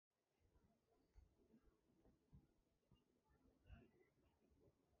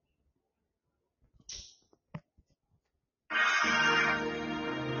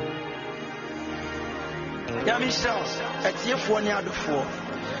Yamisha, a tear for near the four.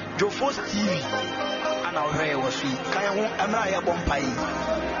 Jofos TV, and our hair was sweet. Kayahu, Amaya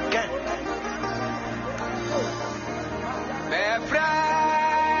Bompai. Can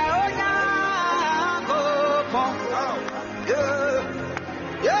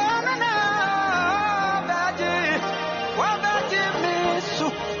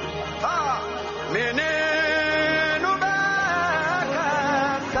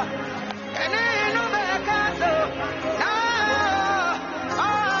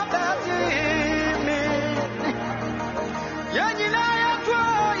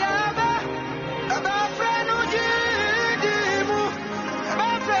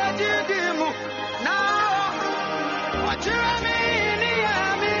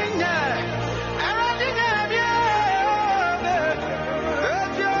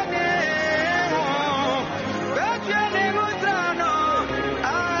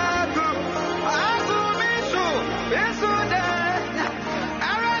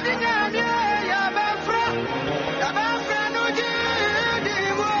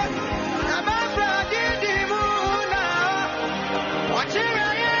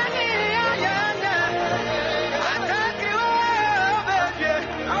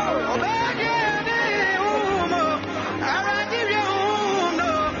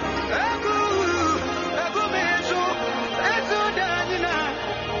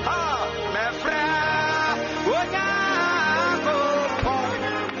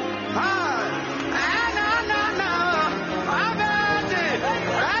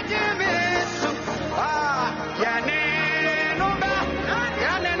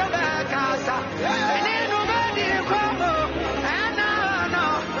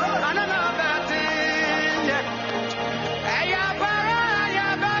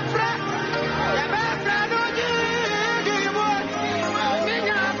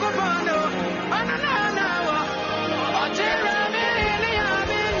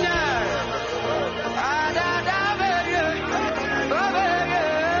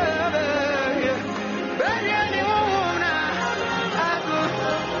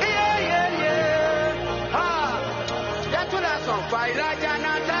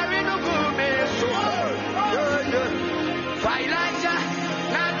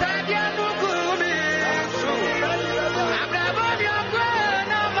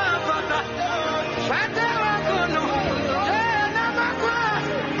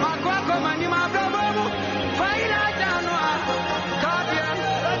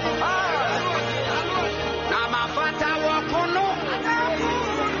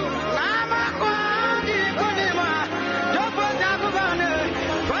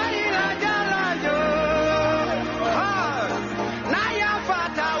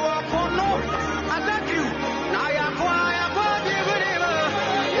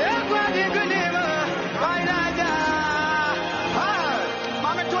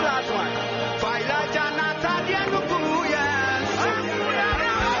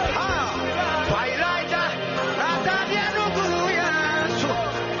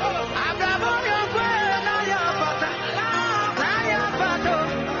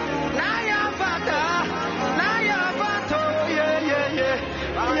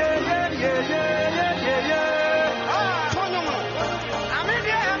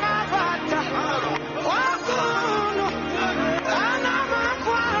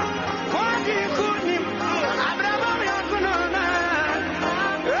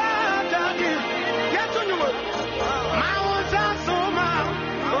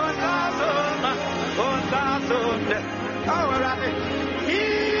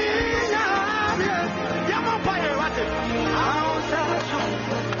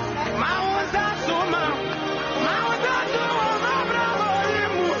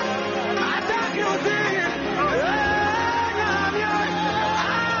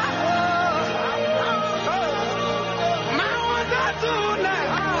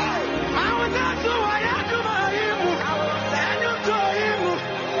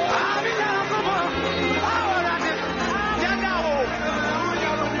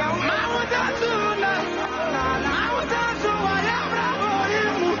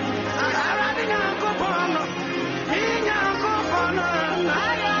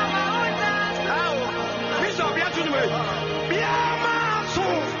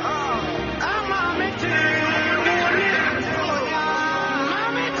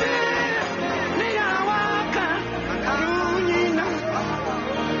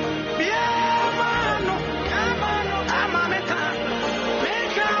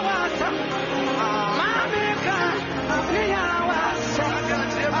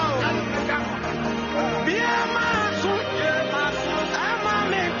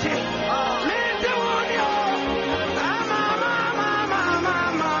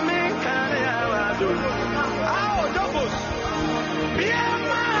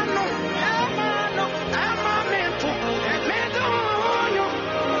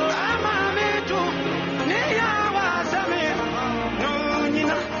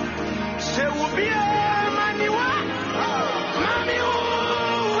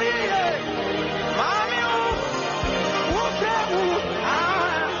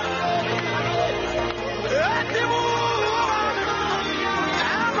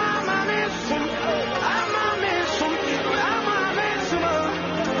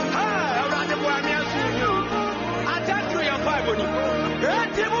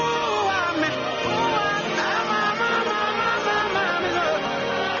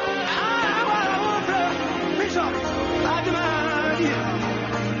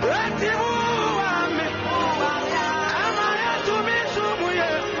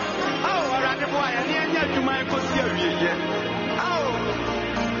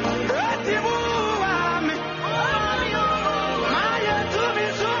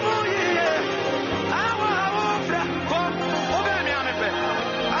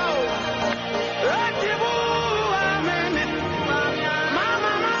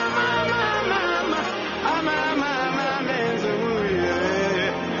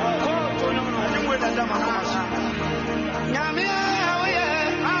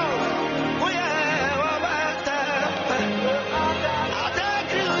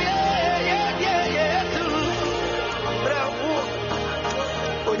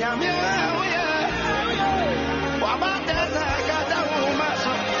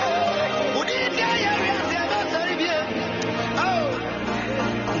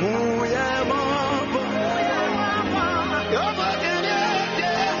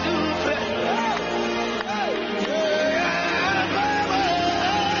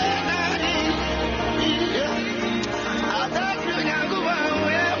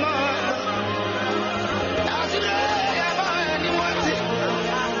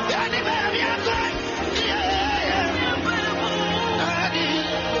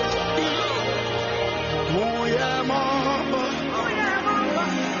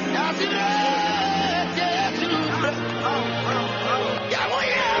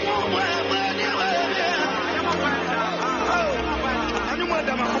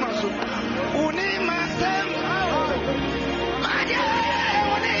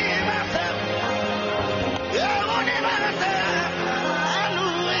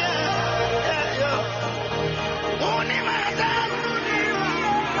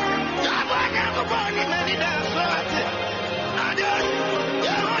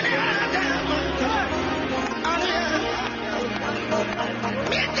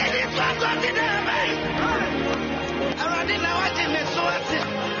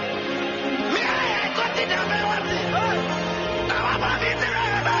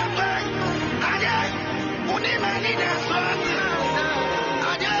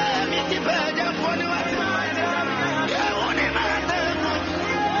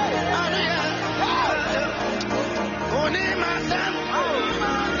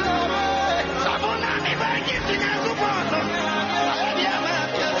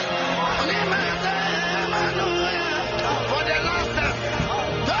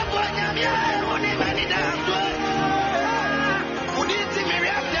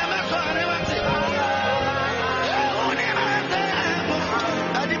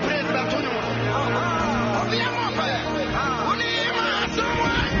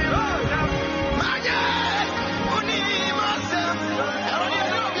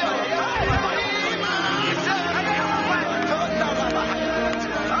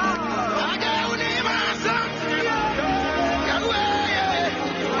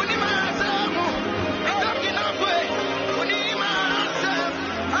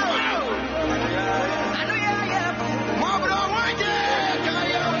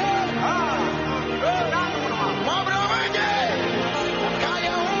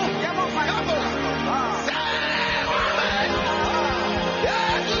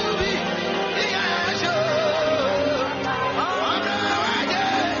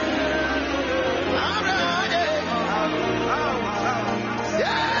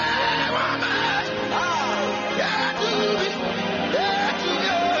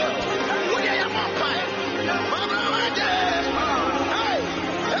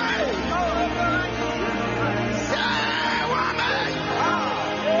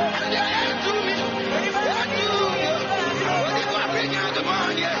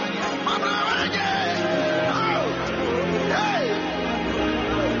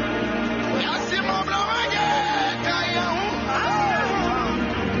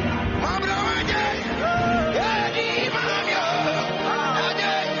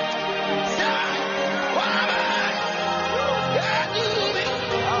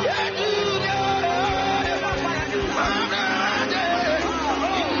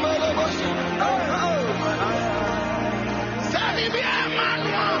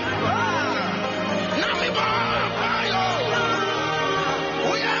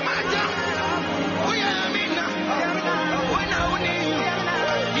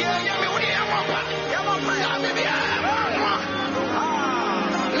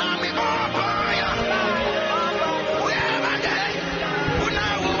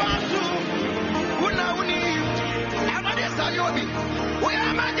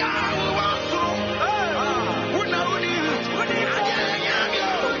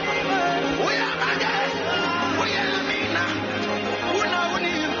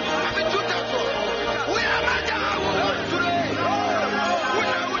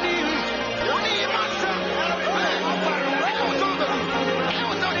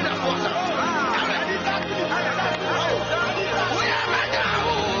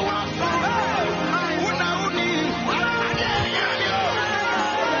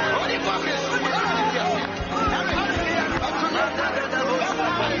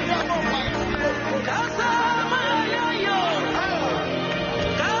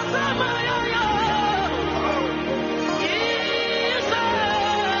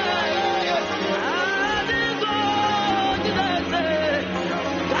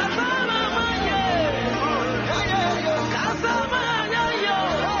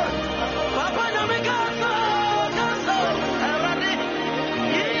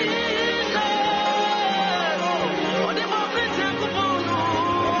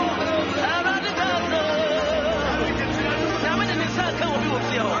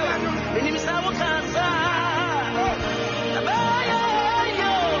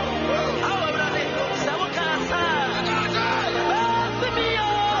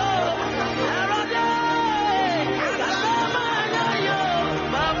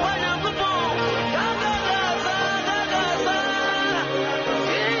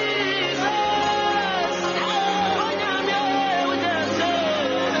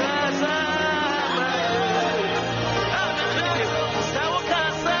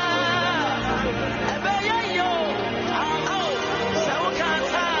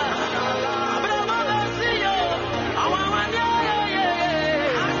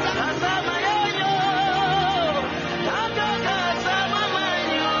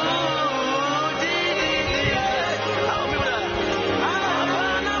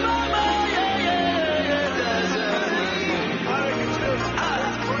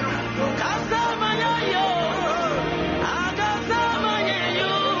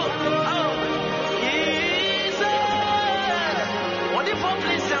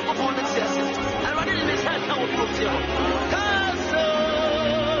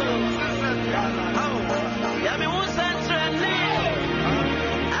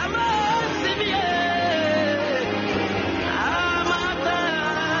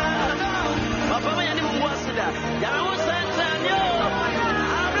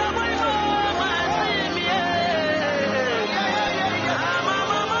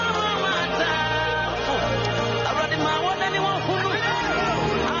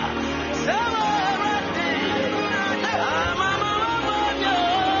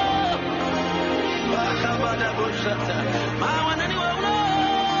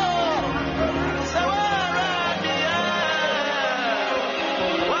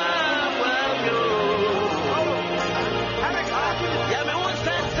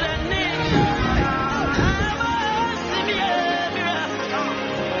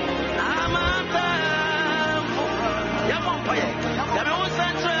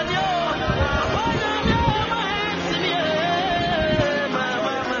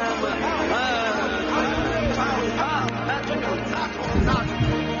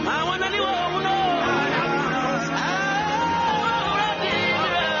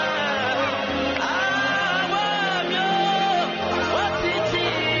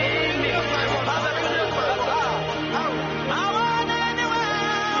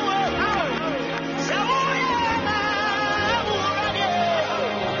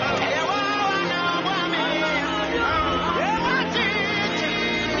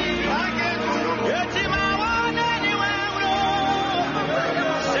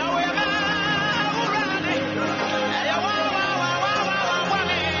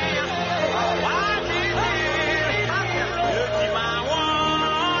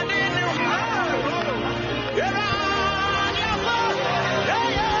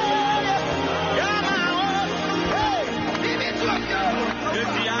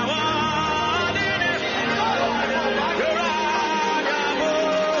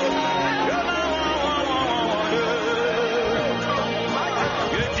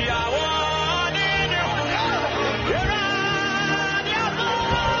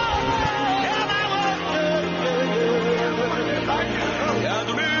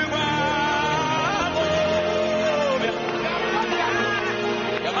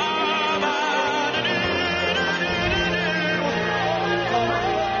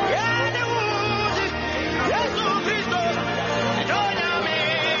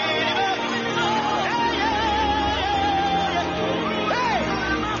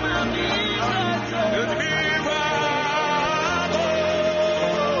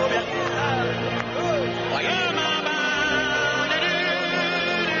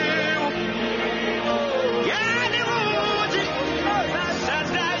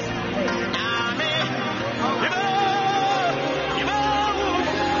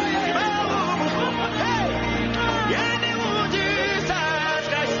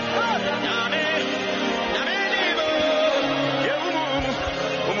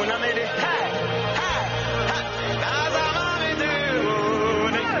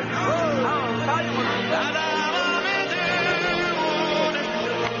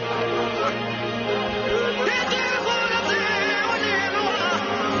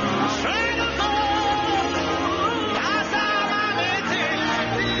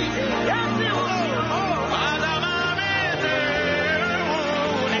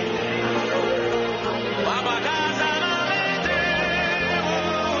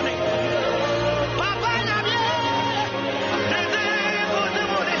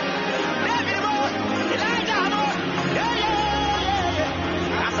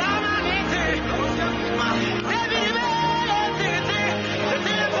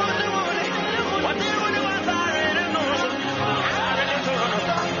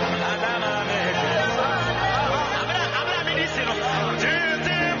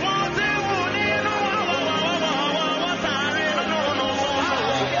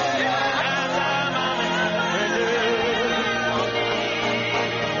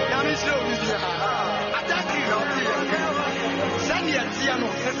no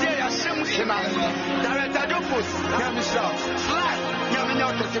ɛsɛ yɛ ahyɛ mu hema director Jofos Nyamishra Fly Nyaminya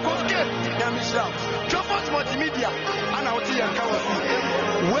Otete Koske Nyamishra Jofos Multimedia ana wote yɛ nka wɔ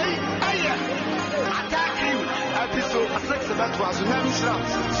wei ayɛ attack you episode 6 about was Nyamishra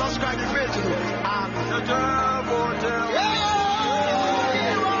subscribe to page no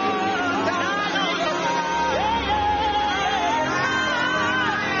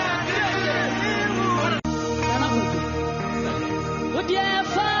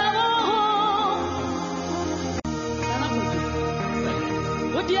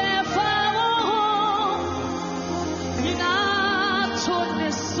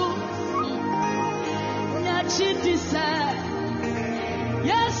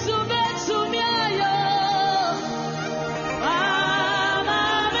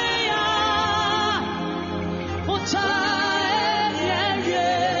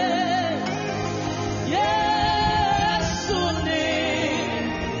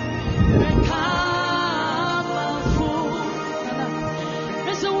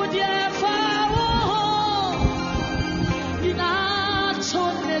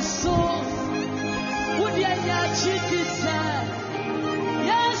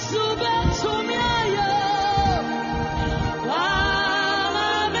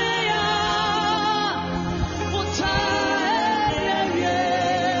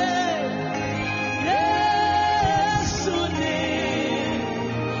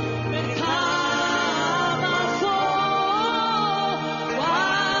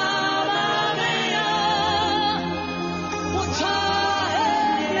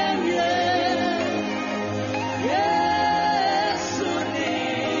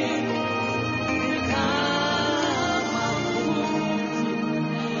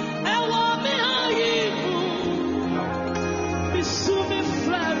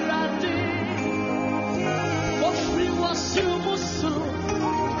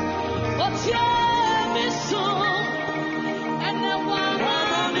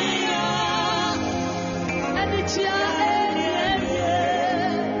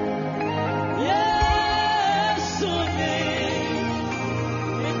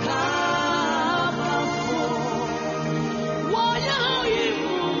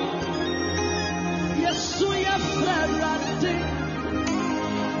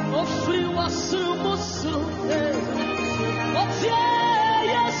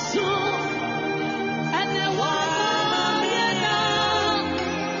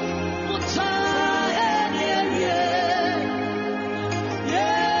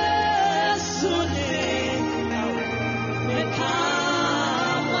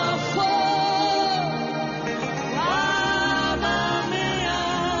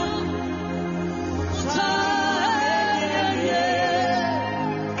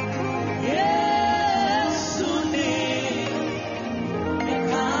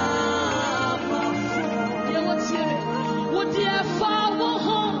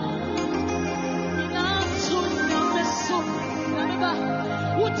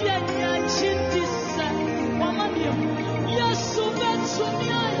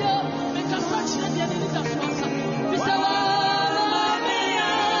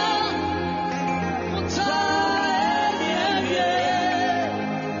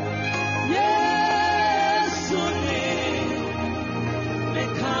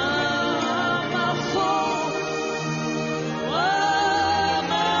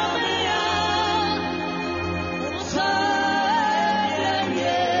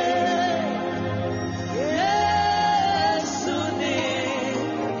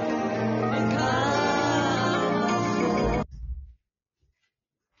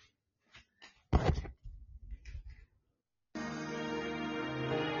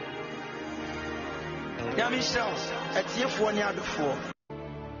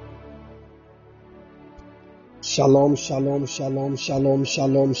Shalom, shalom, shalom, shalom,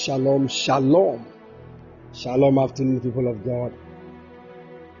 shalom, shalom, shalom. Shalom afternoon, people of God.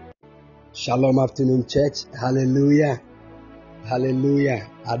 Shalom afternoon, church. Hallelujah. Hallelujah.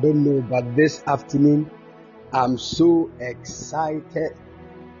 I don't know, but this afternoon, I'm so excited.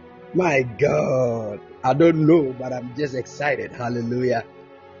 My God. I don't know, but I'm just excited. Hallelujah.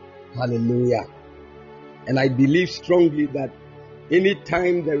 Hallelujah. And I believe strongly that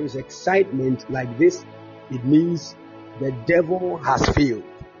anytime there is excitement like this, it means the devil has failed.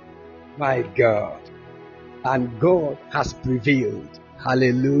 My God. And God has prevailed.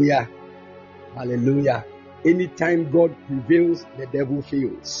 Hallelujah. Hallelujah. Anytime God prevails, the devil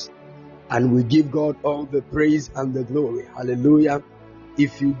fails. And we give God all the praise and the glory. Hallelujah.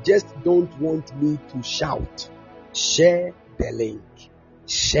 If you just don't want me to shout, share the link.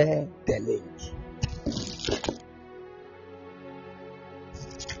 Share the link.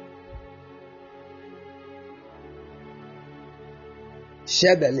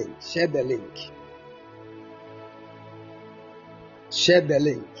 Share the link. Share the link. Share the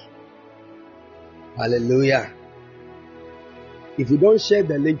link. Hallelujah. If you don't share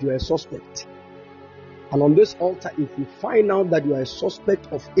the link, you are a suspect. And on this altar, if you find out that you are a suspect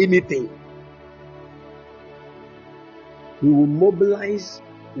of anything, we will mobilize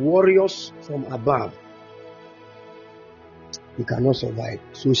warriors from above. You cannot survive.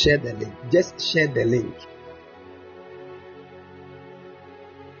 So share the link. Just share the link.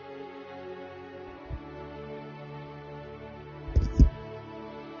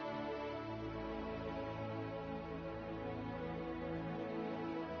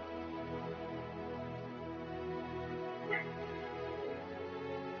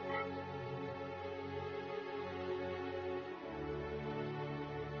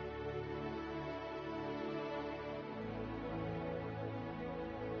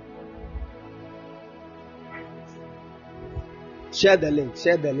 Share the link.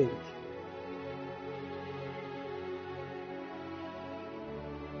 Share the link.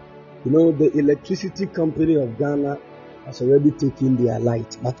 You know, the electricity company of Ghana has already taken their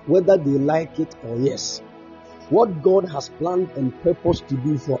light. But whether they like it or yes, what God has planned and purposed to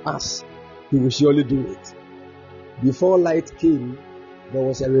do for us, He will surely do it. Before light came, there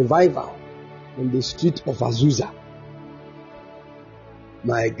was a revival in the street of Azusa.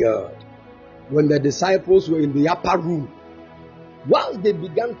 My God. When the disciples were in the upper room, while they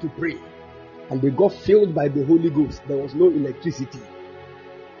began to pray and they got filled by the Holy Ghost, there was no electricity.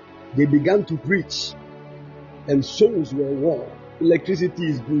 They began to preach and souls were won.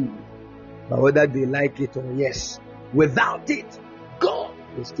 Electricity is good, but whether they like it or yes, without it, God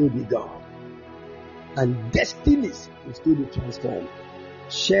will still be God. And destinies will still be transformed.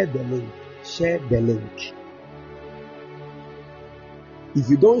 Share the link. Share the link. If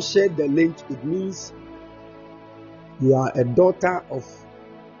you don't share the link, it means you are a daughter of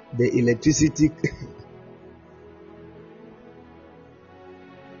the electricity.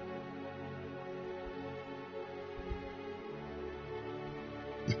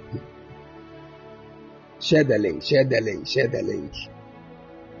 Share the link. Share the link. Share the link.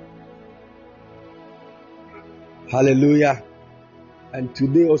 Hallelujah. And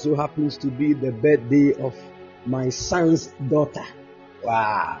today also happens to be the birthday of my son's daughter.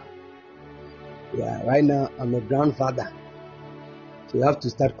 Wow. Yeah, right now I'm a grandfather. So you have to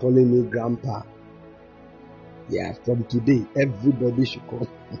start calling me grandpa. Yeah, from today, everybody should call.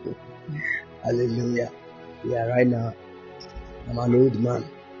 Hallelujah. Yeah, right now I'm an old man.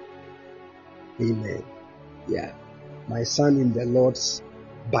 Amen. Yeah. My son in the Lord's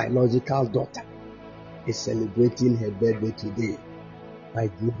biological daughter is celebrating her birthday today. My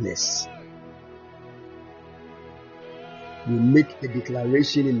goodness. We make a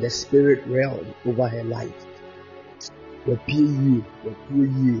declaration in the spirit realm over her life. We pay you.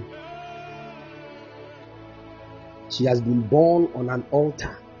 She has been born on an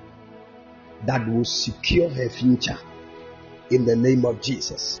altar that will secure her future. In the name of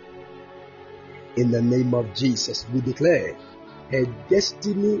Jesus. In the name of Jesus, we declare her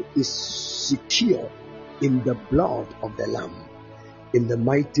destiny is secure in the blood of the Lamb. In the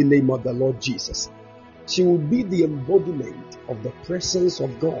mighty name of the Lord Jesus. She will be the embodiment of the presence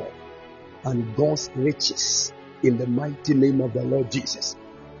of God and God's riches in the mighty name of the Lord Jesus.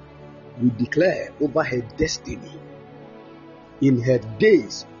 We declare over her destiny, in her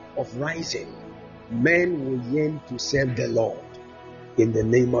days of rising, men will yearn to serve the Lord in the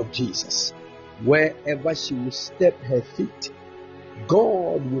name of Jesus. Wherever she will step her feet,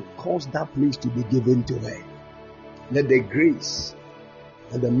 God will cause that place to be given to her. Let the grace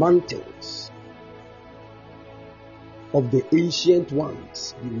and the mantles of the ancient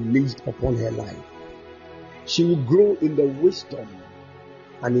ones be released upon her life. She will grow in the wisdom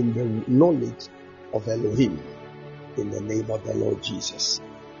and in the knowledge of Elohim in the name of the Lord Jesus.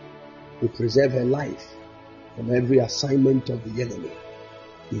 We preserve her life from every assignment of the enemy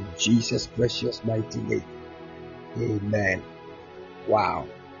in Jesus' precious mighty name. Amen. Wow.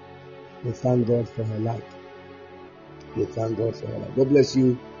 We thank God for her life. We thank God for her life. God bless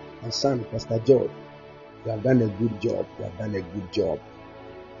you, my son, Pastor George. You have done a good job. You have done a good job.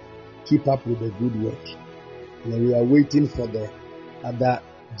 Keep up with the good work. And we are waiting for the other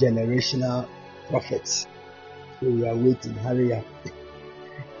generational prophets. So we are waiting. Hurry up.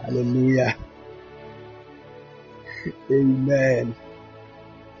 Hallelujah. Amen.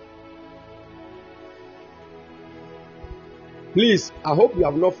 Please, I hope you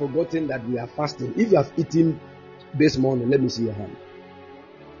have not forgotten that we are fasting. If you have eaten this morning, let me see your hand.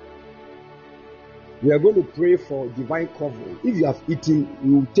 We are going to pray for divine covering. If you have eaten,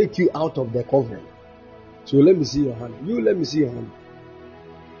 we will take you out of the covering. So let me see your hand. You let me see your hand.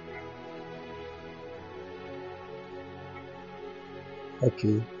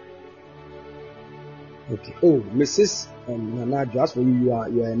 Okay. Okay. Oh, Mrs. Nana, as for you, you are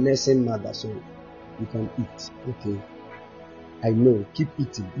a nursing mother, so you can eat. Okay. I know. Keep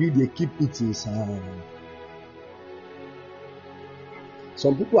eating. They keep eating.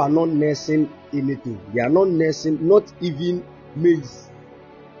 Some people are not nursing anything. They are not nursing, not even maize.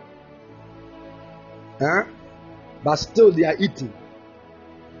 Huh? But still they are eating.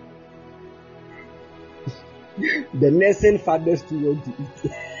 The nursing fathers too want to eat.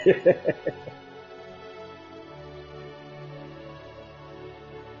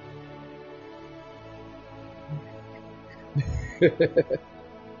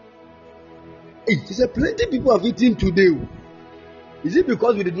 He said plenty people have eaten today. Is it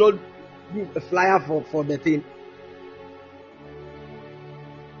because we did not do a flyer for the thing?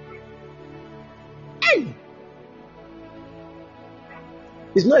 Hey!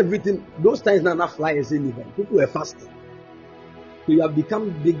 It's not everything. Those times now not flyers anyway. People were fasting. So you have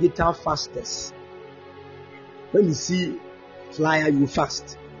become digital fasters. When you see flyer, you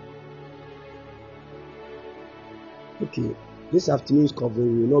fast. Okay, this afternoon's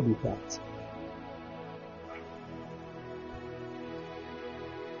covering will not be part.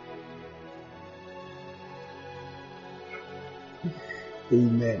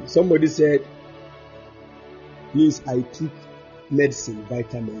 Amen. Somebody said, please, I took medicine,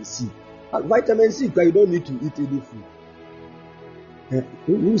 vitamin C. Vitamin C, but you don't need to eat any food.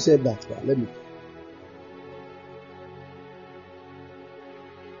 Who said that? Let me.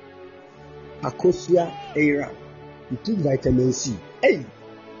 Akosia Era. You took vitamin C. Hey!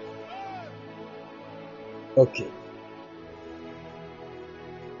 Okay.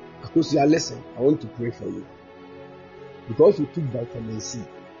 Akosia, listen, I want to pray for you. Because you took vitamin C,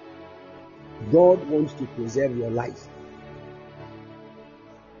 God wants to preserve your life.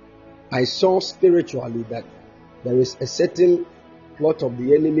 I saw spiritually that there is a certain plot of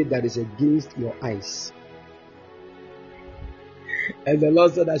the enemy that is against your eyes. And the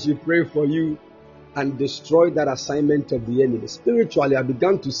Lord said I should pray for you and destroy that assignment of the enemy. Spiritually, I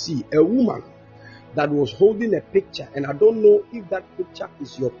began to see a woman that was holding a picture, and I don't know if that picture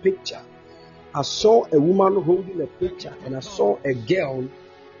is your picture. I saw a woman holding a picture, and I saw a girl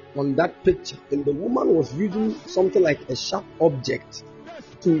on that picture, and the woman was using something like a sharp object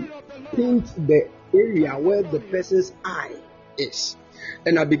to paint the area where the person's eye is.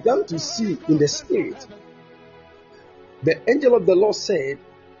 And I began to see in the spirit, the angel of the Lord said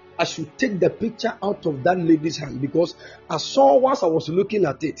I should take the picture out of that lady's hand, because I saw, whilst I was looking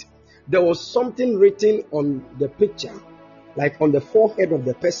at it, there was something written on the picture, like on the forehead of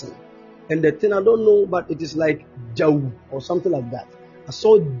the person. And the thing, I don't know, but it is like Jawu or something like that. I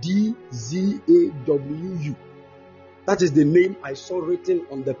saw DZAWU. That is the name I saw written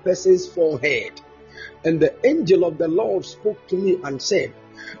on the person's forehead. And the angel of the Lord spoke to me and said,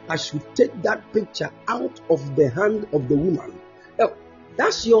 I should take that picture out of the hand of the woman. Now,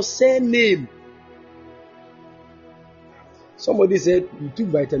 that's your surname. Somebody said, you took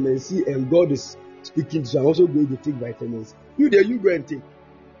vitamin C and God is speaking, so I'm also going to take vitamins. You there, you go and take.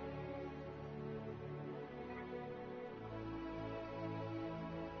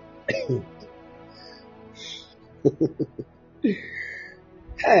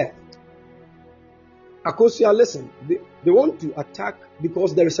 Hey, Akosia, listen, they want to attack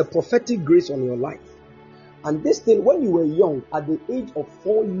because there is a prophetic grace on your life. And this thing, when you were young, at the age of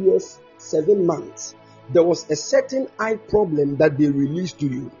 4 years, 7 months, there was a certain eye problem that they released to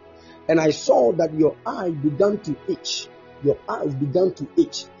you. And I saw that your eye began to itch. Your eyes began to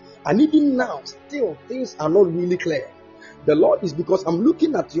itch. And even now, still, things are not really clear. The Lord is, because I'm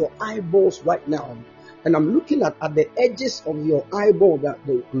looking at your eyeballs right now. And I'm looking at the edges of your eyeball that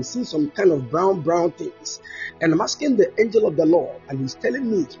you can see some kind of brown things. And I'm asking the angel of the Lord, and he's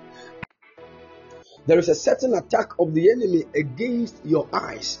telling me there is a certain attack of the enemy against your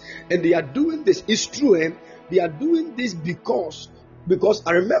eyes. And they are doing this. It's true, and they are doing this because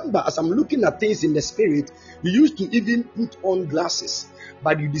I remember, as I'm looking at things in the spirit, you used to even put on glasses,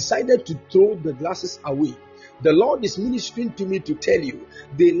 but you decided to throw the glasses away. The Lord is ministering to me to tell you,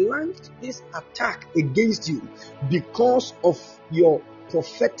 they launched this attack against you because of your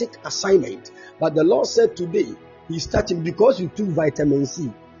prophetic assignment. But the Lord said today, he's starting, because you took vitamin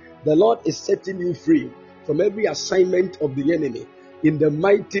C, the Lord is setting you free from every assignment of the enemy. In the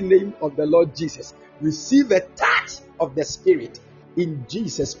mighty name of the Lord Jesus, receive a touch of the Spirit in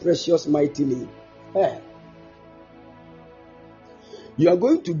Jesus' precious mighty name. Hey. You are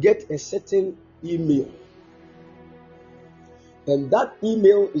going to get a certain email. And that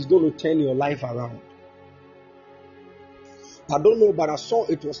email is going to turn your life around. I don't know, but I saw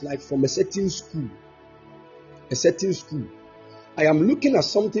it was like from a certain school. A certain school. I am looking at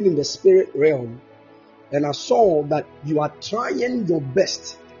something in the spirit realm, and I saw that you are trying your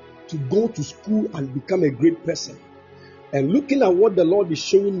best to go to school and become a great person. And looking at what the Lord is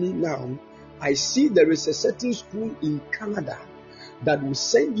showing me now, I see there is a certain school in Canada that will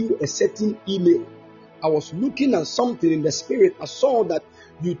send you a certain email. I was looking at something in the spirit. I saw that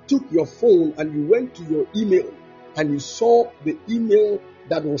you took your phone and you went to your email and you saw the email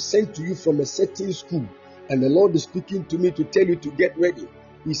that was sent to you from a certain school. And the Lord is speaking to me to tell you to get ready.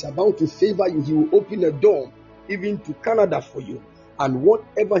 He's about to favor you. He will open a door even to Canada for you. And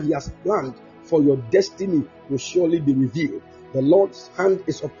whatever He has planned for your destiny will surely be revealed. The Lord's hand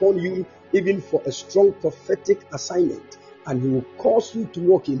is upon you even for a strong prophetic assignment, and He will cause you to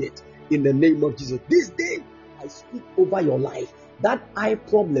walk in it in the name of Jesus. This day, I speak over your life. That eye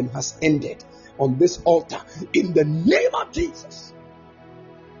problem has ended on this altar in the name of Jesus.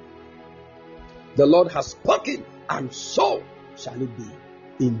 The Lord has spoken, and so shall it be.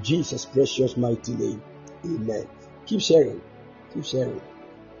 In Jesus' precious mighty name. Amen. Keep sharing. Keep sharing.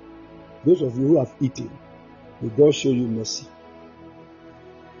 Those of you who have eaten, may God show you mercy.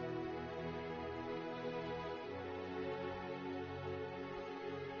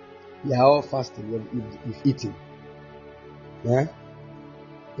 We are all fasting when we've eaten. Yeah?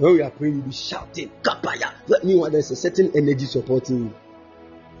 When we are praying, you'll be shouting, Kapaya. Meanwhile, there's a certain energy supporting you.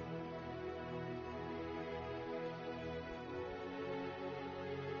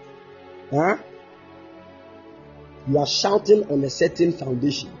 Huh? You are shouting on a certain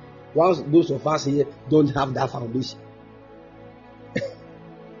foundation, whilst those of us here don't have that foundation.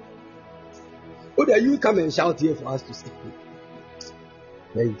 Oh, then you come and shout here for us to see.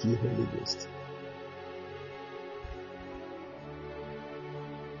 Thank you, Holy Ghost.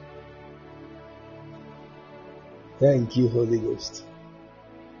 Thank you, Holy Ghost.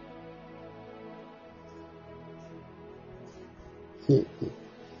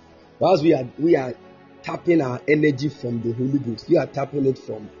 Whilst we are tapping our energy from the Holy Ghost, we are tapping it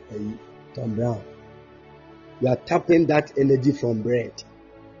from Tom Brown. We are tapping that energy from bread.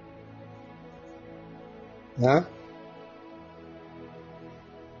 Huh?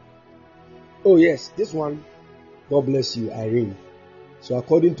 Oh yes, this one. God bless you, Irene. So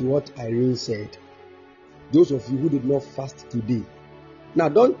according to what Irene said, those of you who did not fast today. Now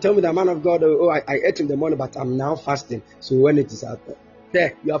don't tell me the man of God, oh, I ate in the morning, but I'm now fasting. So when it is out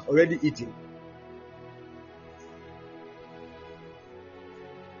there, you have already eaten.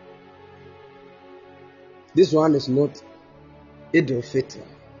 This one is not Eid al-Fitr.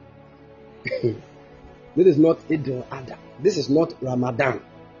 This is not Eid al-Adha. This is not Ramadan.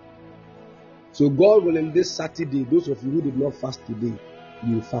 So God will, in this Saturday, those of you who did not fast today,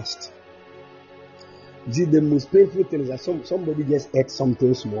 you will fast. You see, the most painful thing is that somebody just ate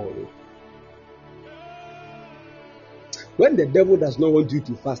something small. When the devil does not want you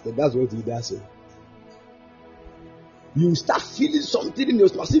to fast, that's what he does. You start feeling something in your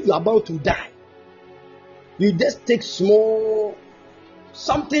stomach as if you're about to die. You just take something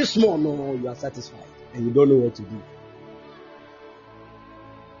small, no, you are satisfied and you don't know what to do.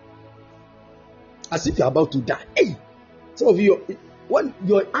 As if you're about to die. Hey, some of you, when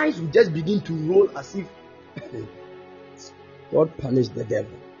your eyes will just begin to roll as if God punished the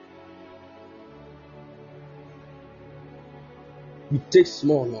devil. You take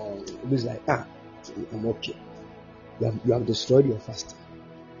small, no, it's like, I'm okay. You have destroyed your fasting.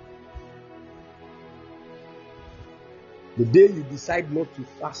 The day you decide not to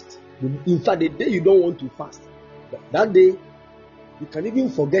fast, in fact, the day you don't want to fast, that day you can even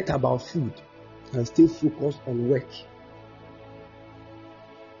forget about food and stay focused on work.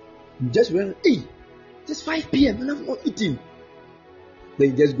 You just went, hey, it's 5 p.m. and I'm not eating.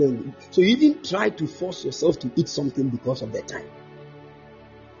 Then you just go and eat. So you even try to force yourself to eat something because of the time.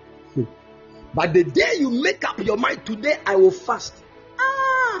 But the day you make up your mind, today I will fast.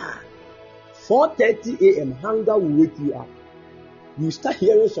 4:30 a.m. hunger will wake you up. You start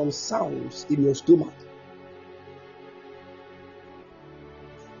hearing some sounds in your stomach.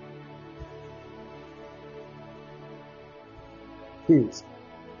 The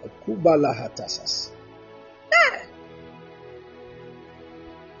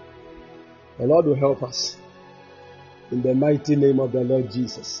Lord will help us. In the mighty name of the Lord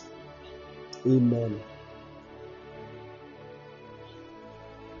Jesus. Amen.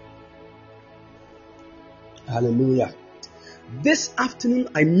 Hallelujah. This afternoon,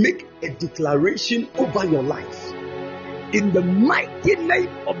 I make a declaration over your life. In the mighty name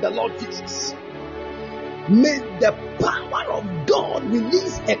of the Lord Jesus. May the power of God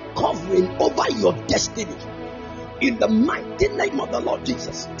release a covering over your destiny. In the mighty name of the Lord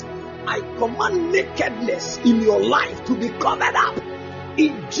Jesus. I command nakedness in your life to be covered up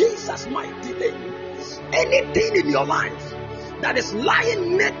in Jesus' mighty name. Anything in your life that is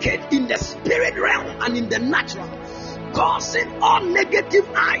lying naked in the spirit realm and in the natural, causing all negative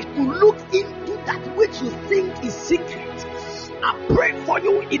eyes to look into that which you think is secret, I pray for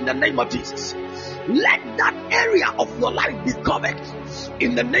you in the name of Jesus. Let that area of your life be covered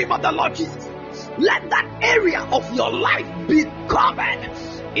in the name of the Lord Jesus. Let that area of your life be covered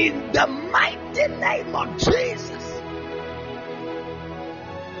in the mighty name of Jesus.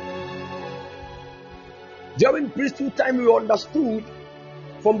 During priesthood time, we understood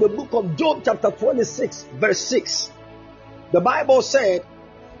from the book of Job chapter 26 verse 6. The Bible said,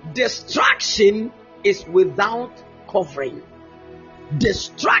 distraction is without covering.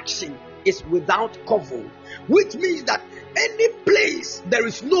 Distraction is without covering, which means that any place there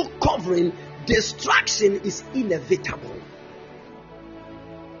is no covering, distraction is inevitable.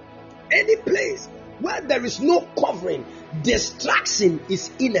 Any place where there is no covering, distraction is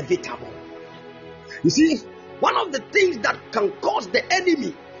inevitable. You see, one of the things that can cause the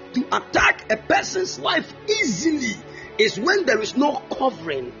enemy to attack a person's life easily is when there is no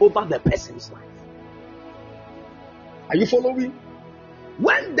covering over the person's life. Are you following?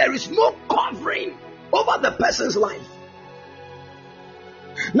 When there is no covering over the person's life.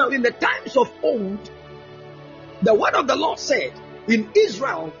 Now, in the times of old, the word of the Lord said, in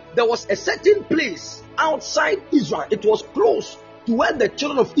Israel, there was a certain place outside Israel. It was close to where the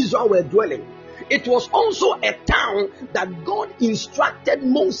children of Israel were dwelling. It was also a town that God instructed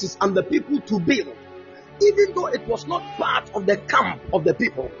Moses and the people to build, even though it was not part of the camp of the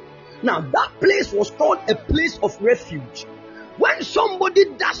people. Now, that place was called a place of refuge. When somebody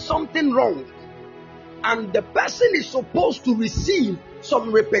does something wrong and the person is supposed to receive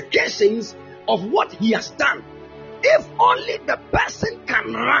some repercussions of what he has done, if only the person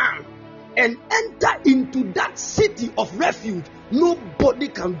can run and enter into that city of refuge, nobody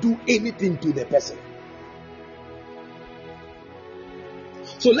can do anything to the person.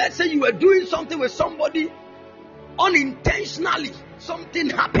 So let's say you were doing something with somebody unintentionally, something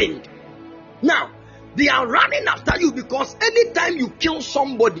happened. Now, they are running after you because anytime you kill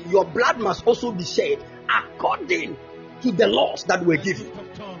somebody, your blood must also be shed according to the laws that were given.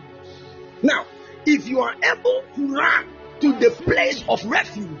 Now, if you are able to run to the place of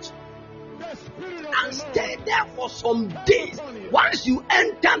refuge and stay there for some days, once you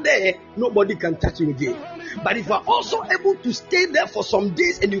enter there, nobody can touch you again. But if you are also able to stay there for some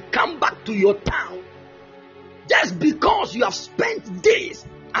days and you come back to your town, just because you have spent days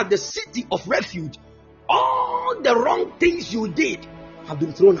at the city of refuge, all the wrong things you did have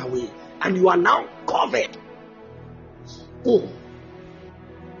been thrown away and you are now covered. Oh.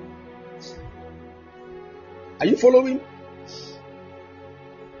 Are you following?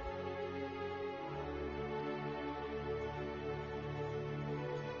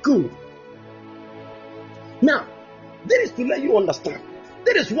 Good. Now, that is to let you understand.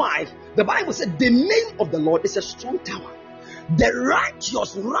 That is why the Bible said the name of the Lord is a strong tower. The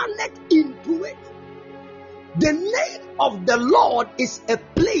righteous runneth into it. The name of the Lord is a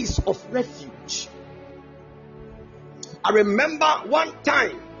place of refuge. I remember one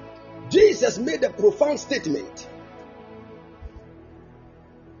time Jesus made a profound statement.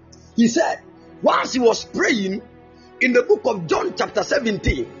 He said, once he was praying in the book of John chapter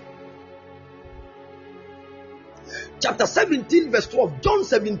 17, verse 12, John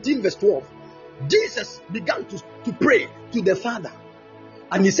 17 verse 12, Jesus began to pray to the Father.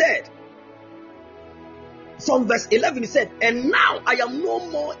 And he said, from verse 11, he said, and now I am no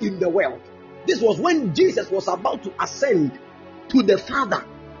more in the world. This was when Jesus was about to ascend to the Father.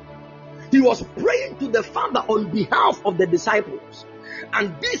 He was praying to the Father on behalf of the disciples.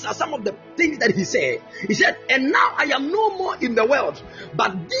 And these are some of the things that he said. He said, and now I am no more in the world,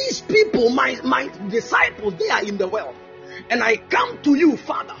 but these people, my disciples, they are in the world. And I come to you,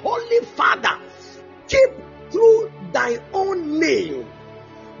 Father, Holy Father, keep through thy own name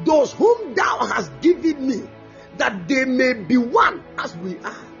those whom thou hast given me, that they may be one as we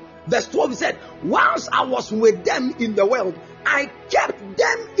are. Verse 12, he said, whilst I was with them in the world, I kept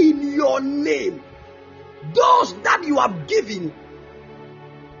them in your name. Those that you have given,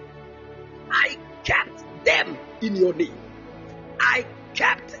 I kept them in your name. I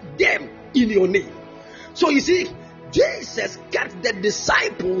kept them in your name. So you see, Jesus kept the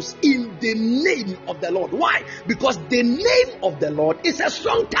disciples in the name of the Lord. Why? Because the name of the Lord is a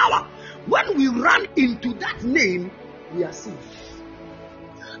strong tower. When we run into that name, we are safe.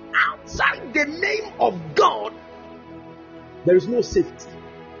 Outside the name of God, there is no safety.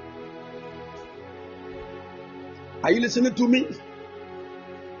 Are you listening to me?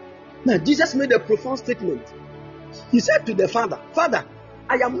 Now, Jesus made a profound statement. He said to the Father, Father,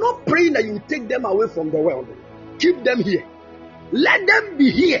 I am not praying that you take them away from the world. Keep them here. Let them be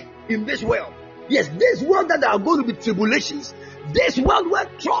here in this world. Yes, this world that there are going to be tribulations. This world where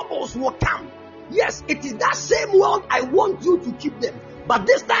troubles will come. Yes, it is that same world I want you to keep them. But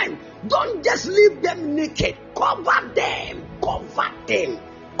this time, don't just leave them naked. Cover them. Cover them.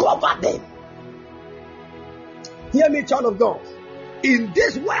 Cover them. Hear me, child of God. In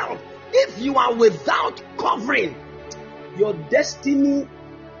this world, if you are without covering, your destiny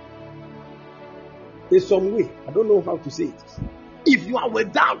is some way. I don't know how to say it. If you are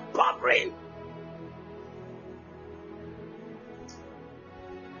without covering,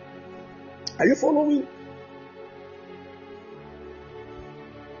 are you following?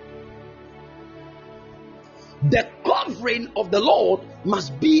 The covering of the Lord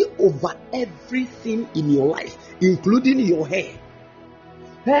must be over everything in your life, including your hair.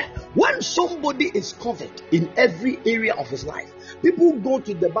 When somebody is covered in every area of his life, people go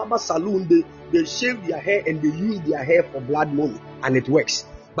to the barber salon, they shave their hair and they use their hair for blood money, and it works.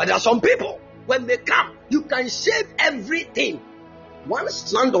 But there are some people, when they come, you can shave everything. One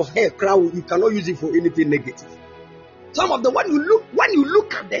strand of hair, crown, you cannot use it for anything negative. Some of the when you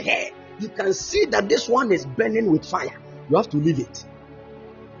look at the hair, you can see that this one is burning with fire. You have to leave it.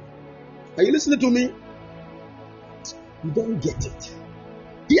 Are you listening to me? You don't get it.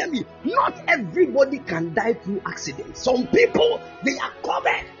 Hear me. Not everybody can die through accidents. Some people, they are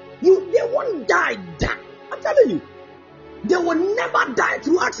covered. They won't die. I'm telling you. They will never die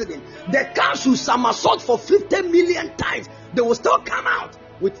through accident. The car should somersault for 50 million times. They will still come out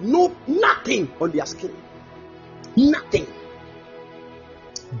with nothing on their skin. Nothing.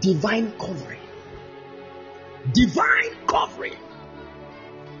 Divine covering. Divine covering.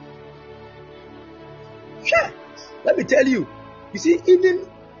 Sure. Let me tell you. You see, even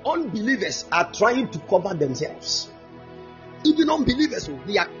unbelievers are trying to cover themselves. Even unbelievers,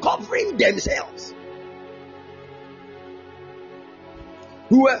 they are covering themselves.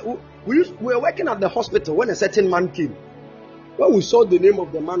 We were working at the hospital when a certain man came. When we saw the name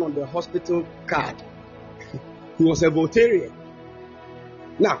of the man on the hospital card, he was a Voltarian.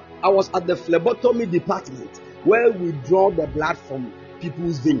 Now, I was at the phlebotomy department where we draw the blood from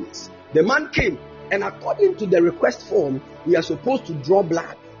people's veins. The man came, and according to the request form, we are supposed to draw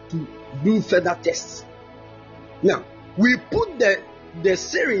blood to do further tests. Now, we put the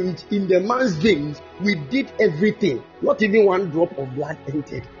syringe in the man's veins. We did everything. Not even one drop of blood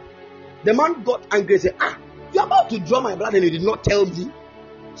entered. The man got angry and said, you're about to draw my blood and you did not tell me.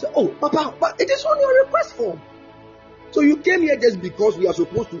 I said, oh, Papa, but it is on your request form. So you came here just because we are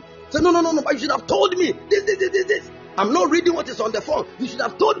supposed to. Say, no, but you should have told me this. I'm not reading what is on the form. You should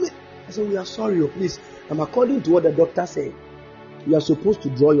have told me. I said, we are sorry, please. I'm according to what the doctor said. You are supposed to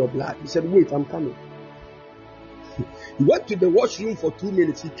draw your blood. He said, wait, I'm coming. He went to the washroom for 2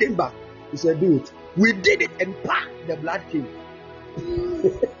 minutes. He came back. He said, do it. We did it, and the blood came.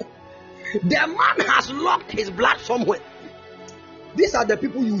 The man has locked his blood somewhere. These are the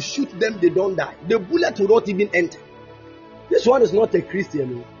people you shoot them, they don't die. The bullet will not even enter. This one is not a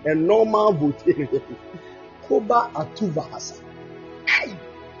Christian, a normal vote. Koba Atuva Hasa. Hey!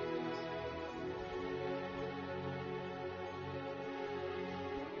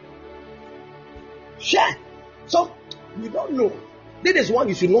 Sure. So, we don't know. This is why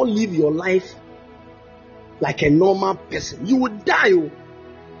you should not live your life like a normal person. You will die.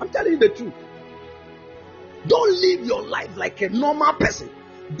 I'm telling you the truth. Don't live your life like a normal person.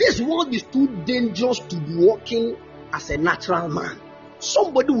 This world is too dangerous to be walking as a natural man.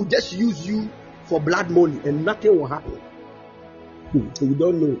 Somebody will just use you for blood money and nothing will happen. You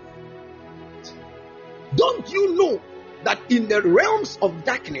don't know. Don't you know that in the realms of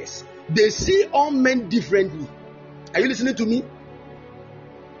darkness, they see all men differently? Are you listening to me?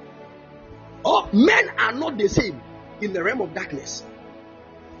 All men are not the same in the realm of darkness.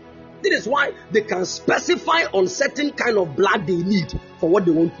 This is why they can specify on certain kind of blood they need for what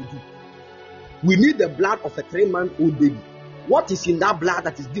they want to do. We need the blood of a 3-month-old baby. What is in that blood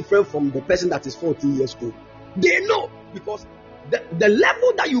that is different from the person that is 14 years old? They know, because the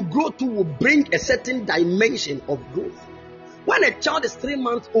level that you grow to will bring a certain dimension of growth. When a child is 3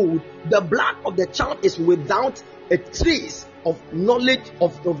 months old, the blood of the child is without a trace of knowledge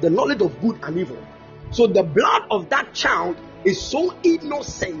of the knowledge of good and evil. So the blood of that child is so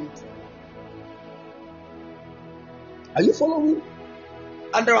innocent. Are you following?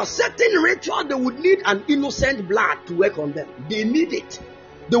 And there are certain rituals they would need an innocent blood to work on them. They need it.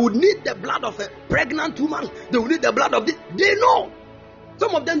 They would need the blood of a pregnant woman. They would need the blood of this. They know.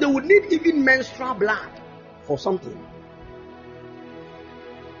 Some of them, they would need even menstrual blood for something.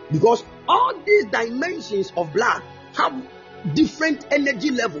 Because all these dimensions of blood have different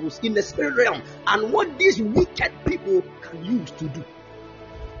energy levels in the spirit realm, and what these wicked people can use to do.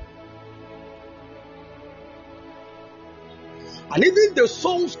 And even the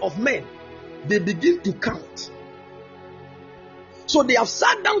souls of men, they begin to count. So they have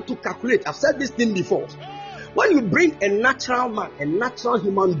sat down to calculate. I've said this thing before. When you bring a natural man, a natural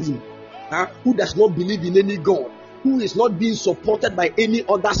human being, who does not believe in any God, who is not being supported by any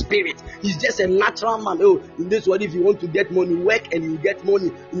other spirit, he's just a natural man. Oh, in this world, if you want to get money, work and you get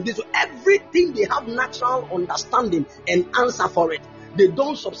money. In this world, everything, they have natural understanding and answer for it. They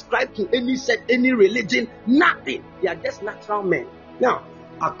don't subscribe to any sect, any religion, nothing. They are just natural men. Now,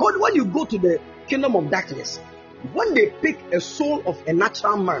 when you go to the kingdom of darkness, when they pick a soul of a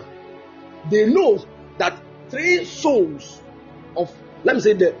natural man, they know that 3 souls of, let me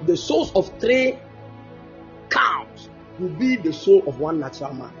say, the souls of 3 cows will be the soul of 1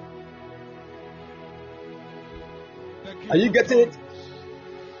 natural man. Are you getting it?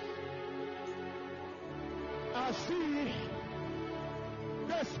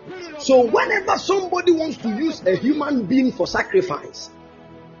 So whenever somebody wants to use a human being for sacrifice,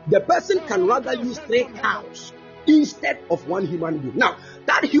 the person can rather use 3 cows instead of 1 human being. Now,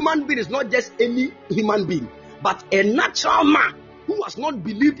 that human being is not just any human being, but a natural man who has not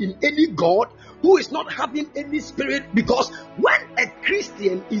believed in any God, who is not having any spirit. Because when a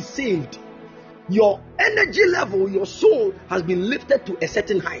Christian is saved, your energy level, your soul has been lifted to a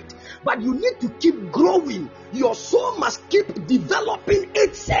certain height, but you need to keep growing. Your soul must keep developing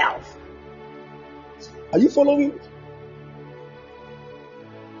itself. Are you following?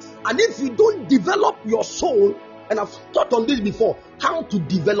 And if you don't develop your soul, and I've taught on this before, how to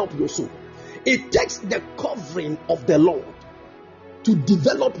develop your soul, it takes the covering of the Lord to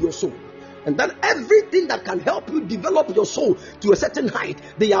develop your soul. And then everything that can help you develop your soul to a certain height,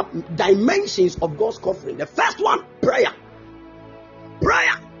 they are dimensions of God's covering. The first one, prayer.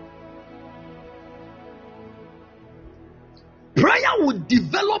 Prayer. Prayer will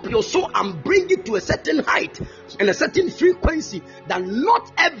develop your soul and bring it to a certain height and a certain frequency that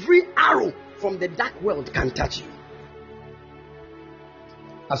not every arrow from the dark world can touch you.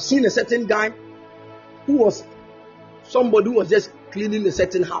 I've seen a certain guy who was somebody who was just cleaning a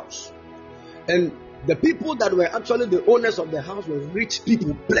certain house. And the people that were actually the owners of the house were rich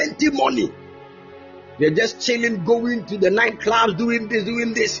people, plenty money. They're just chilling, going to the nightclubs, doing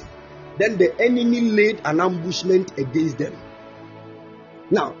this. Then the enemy laid an ambushment against them.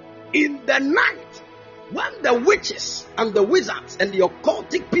 Now, in the night, when the witches and the wizards and the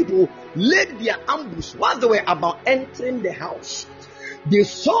occultic people laid their ambush while they were about entering the house, they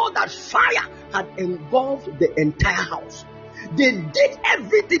saw that fire had engulfed the entire house. They did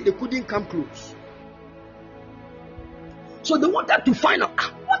everything, they couldn't come close. So they wanted to find out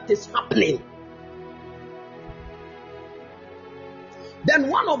what is happening. Then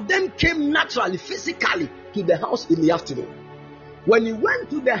one of them came naturally, physically, to the house in the afternoon. When he went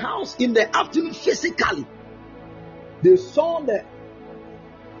to the house in the afternoon physically, they saw the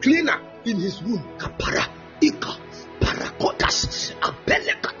cleaner in his room. Kapara, Ika, Parakotas,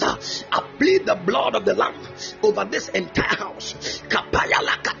 Abelekata. I plead the blood of the Lamb over this entire house.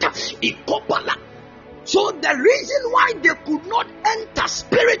 Kapayalakata, Ikopala. So the reason why they could not enter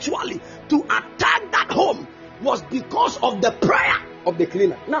spiritually to attack that home was because of the prayer of the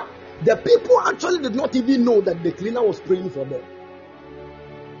cleaner. Now, the people actually did not even know that the cleaner was praying for them.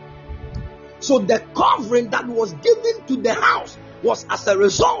 So the covering that was given to the house was as a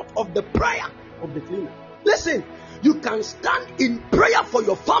result of the prayer of the cleaner. Listen, you can stand in prayer for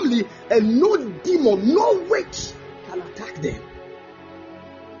your family and no demon, no witch can attack them.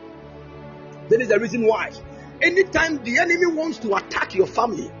 That is the reason why anytime the enemy wants to attack your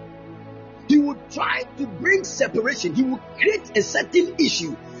family, he will try to bring separation. He will create a certain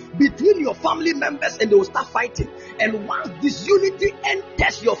issue between your family members and they will start fighting. And once disunity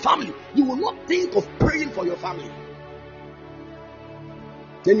enters your family, you will not think of praying for your family.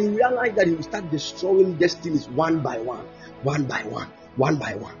 Then you realize that he will start destroying destinies one by one, one by one, one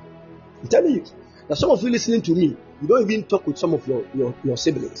by one. I'm telling you, that some of you listening to me, you don't even talk with some of your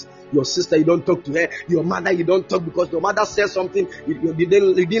siblings. Your sister, you don't talk to her. Your mother, you don't talk because your mother says something, you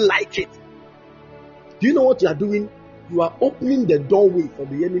didn't like it. Do you know what you are doing? You are opening the doorway for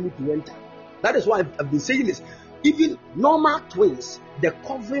the enemy to enter. That is why I've been saying this. Even normal twins, the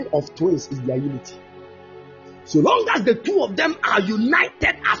covering of twins is their unity. So long as the two of them are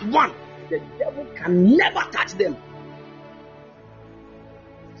united as one, the devil can never touch them.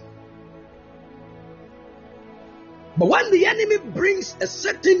 But when the enemy brings a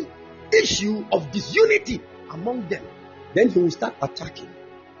certain issue of disunity among them, then he will start attacking.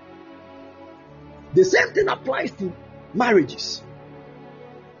 The same thing applies to marriages.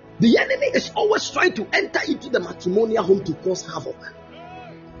 The enemy is always trying to enter into the matrimonial home to cause havoc.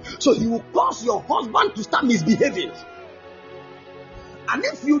 So he will cause your husband to start misbehaving. And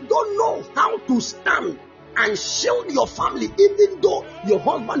if you don't know how to stand and shield your family, even though your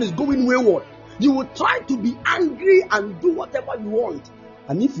husband is going wayward, you will try to be angry and do whatever you want.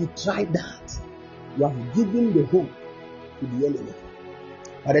 And if you try that, you have given the home to the enemy.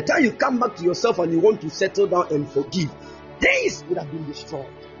 By the time you come back to yourself and you want to settle down and forgive, things would have been destroyed.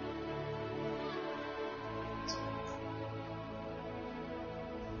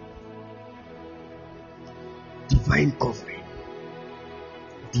 Divine covering.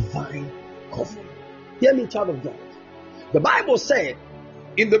 Divine covering. Hear me, child of God. The Bible said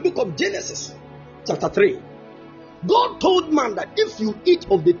in the book of Genesis, chapter 3, God told man that if you eat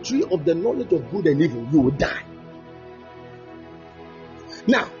of the tree of the knowledge of good and evil, you will die.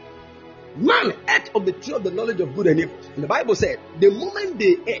 Now, man ate of the tree of the knowledge of good and evil. And the Bible said, the moment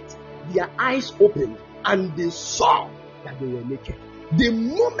they ate, their eyes opened and they saw that they were naked. The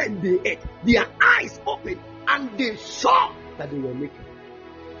moment they ate, their eyes opened and they saw that they were naked.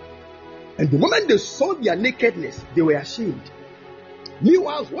 And the moment they saw their nakedness, they were ashamed.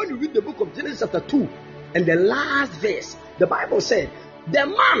 Meanwhile, when you read the book of Genesis chapter 2 and the last verse, the Bible said, the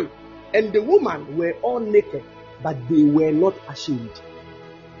man and the woman were all naked, but they were not ashamed.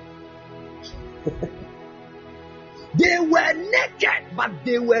 They were naked, but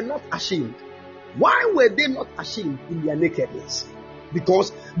they were not ashamed. Why were they not ashamed in their nakedness?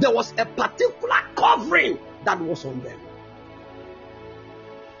 Because there was a particular covering that was on them.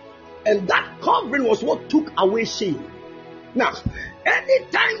 And that covering was what took away shame. Now,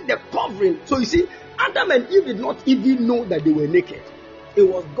 anytime the covering, so you see, Adam and Eve did not even know that they were naked. It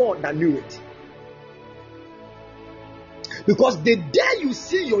was God that knew it. Because the day you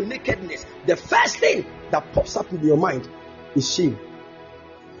see your nakedness, the first thing that pops up in your mind is shame.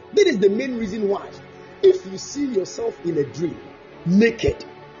 That is the main reason why, if you see yourself in a dream naked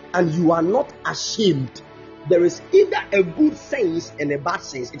and you are not ashamed, there is either a good sense and a bad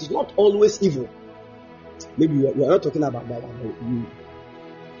sense. It is not always evil. Maybe we are not talking about that.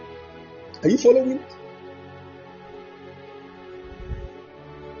 Are you following?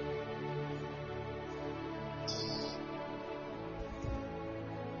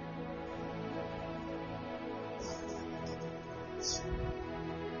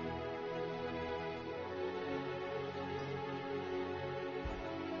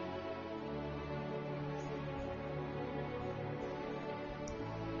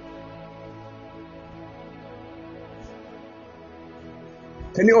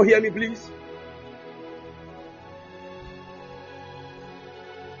 Can you all hear me, please?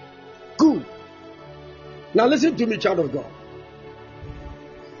 Good. Now listen to me, child of God.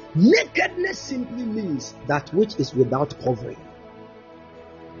 Nakedness simply means that which is without covering.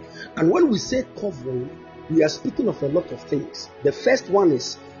 And when we say covering, we are speaking of a lot of things. The first one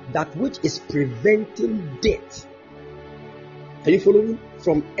is that which is preventing death. Are you following?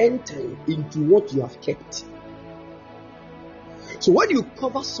 From entering into what you have kept. So when you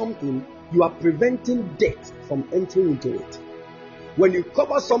cover something, you are preventing death from entering into it. When you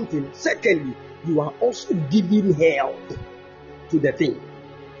cover something, secondly, you are also giving help to the thing.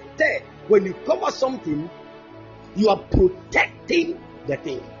 Third, when you cover something, you are protecting the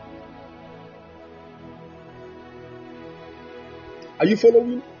thing. Are you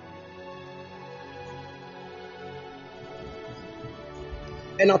following?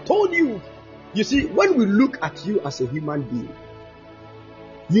 And I told you, you see, when we look at you as a human being,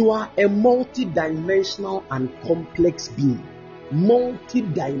 you are a multi-dimensional and complex being.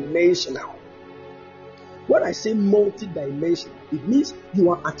 Multi-dimensional. When I say multi-dimensional, it means you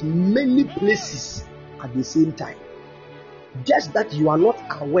are at many places at the same time. Just that you are not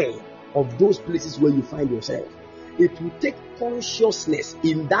aware of those places where you find yourself. It will take consciousness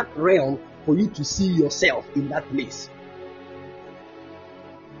in that realm for you to see yourself in that place.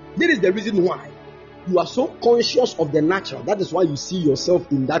 That is the reason why you are so conscious of the natural. That is why you see yourself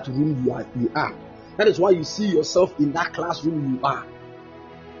in that room you are. That is why you see yourself in that classroom you are.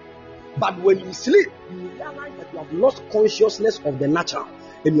 But when you sleep, you realize that you have lost consciousness of the natural.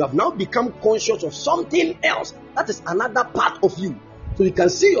 And you have now become conscious of something else. That is another part of you. So you can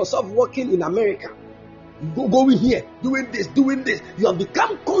see yourself walking in America. You going here, doing this, doing this. You have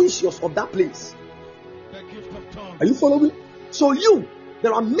become conscious of that place. Are you following? So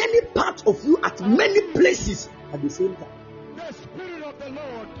there are many parts of you at many places at the same time.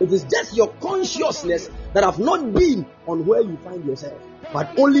 It is just your consciousness that have not been on where you find yourself,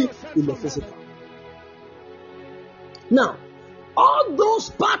 but only in the physical. Now, All those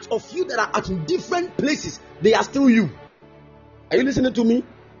parts of you that are at different places, they are still you. Are you listening to me?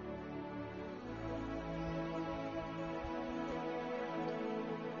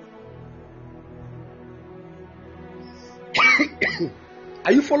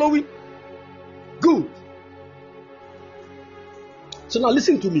 Are you following? Good. So now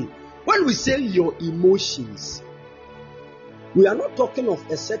listen to me. When we say your emotions, we are not talking of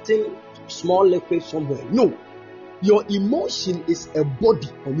a certain small liquid somewhere. No. Your emotion is a body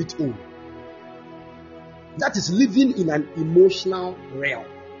on its own that is living in an emotional realm.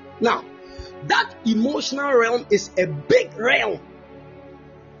 Now, that emotional realm is a big realm.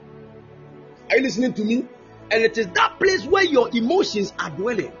 Are you listening to me? And it is that place where your emotions are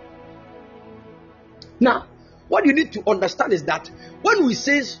dwelling. Now, what you need to understand is that when we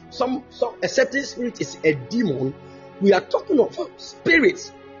say a certain spirit is a demon, we are talking of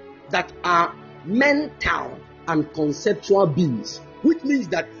spirits that are mental and conceptual beings, which means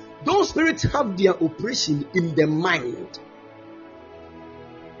that those spirits have their operation in the mind.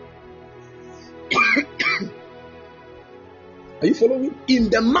 Are you following? In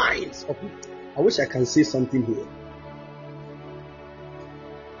the minds of people. I wish I can say something here.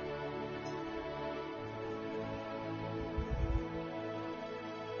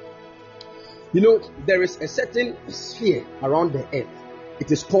 You know, there is a certain sphere around the earth.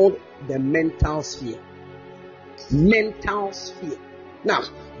 It is called the mental sphere. Mental sphere. Now,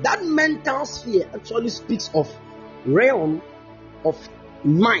 that mental sphere actually speaks of realm of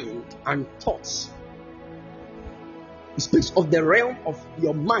mind and thoughts. It speaks of the realm of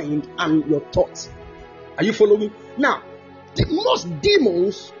your mind and your thoughts. Are you following? Now, most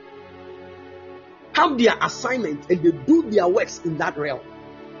demons have their assignment and they do their works in that realm.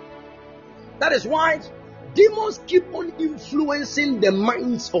 That is why demons keep on influencing the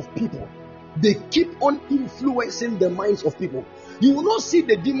minds of people. They keep on influencing the minds of people. You will not see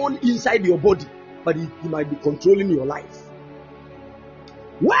the demon inside your body, but he might be controlling your life.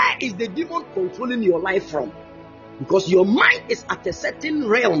 Where is the demon controlling your life from? Because your mind is at a certain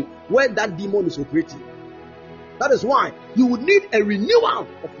realm where that demon is operating. That is why you would need a renewal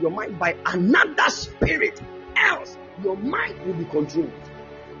of your mind by another spirit. Else, your mind will be controlled.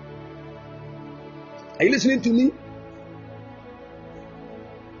 Are you listening to me?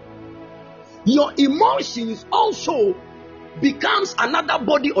 Your emotions also becomes another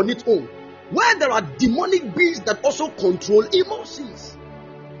body on its own, where there are demonic beings that also control emotions.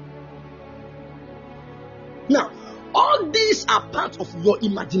 Now, all these are part of your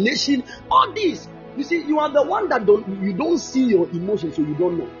imagination. All these, you see, you are the one that you don't see your emotions, so you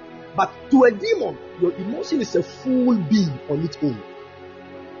don't know. But to a demon, your emotion is a full being on its own.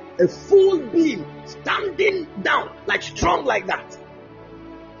 A full being standing down, like strong like that.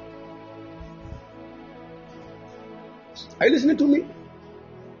 Are you listening to me?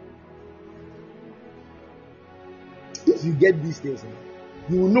 If you get these things,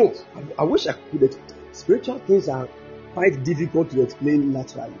 you will know. I wish I could. Spiritual things are quite difficult to explain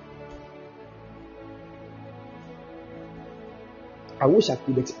naturally. I wish I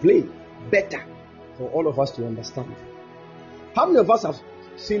could explain better for all of us to understand. How many of us have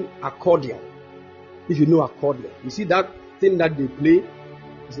seen accordion? If you know accordion, you see that thing that they play.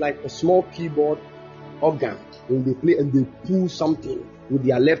 It's like a small keyboard organ. When they play and they pull something with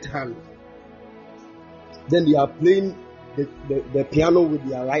their left hand, then they are playing the piano with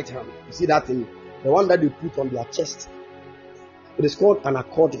their right hand. You see that thing, the one that they put on their chest. It is called an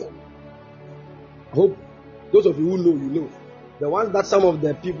accordion. I hope those of you who know, you know. The ones that some of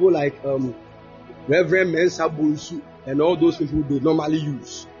the people like Reverend Mensa Bonsu and all those people they normally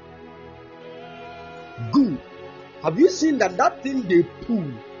use. Good. Have you seen that thing they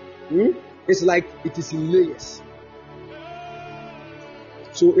pull? It's like it is in layers.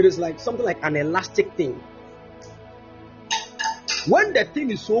 So it is like something like an elastic thing. When the thing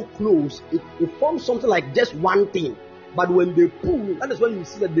is so close, it forms something like just one thing. But when they pull, that is when you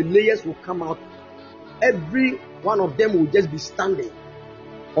see that the layers will come out. Every one of them will just be standing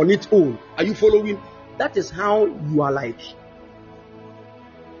on its own. Are you following? That is how you are like.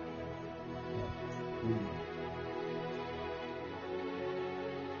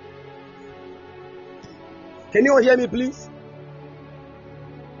 Can you all hear me, please?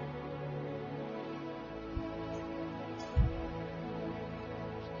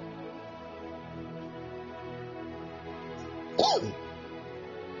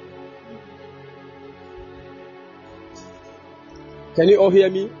 Can you all hear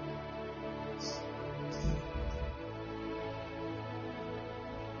me?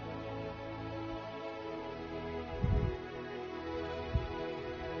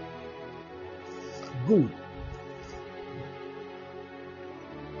 Good.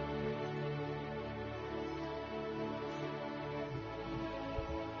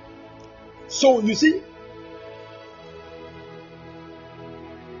 So you see,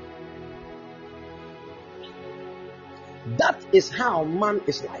 that is how man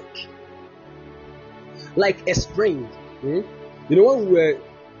is like a spring. You know, when we were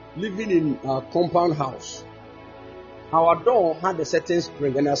living in a compound house, our door had a certain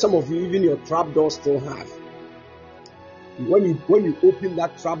spring, and some of you, even your trap door still have. When you open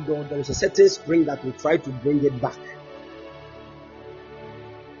that trap door, there is a certain spring that will try to bring it back.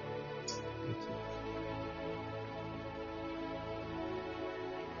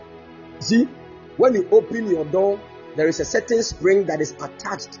 See, when you open your door, there is a certain spring that is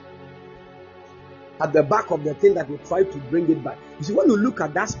attached at the back of the thing that will try to bring it back. You see, when you look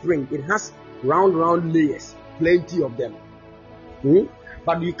at that spring, it has round layers, plenty of them.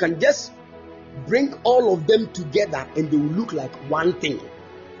 But you can just bring all of them together and they will look like one thing.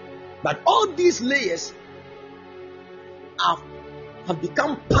 But all these layers have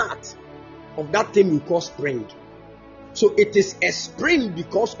become part of that thing we call spring. So it is a spring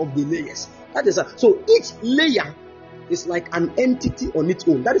because of the layers. That is so each layer is like an entity on its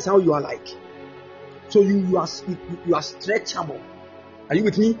own. That is how you are like. So you are stretchable. Are you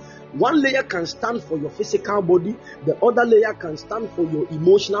with me? One layer can stand for your physical body. The other layer can stand for your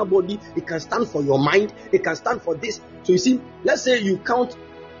emotional body. It can stand for your mind. It can stand for this. So you see, let's say you count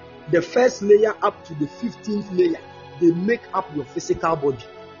the first layer up to the 15th layer. They make up your physical body.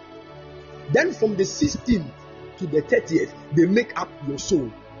 Then from the 16th to the 30th, they make up your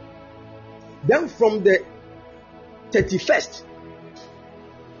soul. Then from the 31st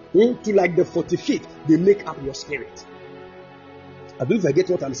to like the 45th, they make up your spirit. I believe I get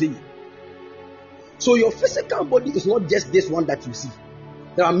what I'm saying. So your physical body is not just this one that you see.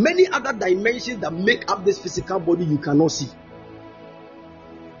 There are many other dimensions that make up this physical body you cannot see.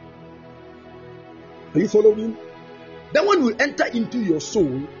 Are you following? Then when you enter into your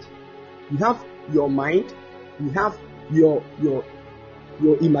soul, you have your mind, you have your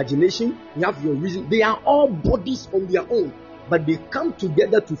imagination, you have your reason. They are all bodies on their own, but they come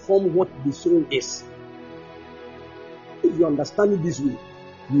together to form what the soul is. If you understand it this way,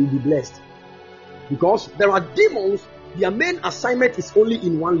 you will be blessed. Because there are demons, their main assignment is only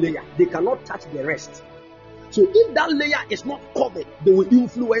in one layer. They cannot touch the rest. So if that layer is not covered, they will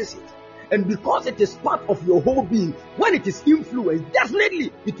influence it. And because it is part of your whole being, when it is influenced,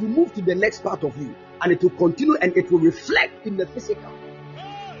 definitely it will move to the next part of you. And it will continue and it will reflect in the physical.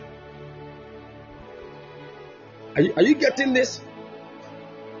 Are you getting this?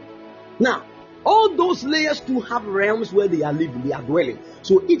 Now, all those layers too have realms where they are living, they are dwelling.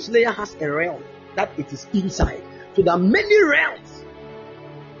 So each layer has a realm that it is inside. So there are many realms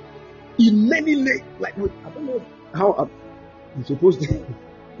in many layers. Like, I don't know how I'm supposed to.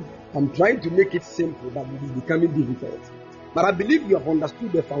 I'm trying to make it simple, but it is becoming difficult. But I believe you have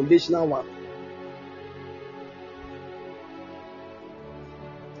understood the foundational one.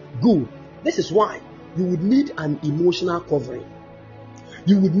 Good. This is why you would need an emotional covering.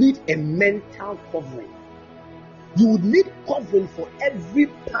 You would need a mental covering. You would need covering for every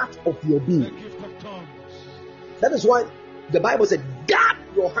part of your being. That is why the Bible said, guard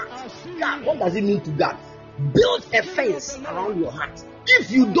your heart. Guard. What does it mean to guard? Build a fence around your heart.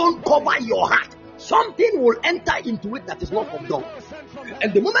 If you don't cover your heart, something will enter into it that is not of God.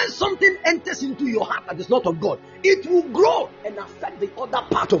 And the moment something enters into your heart that is not of God, it will grow and affect the other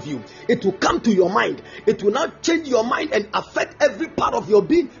part of you. It will come to your mind. It will now change your mind and affect every part of your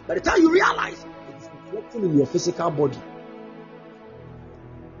being. By the time you realize, it is reflecting in your physical body.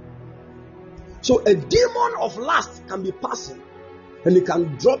 So a demon of lust can be passing, and it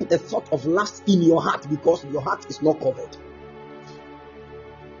can drop a thought of lust in your heart because your heart is not covered.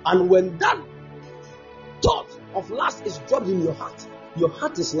 And when that thought of lust is dropped in your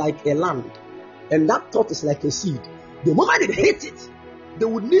heart is like a land, and that thought is like a seed. The moment it hits it, they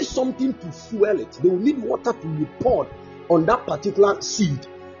will need something to fuel it. They will need water to be poured on that particular seed.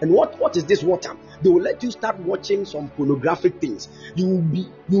 And what is this water? They will let you start watching some pornographic things. You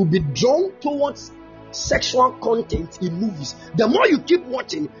will be drawn towards sexual content in movies. The more you keep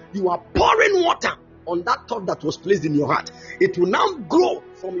watching, you are pouring water on that thought that was placed in your heart. It will now grow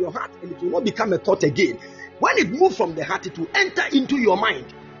from your heart and it will not become a thought again. When it moves from the heart, it will enter into your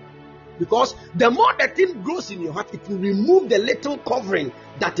mind. Because the more the thing grows in your heart, it will remove the little covering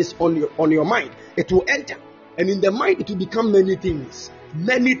that is on your mind. It will enter. And in the mind, it will become many things.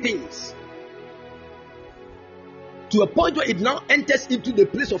 Many things. To a point where it now enters into the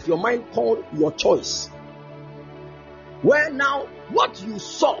place of your mind called your choice. Where now, what you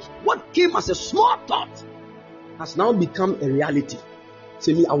saw, what came as a small thought, has now become a reality.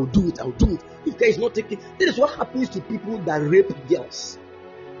 Say me, I will do it. If care is not taken, this is what happens to people that rape girls.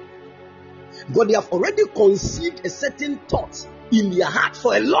 But they have already conceived a certain thought in their heart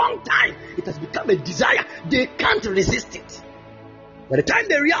for a long time. It has become a desire. They can't resist it. By the time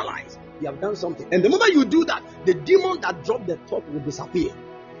they realize they have done something, and the moment you do that, the demon that dropped the thought will disappear,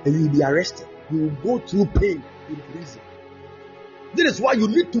 and you will be arrested. You will go through pain in prison. This is why you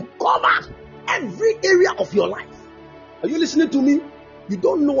need to cover every area of your life. Are you listening to me? You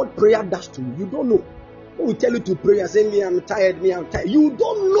don't know what prayer does to you. You don't know. When we tell you to pray, say, me, I'm tired, me, I'm tired. You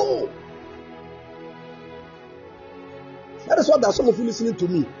don't know. That is why there are some of you listening to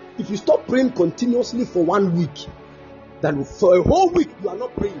me. If you stop praying continuously for 1 week, then for a whole week you are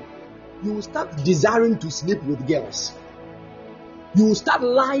not praying, you will start desiring to sleep with girls. You will start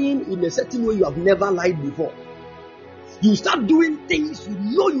lying in a certain way you have never lied before. You start doing things you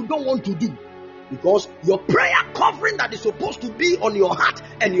know you don't want to do, because your prayer covering that is supposed to be on your heart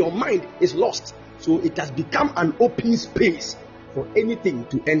and your mind is lost. So it has become an open space for anything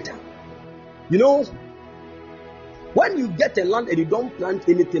to enter. You know, when you get a land and you don't plant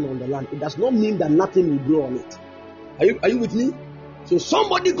anything on the land, it does not mean that nothing will grow on it. Are you with me? So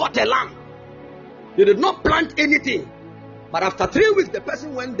somebody got a land. They did not plant anything. But after 3 weeks, the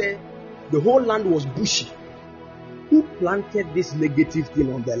person went there. The whole land was bushy. Who planted this negative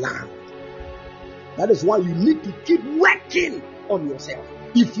thing on the land? That is why you need to keep working on yourself.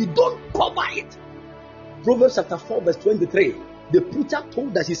 If you don't cover it, Proverbs chapter 4 verse 23, the preacher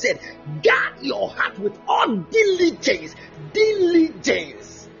told us, he said, guard your heart with all diligence.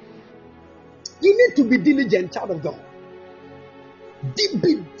 Diligence. You need to be diligent, child of God. Be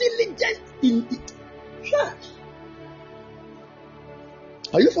diligent in it. Sure.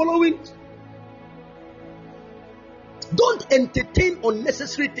 Are you following? Don't entertain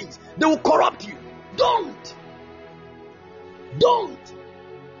unnecessary things. They will corrupt you. Don't.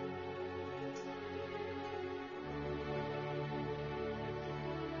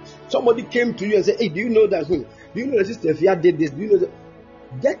 Somebody came to you and said, hey, do you know that? Do you know that Sister Fia did this? Do you know that?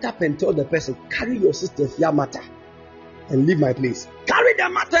 Get up and tell the person, carry your Sister Fia matter and leave my place. Carry the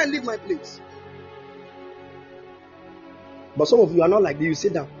matter and leave my place. But some of you are not like that. You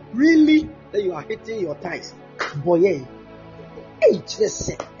sit down. Really? Then you are hitting your thighs. Boy, hey. Hey.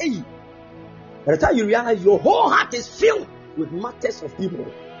 By the time you realize your whole heart is filled with matters of people.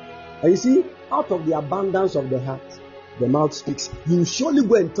 And you see, out of the abundance of the heart, the mouth speaks. You surely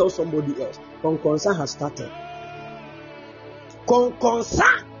go and tell somebody else. Concern has started.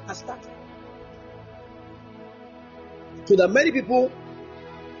 Concern has started. So that many people,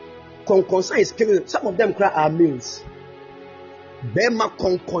 concern is killing them. Some of them cry are males. Bema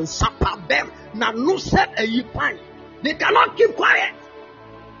conconsapa bem na no set a yipan. They cannot keep quiet.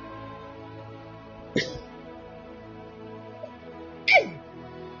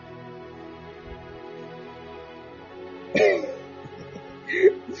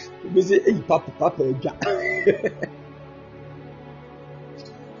 We say, hey, papa.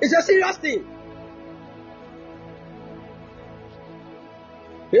 It's a serious thing.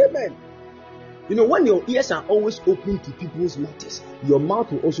 Amen. You know, when your ears are always open to people's matters, your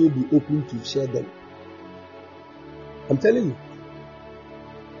mouth will also be open to share them. I'm telling you.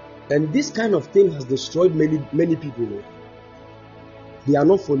 And this kind of thing has destroyed many people. They are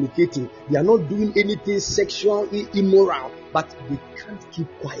not fornicating. They are not doing anything sexually immoral. But they can't keep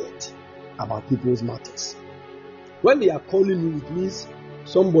quiet about people's matters. When they are calling you, it means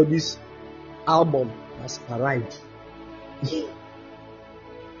somebody's album has arrived.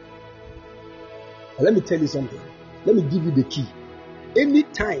 Let me tell you something. Let me give you the key.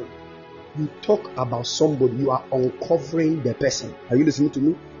 Anytime you talk about somebody, you are uncovering the person. Are you listening to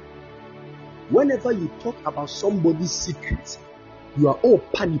me? Whenever you talk about somebody's secrets, you are all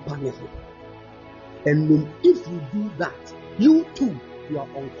panic. And then if you do that, you too, you are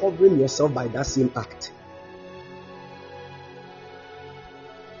uncovering yourself by that same act.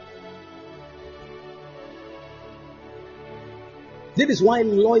 This is why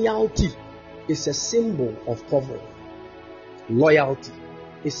loyalty is a symbol of covering. Loyalty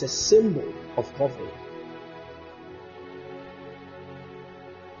is a symbol of covering.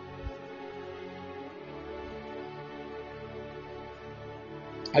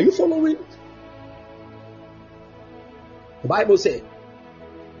 Are you following? The Bible says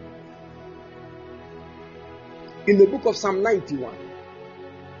in the book of Psalm 91,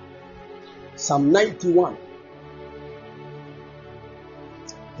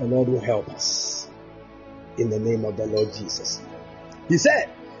 the Lord will help us in the name of the Lord Jesus. He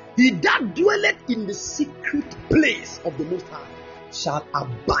said, he that dwelleth in the secret place of the Most High shall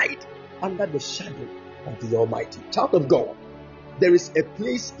abide under the shadow of the Almighty. Child of God, there is a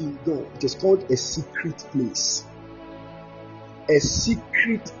place in God. It is called a secret place. A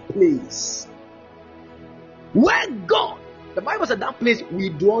secret place. Where God, the Bible said that place we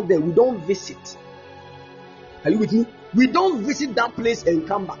dwell there, we don't visit. Are you with me? We don't visit that place and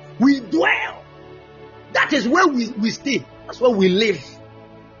come back. We dwell. That is where we stay. That's where we live.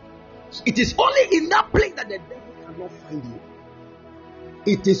 It is only in that place that the devil cannot find you.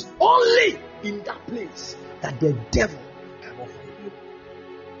 It is only in that place that the devil cannot find you.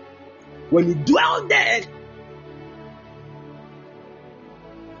 When you dwell there,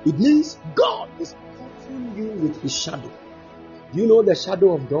 it means God is covering you with his shadow. Do you know the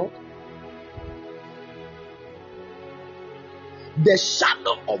shadow of God? The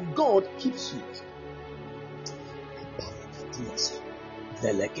shadow of God keeps you.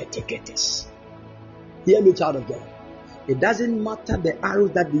 Hear me, child of God. It doesn't matter the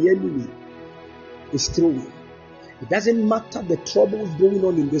arrows that the enemy is throwing. It doesn't matter the troubles going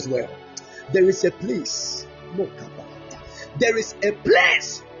on in this world. There is a place. There is a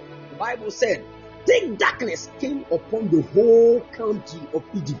place. The Bible said, thick darkness came upon the whole country of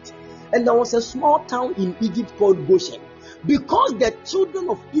Egypt. And there was a small town in Egypt called Goshen. Because the children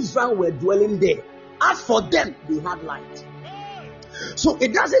of Israel were dwelling there. As for them, they had light. So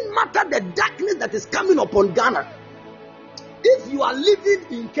it doesn't matter the darkness that is coming upon Ghana. If you are living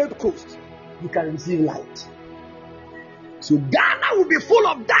in Cape Coast, you can receive light. So Ghana will be full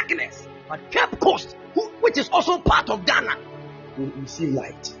of darkness, but Cape Coast, which is also part of Ghana, will receive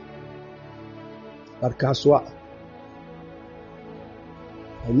light. But Kaswa,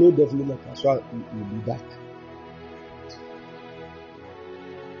 I know definitely that Kaswa will be dark.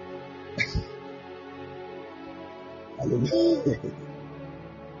 Hallelujah.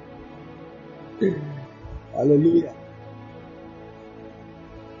 Hallelujah.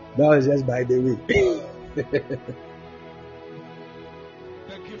 That was just by the way.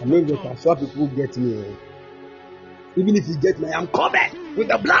 I mean, the Kaswa people get me. Even if you get me, I am covered with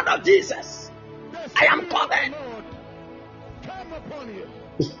the blood of Jesus. I am covered.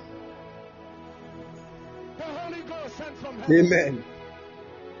 Amen.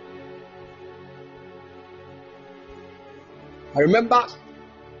 I remember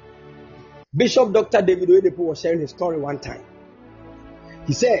Bishop Dr. David Oyedepo was sharing his story one time.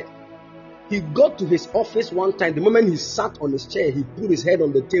 He said he got to his office one time. The moment he sat on his chair, he put his head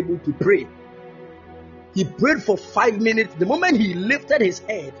on the table to pray. He prayed for 5 minutes. The moment he lifted his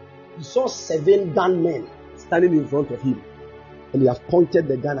head, he saw 7 gunmen standing in front of him. And he has pointed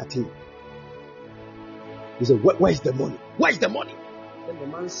the gun at him. He said, where's the money? Where's the money? Then the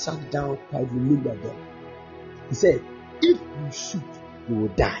man sat down, quietly looked at them. He said, if you shoot, you will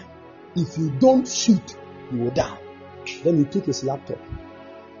die. If you don't shoot, you will die. Then he took his laptop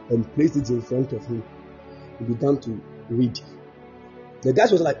and placed it in front of him. He began to read. The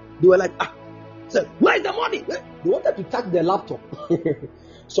guys was like, they were like, said, where's the money? They wanted to touch their laptop.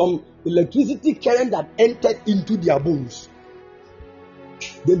 Some electricity current that entered into their bones.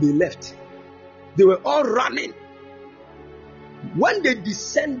 Then they left. They were all running. When they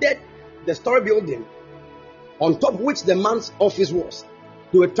descended the story building, on top of which the man's office was,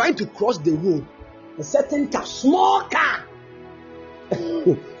 they were trying to cross the road. A certain car, small car,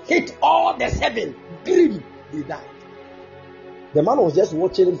 hit all the 7. Grim, they died. The man was just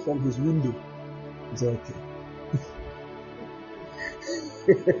watching it from his window. He said, okay.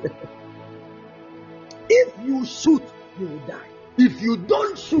 If you shoot, you will die. If you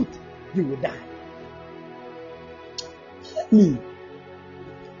don't shoot, you will die. Me.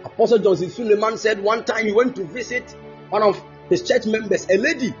 Apostle Johnson Suleiman said one time he went to visit one of his church members, a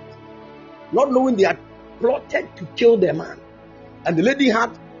lady, not knowing they had plotted to kill the man. And the lady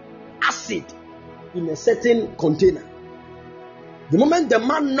had acid in a certain container. The moment the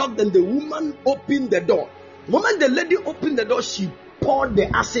man knocked and the woman opened the door, the moment the lady opened the door, she poured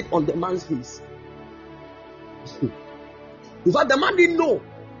the acid on the man's face. In fact, the man didn't know.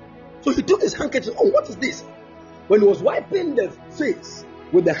 So he took his handkerchief. Oh, what is this? When he was wiping the face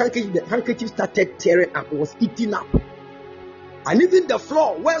with the handkerchief started tearing up. It was eating up. And even the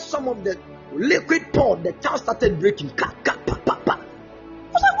floor where some of the liquid poured, the tile started breaking. I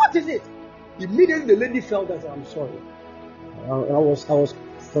was like, what is it? Immediately the lady felt that, I'm sorry. I was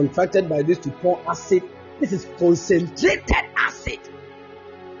contracted by this to pour acid. This is concentrated acid.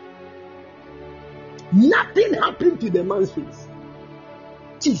 Nothing happened to the man's face.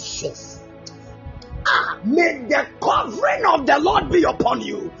 Jesus. May the covering of the Lord be upon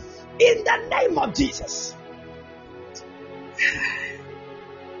you in the name of Jesus.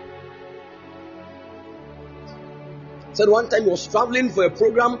 Said one time he was traveling for a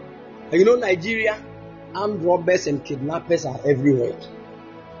program, and you know Nigeria, armed robbers and kidnappers are everywhere.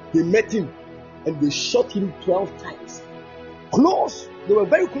 They met him and they shot him 12 times. Close. They were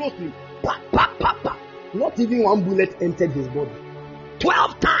very close to him. Pa, pa, pa, pa. Not even one bullet entered his body.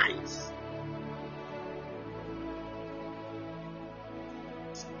 12 times.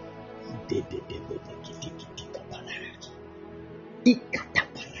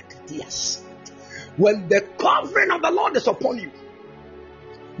 When the covering of the Lord is upon you,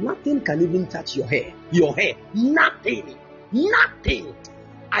 nothing can even touch your hair. Your hair. Nothing. Nothing.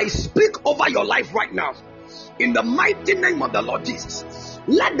 I speak over your life right now. In the mighty name of the Lord Jesus.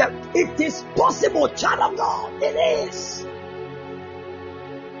 It is possible, child of God. It is.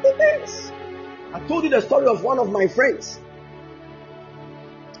 It is. I told you the story of one of my friends.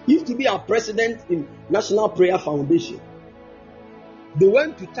 He used to be our president in National Prayer Foundation. They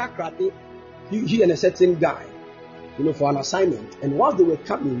went to Takrady, he and a certain guy, for an assignment. And while they were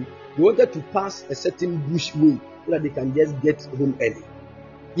coming, they wanted to pass a certain bush way so that they can just get home early.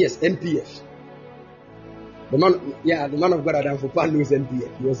 Yes, NPF. The man of God Adam Fopa knows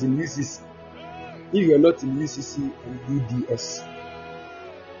NPF. He was in UCC. If you are not in UCC and UDS,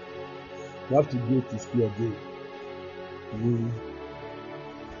 you have to go to school again. You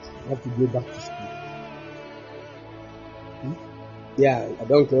have to go back to school. Yeah, I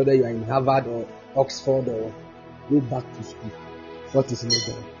don't know whether you are in Harvard or Oxford or go back to school. What is not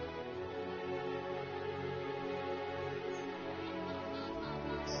done?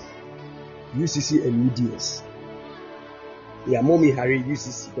 UCC and UDS. Yeah, Mommy Harry,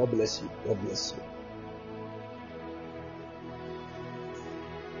 UCC. God bless you. God bless you.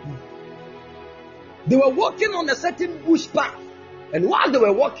 They were walking on a certain bush path. And while they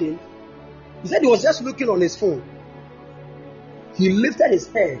were walking, he said he was just looking on his phone. He lifted his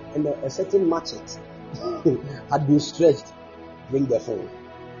head and a certain machete had been stretched. Bring the phone.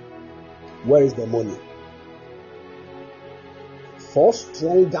 Where is the money? 4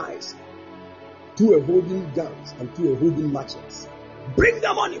 strong guys. 2 are holding guns and 2 are holding machetes. Bring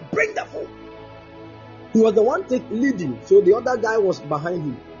the money, bring the phone. He was the one leading, so the other guy was behind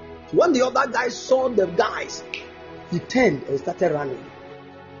him. So when the other guy saw the guys, he turned and started running.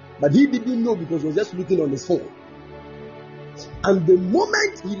 But he didn't know because he was just looking on his phone. And the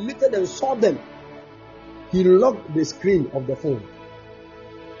moment he lifted and saw them, he locked the screen of the phone.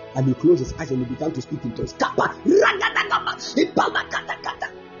 And he closed his eyes and he began to speak in tongues.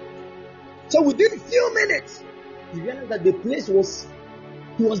 So within a few minutes, he realized that the place was,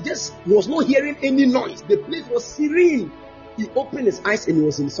 he was not hearing any noise. The place was serene. He opened his eyes and he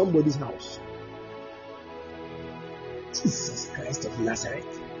was in somebody's house. Jesus Christ of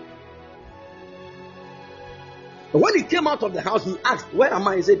Nazareth. But when he came out of the house, he asked, where am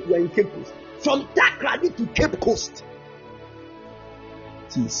I? He said, we are in Cape Coast. From Takrady to Cape Coast.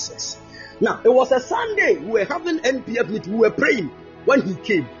 Jesus. Now, it was a Sunday. We were having NPF meeting. We were praying when he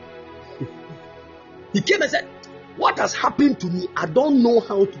came. He came and said, what has happened to me? I don't know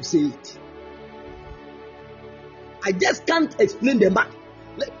how to say it. I just can't explain the matter.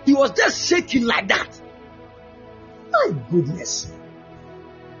 He was just shaking like that. My goodness.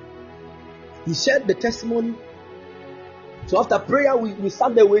 He shared the testimony. So after prayer, we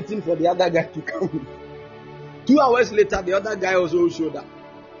sat there waiting for the other guy to come. 2 hours later, the other guy also showed up.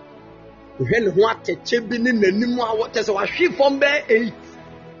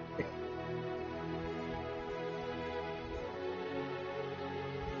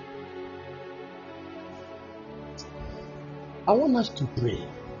 I want us to pray.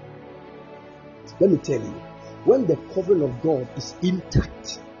 Let me tell you, when the covering of God is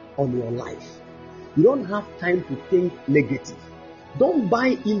intact on your life, you don't have time to think negative. Don't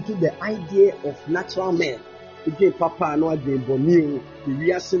buy into the idea of natural men.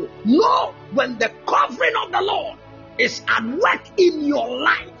 No, when the covering of the Lord is at work in your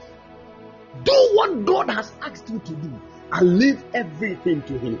life, do what God has asked you to do and leave everything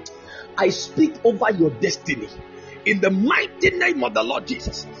to Him. I speak over your destiny. In the mighty name of the Lord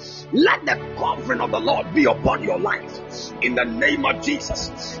Jesus, let the covering of the Lord be upon your life. In the name of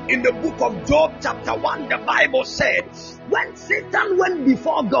Jesus. In the book of Job chapter 1, the Bible said, when Satan went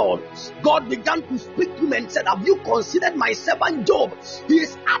before God, God began to speak to him and said, have you considered my servant Job? He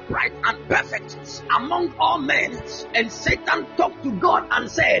is upright and perfect among all men. And Satan talked to God and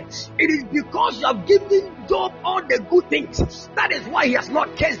said, it is because you have given Job all the good things. That is why he has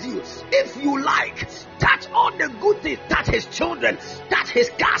not cursed you. If you like, touch all the good things, touch his children, touch his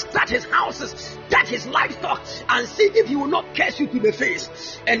cars, touch his houses, touch his livestock, and see if he will not curse you to the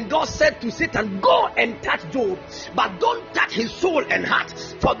face. And God said to Satan, go and touch Job, but don't touch his soul and heart,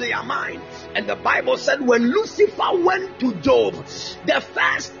 for they are mine. And the Bible said when Lucifer went to Job, the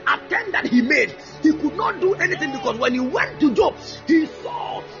first attempt that he made, he could not do anything, because when he went to Job, he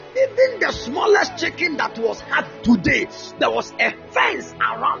saw even the smallest chicken that was had today, there was a fence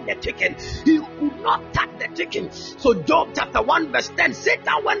around the chicken. He could not touch the chicken. So Job chapter 1 verse 10,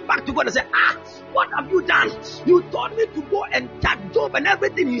 Satan went back to God and said, what have you done? You told me to go and touch Job and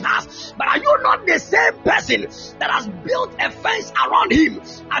everything he has, but are you not the same person that has built a fence around him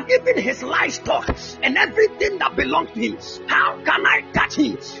and even his livestock and everything that belongs to him? How can I touch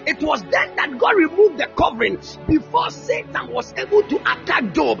him? It was then that God removed the covering before Satan was able to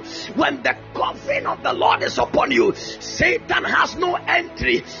attack Job. When the covering of the Lord is upon you, Satan has no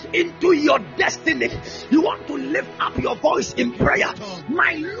entry into your destiny. You want to lift up your voice in prayer.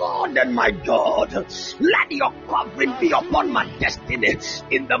 My Lord and my God, let your covering be upon my destiny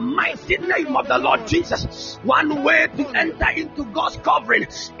in the mighty name of the Lord Jesus. One way to enter into God's covering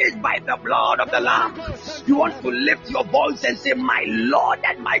is by the blood of the Lamb. You want to lift your voice and say, my Lord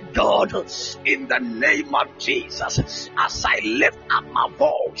and my God, in the name of Jesus, as I lift up my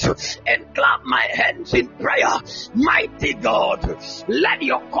voice and clap my hands in prayer, mighty God, let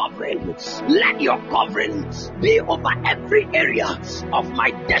your covering be over every area of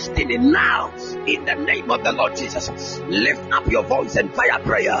my destiny now, in the name of the Lord Jesus. Lift up your voice and fire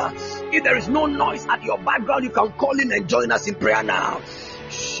prayer. If there is no noise at your background, you can call in and join us in prayer now.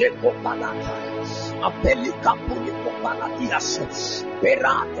 Apelika Puliko Palatias,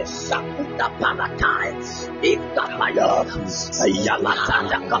 Perate Sakuta Palatai, Ikapaya,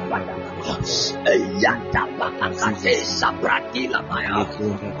 Yalatanda Kapaya, Yanta Patakate Sabratila Maya,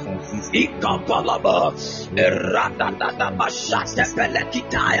 Ikapalaba, Radada Bashata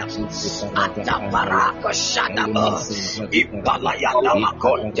Pelekitaya, Ataparaka Shadaba, Ipalayana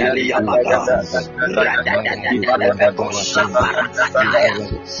Makontelia Baba, Radada Shaparakataya,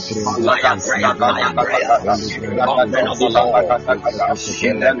 prayer.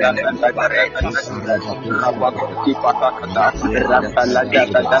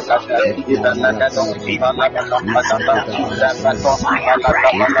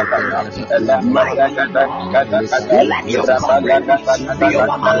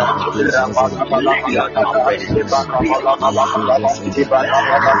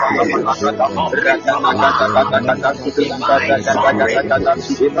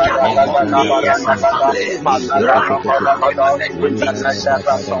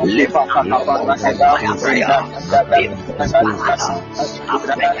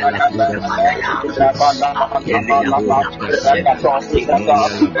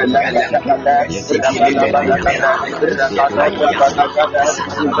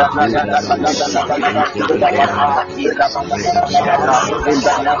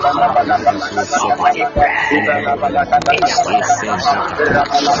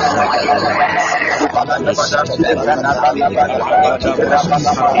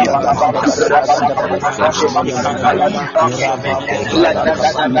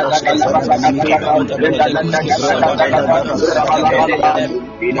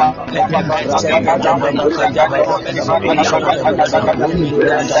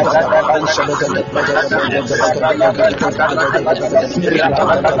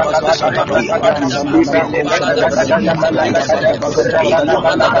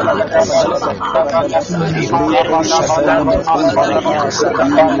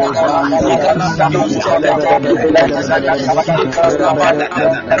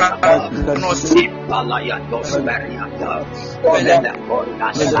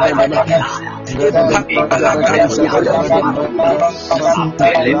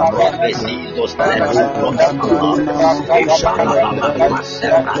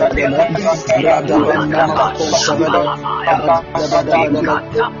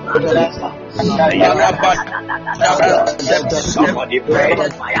 Somebody pray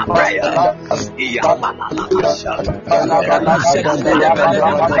fire prayer.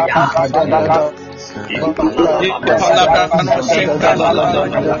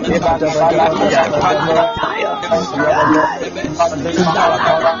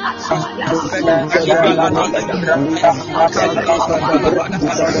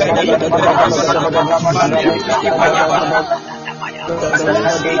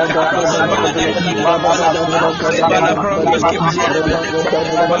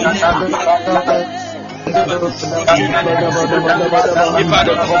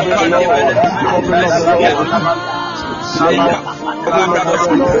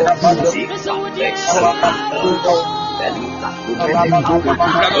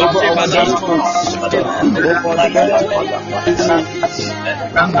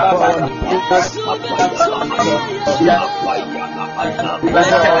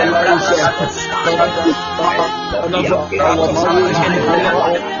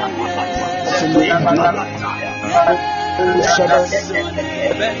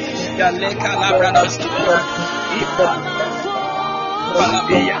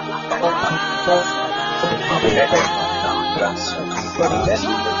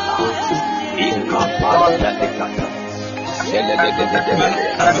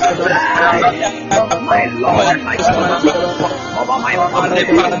 My Lord, my God, over my family,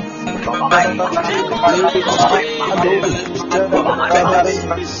 over my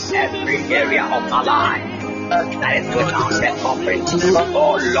every area of my life that is without set offering.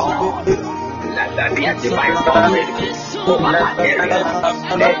 Oh Lord, let there be a divine covering over that area.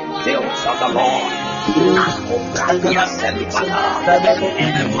 The fields of the Lord.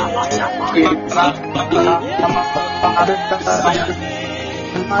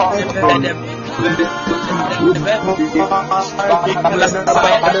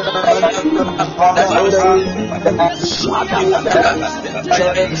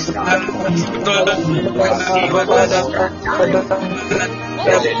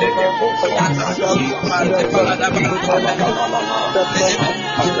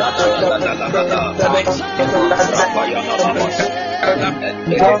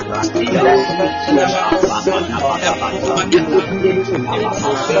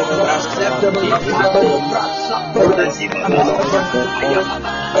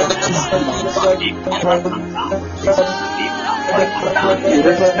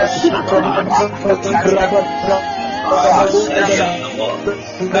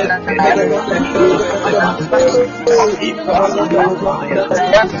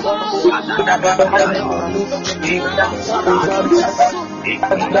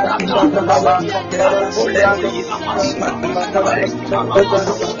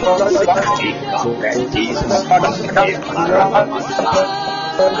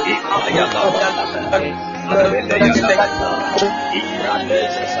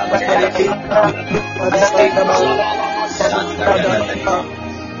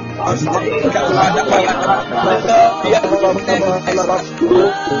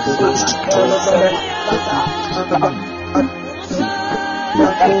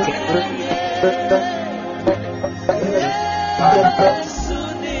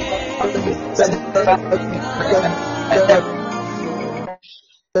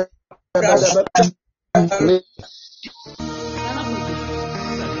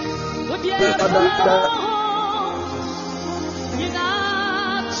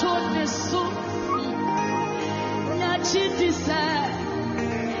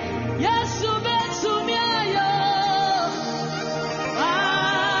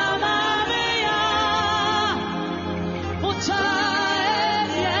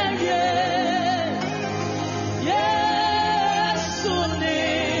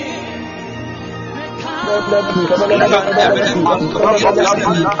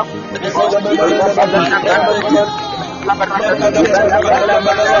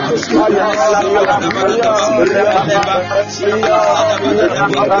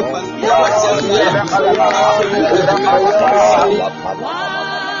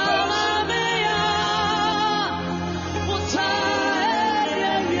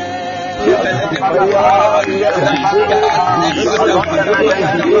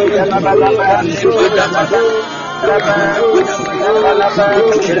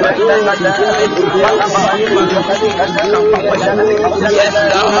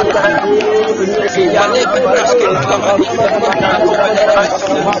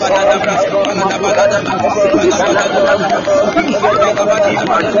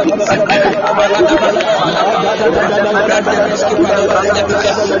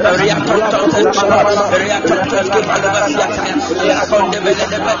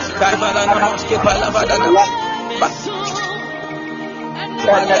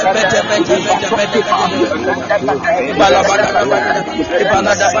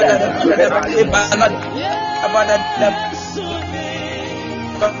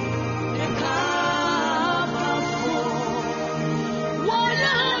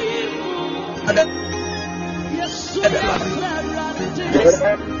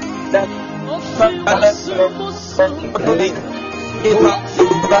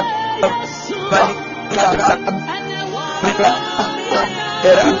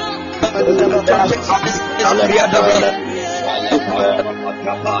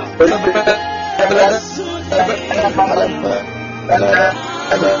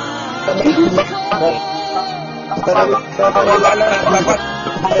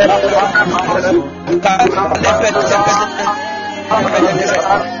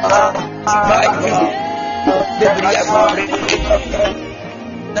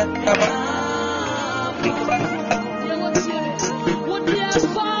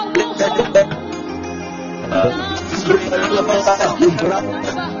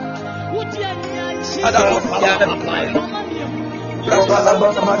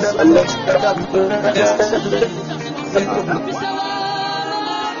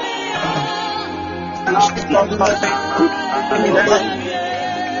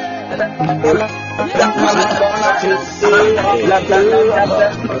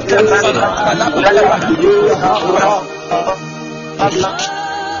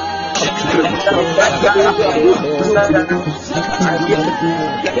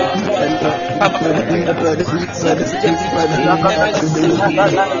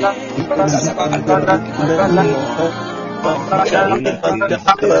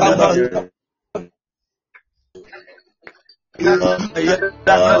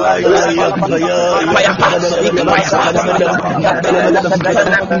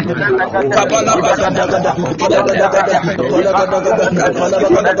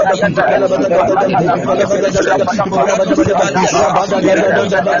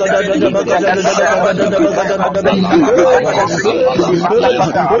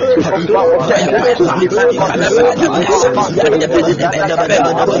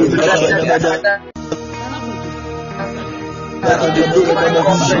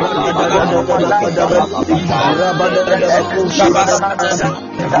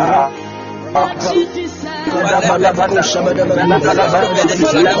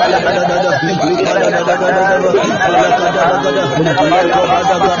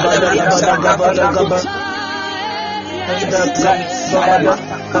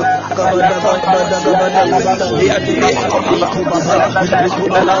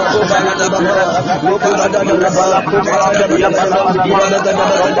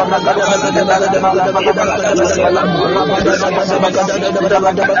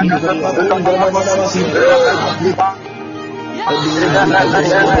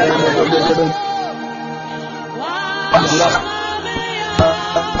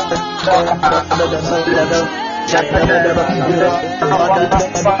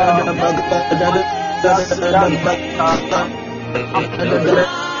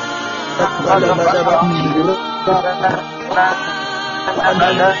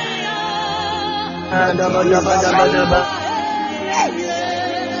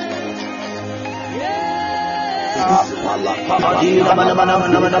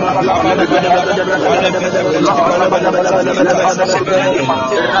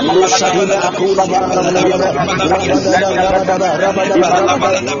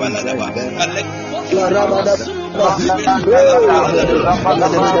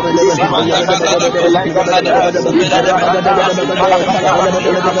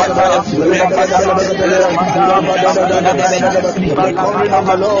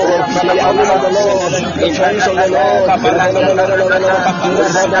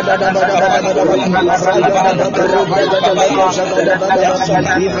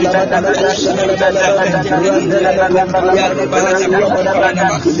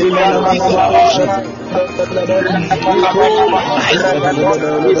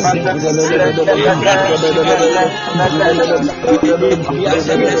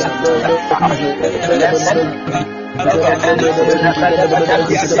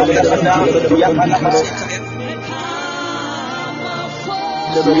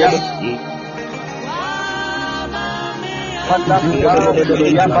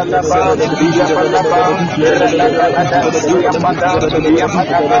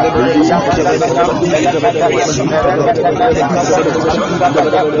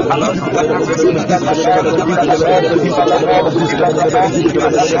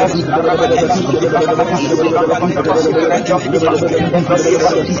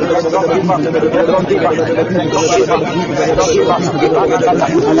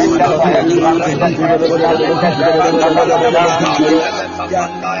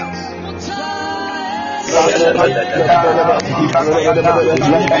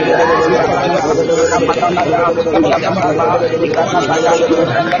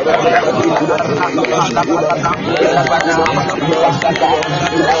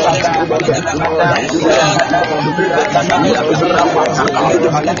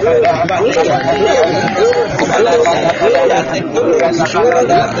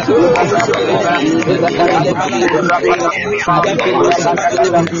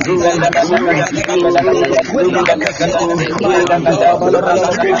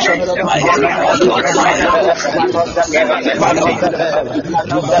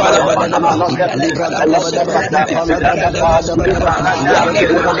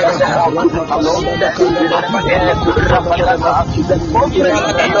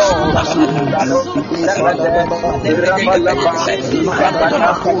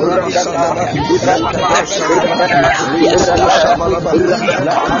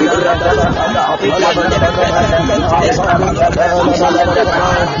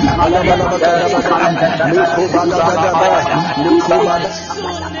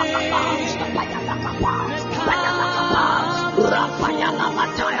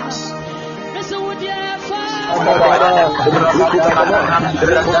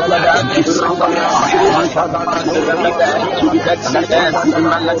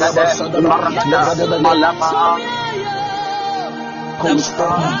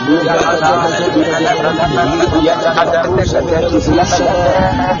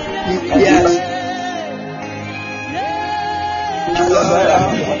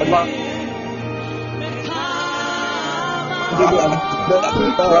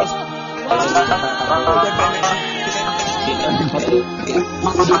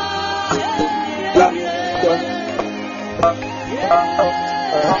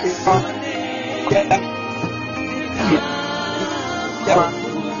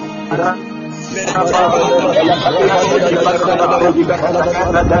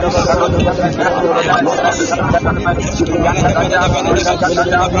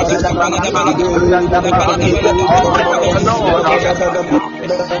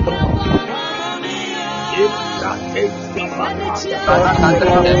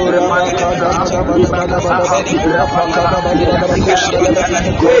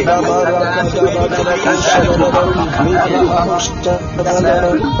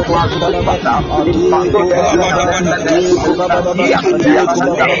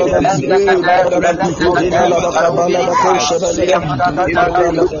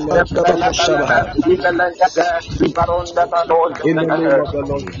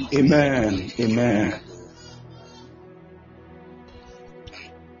 Amen. Amen.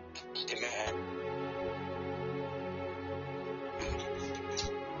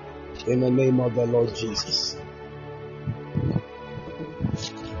 In the name of the Lord Jesus.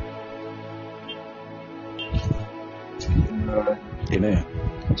 Amen.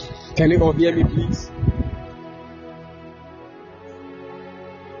 Can you all hear me, please?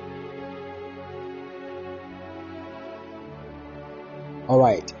 All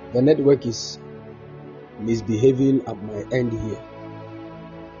right. The network is misbehaving at my end here.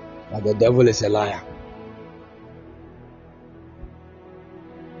 But the devil is a liar.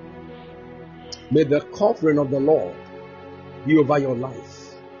 May the covering of the Lord be over your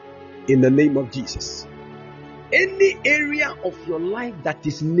life in the name of Jesus. Any area of your life that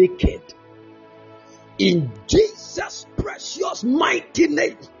is naked, in Jesus' precious mighty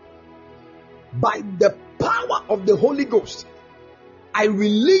name, by the power of the Holy Ghost, I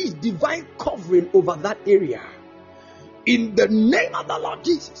release divine covering over that area in the name of the Lord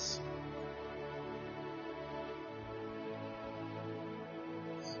Jesus.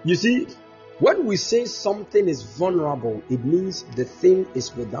 You see, when we say something is vulnerable, it means the thing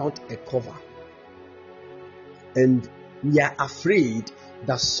is without a cover. And we are afraid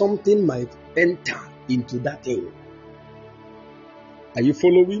that something might enter into that thing. Are you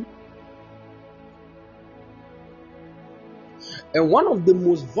following? And one of the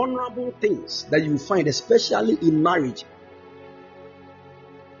most vulnerable things that you find, especially in marriage,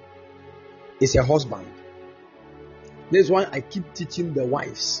 is a husband. That's why I keep teaching the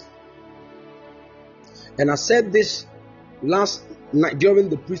wives. And I said this last night during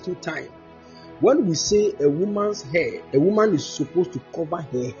the priesthood time. When we say a woman's hair, a woman is supposed to cover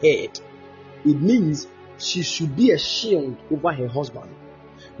her head. It means she should be a shield over her husband.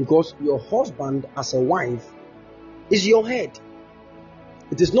 Because your husband as a wife is your head.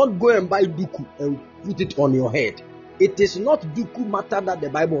 It is not go and buy duku and put it on your head. It is not duku matter that the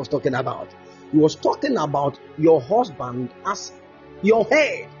Bible was talking about. It was talking about your husband as your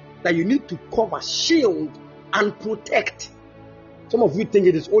head that you need to cover, shield, and protect. Some of you think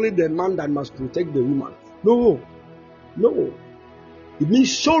it is only the man that must protect the woman. No. It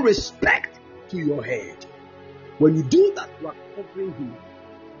means show respect to your head. When you do that, you are covering him.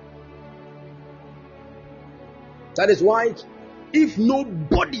 That is why if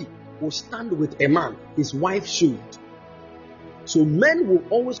nobody will stand with a man, his wife should. So men will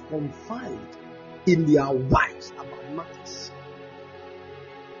always confide in their wives about matters.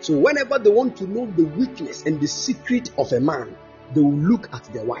 So whenever they want to know the weakness and the secret of a man, they will look at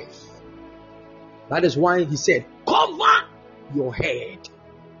their wife. That is why he said, cover your head.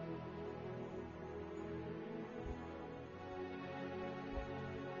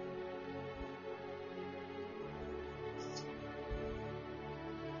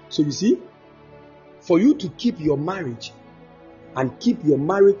 So you see, for you to keep your marriage and keep your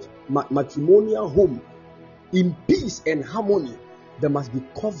matrimonial home in peace and harmony, there must be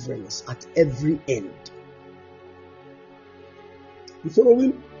coverings at every end. You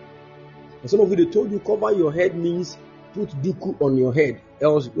following? And some of you, they told you cover your head means put duku on your head,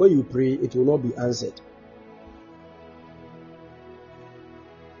 else when you pray, it will not be answered.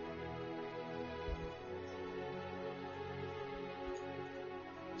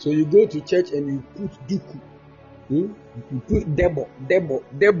 So you go to church and you put duku. You put debo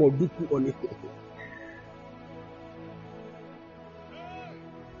duku on it.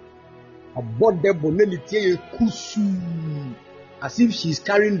 About debo nenitiye kusu, as if she's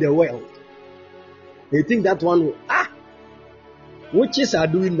carrying the world. They think that one, witches are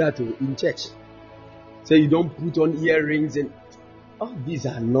doing that in church. So you don't put on earrings and all these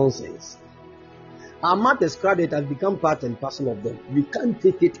are nonsense. Our mouth it has become part and parcel of them. We can't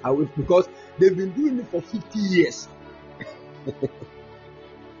take it away because they've been doing it for 50 years.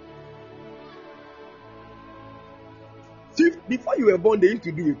 Before you were born, they used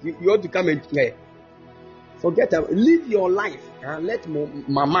to do it. You ought to come and forget about, live your life and let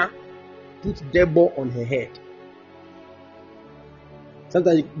mama put debo on her head.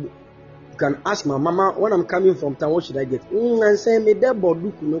 Sometimes you can ask my mama, when I'm coming from town, what should I get? And say me debo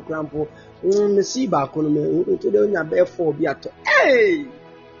duku no crampo. Me see back on me to the onya bear for be at. Hey!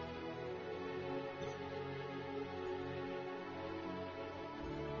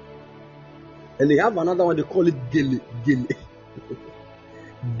 And they have another one, they call it gele.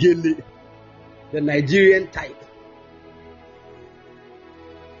 Gele. The Nigerian type.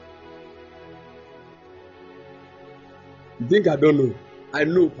 You think I don't know? I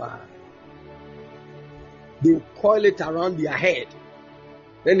know, pa. They coil it around their head.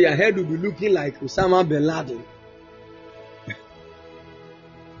 Then their head will be looking like Osama bin Laden.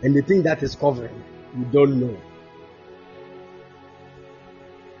 And they think that is covering. You don't know.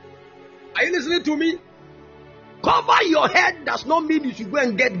 Are you listening to me? Cover your head does not mean you should go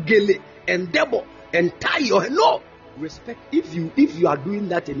and get gele and debo and tie your head. No. Respect. If you are doing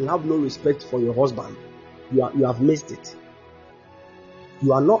that and you have no respect for your husband, you have missed it.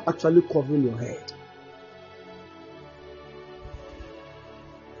 You are not actually covering your head.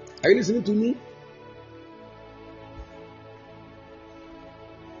 Are you listening to me?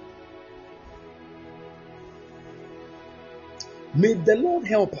 May the Lord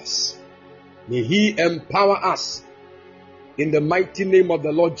help us. May He empower us in the mighty name of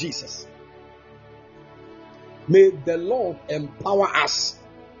the Lord Jesus. May the Lord empower us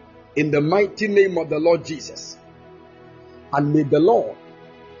in the mighty name of the Lord Jesus. And may the Lord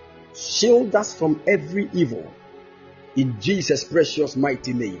shield us from every evil in Jesus' precious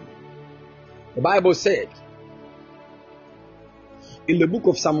mighty name. The Bible said in the book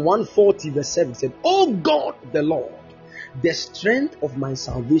of Psalm 140 verse 7 said, "O God the Lord, the strength of my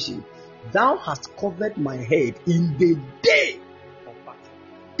salvation, thou hast covered my head in the day of battle."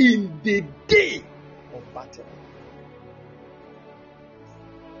 In the day of battle.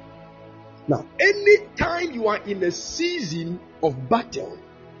 Now, anytime you are in a season of battle,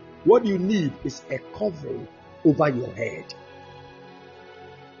 what you need is a covering over your head.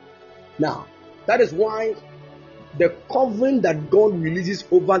 Now, that is why the covering that God releases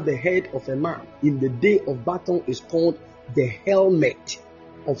over the head of a man in the day of battle is called the helmet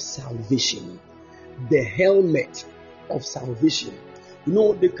of salvation. The helmet of salvation. You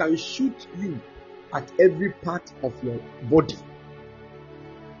know, they can shoot you at every part of your body.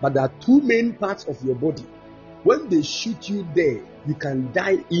 But there are two main parts of your body. When they shoot you there, you can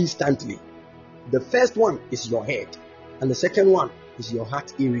die instantly. The first one is your head, and the second one is your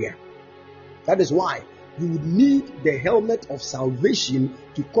heart area. That is why you would need the helmet of salvation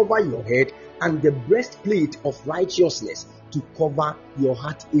to cover your head and the breastplate of righteousness to cover your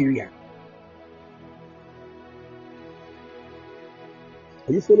heart area.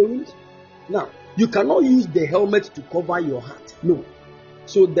 Are you following? Now, you cannot use the helmet to cover your heart. No.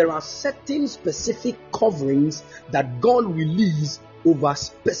 So there are certain specific coverings that God releases over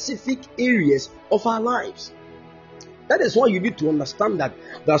specific areas of our lives. That is why you need to understand that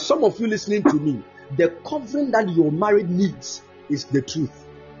there are some of you listening to me. The covering that your marriage needs is the truth.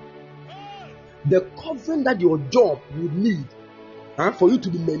 The covering that your job would need for you to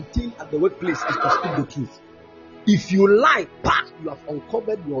be maintained at the workplace is to speak the truth. If you lie, you have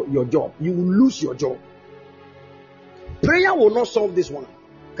uncovered your job. You will lose your job. Prayer will not solve this one.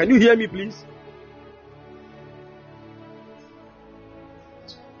 Can you hear me, please?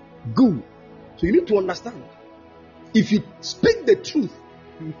 Good. So you need to understand. If you speak the truth,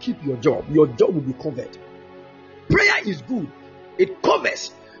 you keep your job. Your job will be covered. Prayer is good. It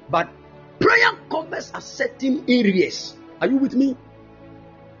covers. But prayer covers a certain areas. Are you with me?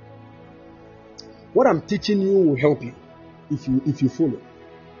 What I'm teaching you will help you if you follow.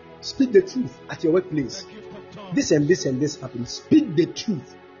 Speak the truth at your workplace. This and this and this happens. Speak the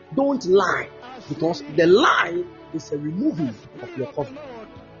truth. Don't lie. Because the lie is a removing of your covenant.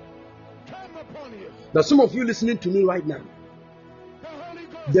 Now, some of you listening to me right now,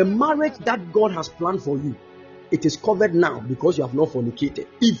 the marriage that God has planned for you, it is covered now because you have not fornicated.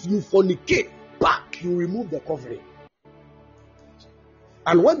 If you fornicate back, you remove the covering.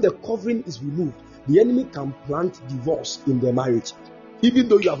 And when the covering is removed, the enemy can plant divorce in the marriage, even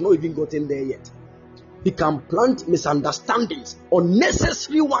though you have not even gotten there yet. He can plant misunderstandings,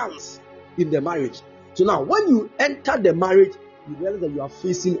 unnecessary ones in the marriage. So now, when you enter the marriage, you realize that you are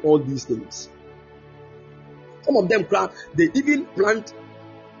facing all these things. Some of them, they even plant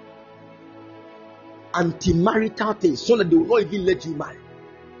anti-marital things so that they will not even let you marry.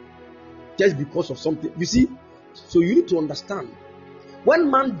 Just because of something. You see? So you need to understand.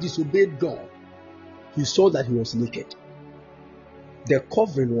 When man disobeyed God, he saw that he was naked. The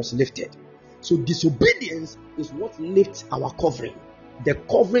covering was lifted. So disobedience is what lifts our covering. The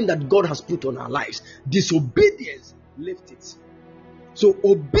covering that God has put on our lives. Disobedience lifts it. So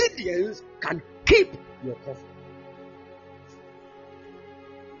obedience can keep your covering.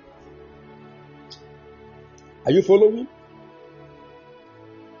 Are you following?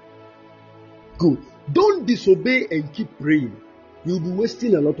 Good. Don't disobey and keep praying. You'll be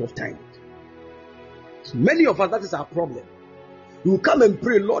wasting a lot of time. Many of us, that is our problem. You will come and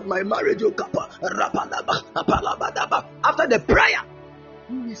pray, Lord, my marriage, after the prayer,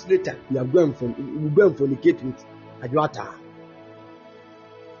 2 weeks later, you are going to fornicate with Adwata.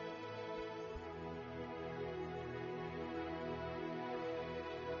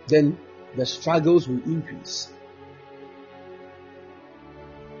 Then the struggles will increase.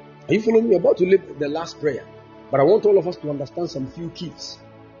 Are you following me? About to leave the last prayer, but I want all of us to understand some few keys.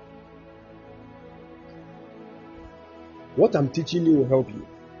 What I'm teaching you will help you.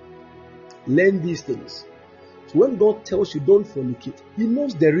 Learn these things. So when God tells you don't fornicate, He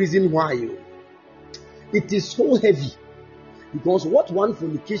knows the reason why. It is so heavy. Because what one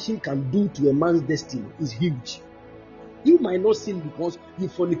fornication can do to a man's destiny is huge. You might not sin because you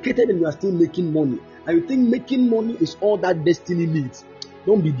fornicated and you are still making money. And you think making money is all that destiny needs.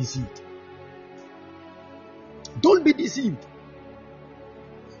 Don't be deceived. Don't be deceived.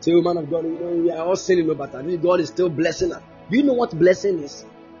 Say, oh man of God, we are all sinning, but I mean God is still blessing us. Do you know what blessing is?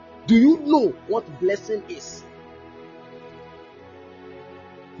 Do you know what blessing is?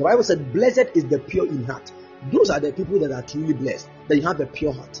 The Bible said, blessed is the pure in heart. Those are the people that are truly blessed, that you have a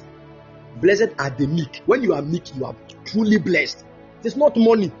pure heart. Blessed are the meek. When you are meek, you are truly blessed. It's not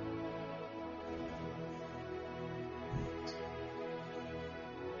money.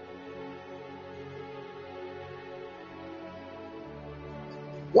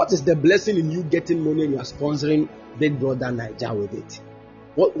 What is the blessing in you getting money and you are sponsoring Big Brother Naija with it?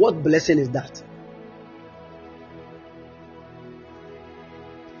 What blessing is that?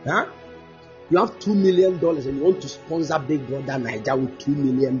 Huh? You have $2 million and you want to sponsor Big Brother Naija with $2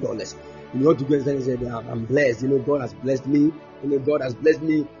 million. You want to go and say, I'm blessed. God has blessed me. God has blessed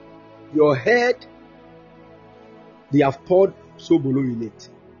me. Your head, they have poured sobolo in it.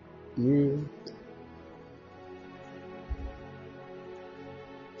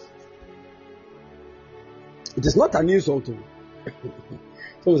 It is not an insult.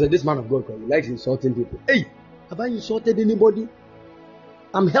 Someone said, this man of God likes insulting people. Hey, have I insulted anybody?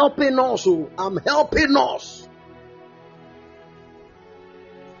 I'm helping us. I'm helping us.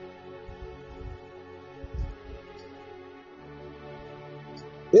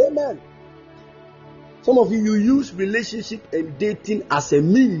 Amen. Some of you use relationship and dating as a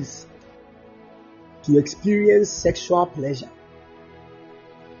means to experience sexual pleasure.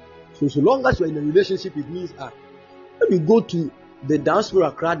 So long as you're in a relationship, it means when you go to the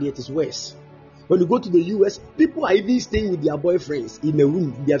diaspora crowd, it is worse. When you go to the US, people are even staying with their boyfriends in a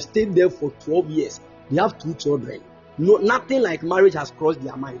room. They have stayed there for 12 years. They have 2 children. No, nothing like marriage has crossed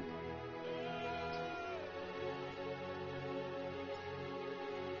their mind.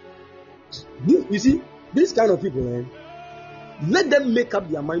 You see, this kind of people, let them make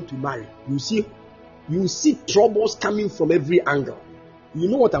up their mind to marry. You see troubles coming from every angle. You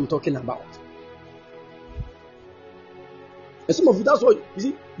know what I'm talking about. And some of you, that's what you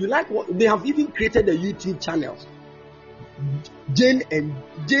see. You like what they have even created a YouTube channel. Jane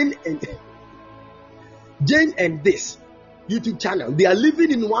and this. YouTube channel. They are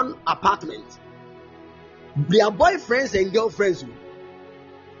living in one apartment. They are boyfriends and girlfriends.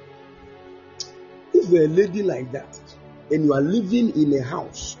 If you're a lady like that and you are living in a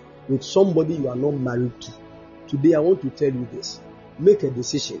house with somebody you are not married to, today I want to tell you this. Make a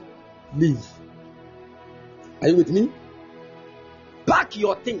decision. Leave. Are you with me? Pack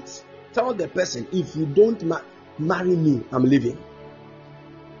your things. Tell the person, if you don't marry me, I'm leaving.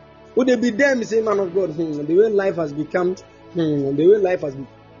 Would they be them say, man of God, the way life has become, the way life has become.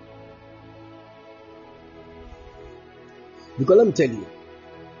 Because let me tell you,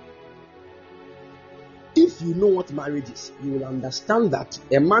 if you know what marriage is, you will understand that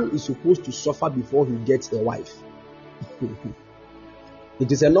a man is supposed to suffer before he gets a wife.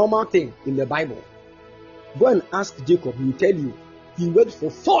 It is a normal thing in the Bible. Go and ask Jacob, he will tell you, he waited for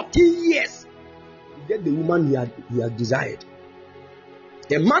 40 years to get the woman he had desired.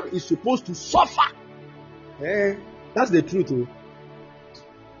 A man is supposed to suffer. That's the truth. Oh.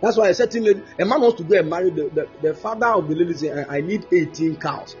 That's why a man wants to go and marry the father of the lady say, I need 18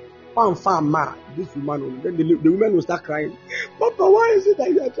 cows. This woman, then the woman will start crying. Papa, why is it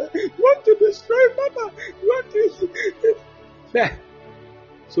like that? You want to destroy Papa? You want to...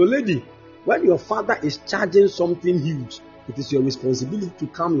 So lady, when your father is charging something huge, it is your responsibility to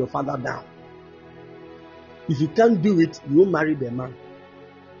calm your father down. If you can't do it, you won't marry the man.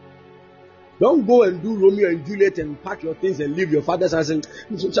 Don't go and do Romeo and Juliet and pack your things and leave your father's house and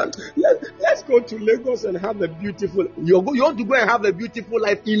let's go to Lagos and have a beautiful. You want to go and have a beautiful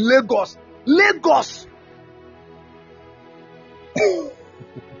life in Lagos. Lagos.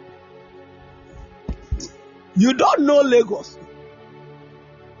 You don't know Lagos.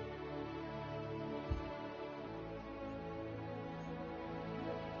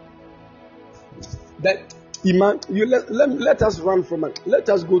 That Iman, let us run from it. Let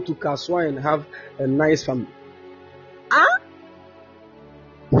us go to Kaswa and have a nice family. Huh?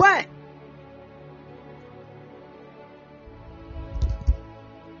 Where?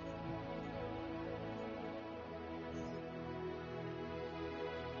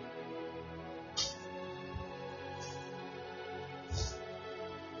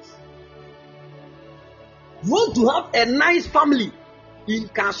 You want to have a nice family in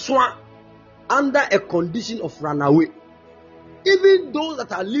Kaswa under a condition of runaway. Even those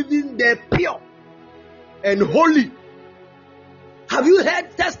that are living there pure and holy. Have you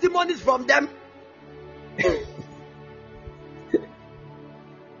heard testimonies from them?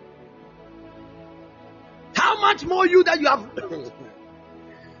 How much more you that you have?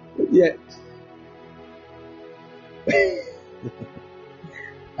 Yeah.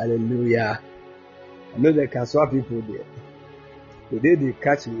 Hallelujah. I know the Kaswa people there. Today they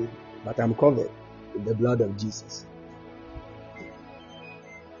catch me, but I'm covered with the blood of Jesus.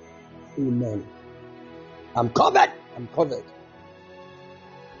 Amen. I'm covered. I'm covered.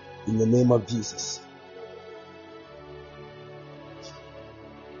 In the name of Jesus.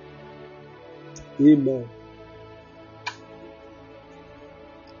 Amen.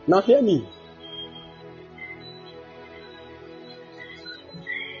 Now hear me.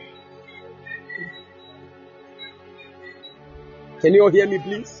 Can you all hear me,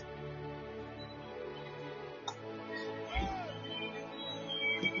 please?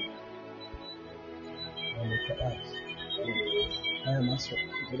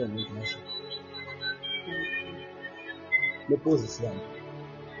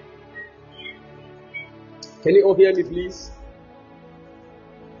 Can you all hear me, please?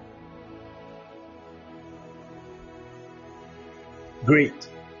 Great.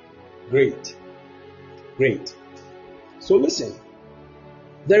 Great. Great. So listen.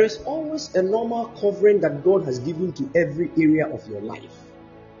 There is always a normal covering that God has given to every area of your life.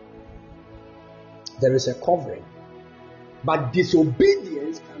 There is a covering. But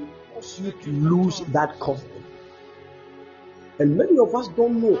disobedience can cause you to lose that covering. And many of us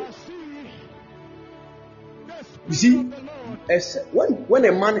don't know. You see, when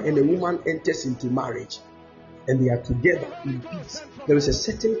a man and a woman enters into marriage and they are together in peace, there is a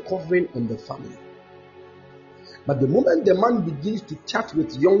certain covering on the family. But the moment the man begins to chat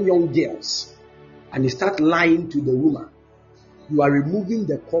with young girls and he starts lying to the woman, you are removing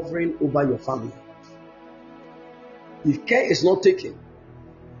the covering over your family. If care is not taken,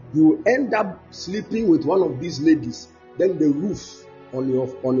 you will end up sleeping with one of these ladies. Then the roof on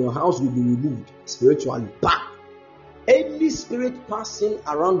your house will be removed spiritually. Bah! Any spirit passing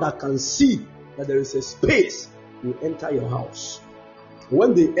around that can see that there is a space will enter your house.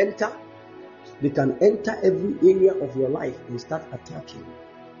 When they enter, they can enter every area of your life and start attacking.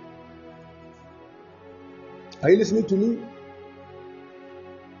 Are you listening to me?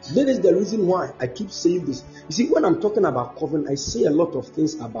 This is the reason why I keep saying this. You see, when I'm talking about covenant, I say a lot of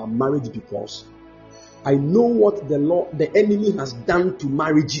things about marriage because I know what the enemy has done to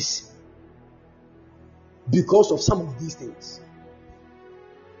marriages because of some of these things.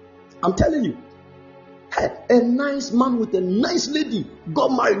 I'm telling you, a nice man with a nice lady got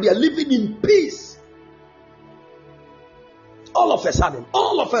married. They are living in peace. All of a sudden, I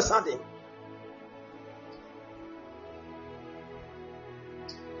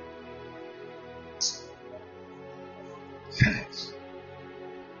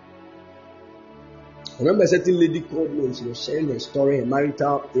remember a certain lady called me and she was sharing her story, her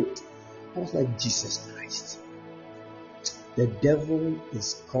marital thing. I was like, Jesus Christ. The devil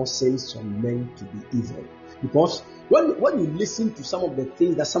is causing some men to be evil. Because when you listen to some of the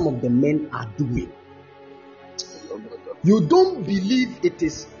things that some of the men are doing, you don't believe it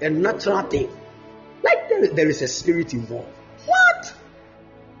is a natural thing. Like there is a spirit involved. What?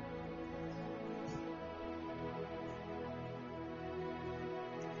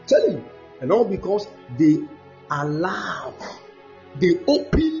 Tell you. And all because they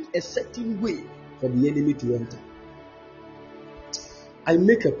open a certain way for the enemy to enter. I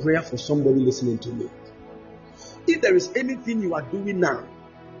make a prayer for somebody listening to me. If there is anything you are doing now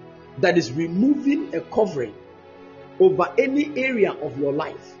that is removing a covering over any area of your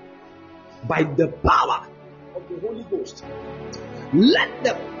life by the power of the Holy Ghost, let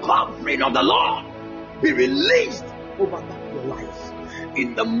the covering of the Lord be released over that your life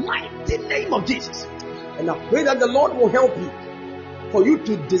in the mighty name of Jesus. And I pray that the Lord will help you for you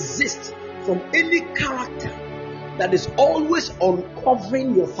to desist from any character that is always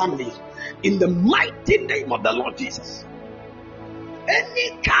uncovering your family in the mighty name of the Lord Jesus.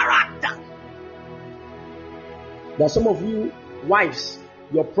 Any character. There are some of you wives,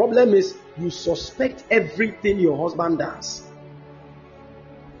 your problem is you suspect everything your husband does.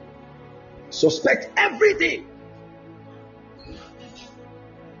 Suspect everything.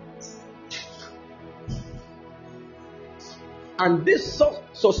 And this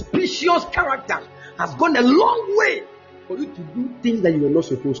suspicious character has gone a long way for you to do things that you are not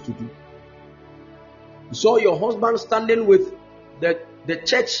supposed to do. You saw your husband standing with the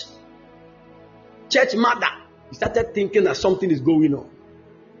church mother. You started thinking that something is going on.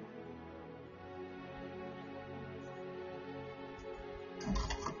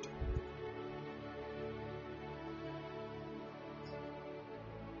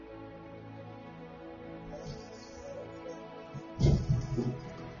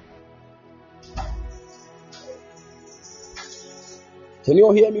 Can you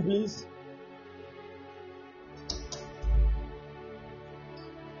all hear me, please?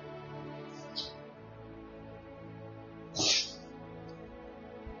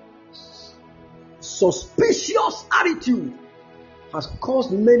 Suspicious attitude has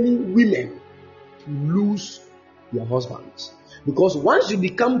caused many women to lose their husbands. Because once you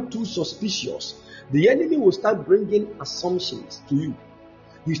become too suspicious, the enemy will start bringing assumptions to you.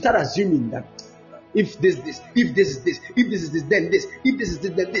 You start assuming that if this is this, if this is this, if this is this, then this, if this is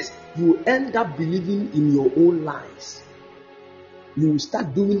this, then this. You end up believing in your own lies. You will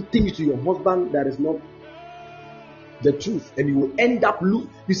start doing things to your husband that is not the truth, and you will end up losing.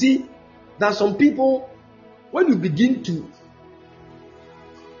 You see, there are some people, when you begin to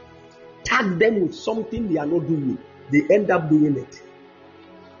tag them with something they are not doing, they end up doing it.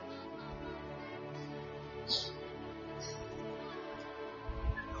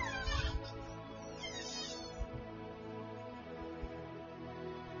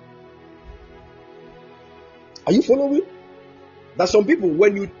 Are you following? That some people,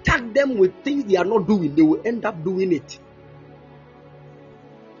 when you tag them with things they are not doing, they will end up doing it.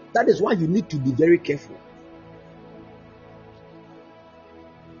 That is why you need to be very careful.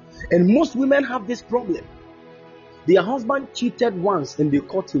 And most women have this problem. Their husband cheated once and they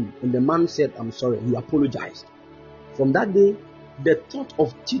caught him, and the man said, "I'm sorry," he apologized. From that day, the thought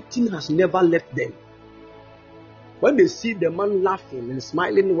of cheating has never left them. When they see the man laughing and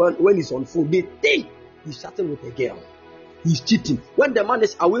smiling when he's on phone, they think he's chatting with a girl. He's cheating. When the man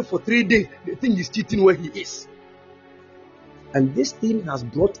is away for 3 days, they think he's cheating where he is. And this thing has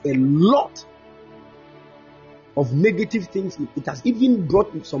brought a lot of negative things. It has even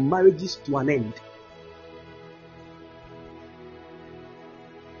brought some marriages to an end.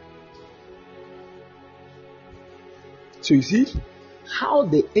 So you see how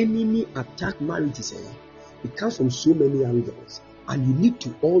the enemy attacks marriages. It comes from so many angles, and you need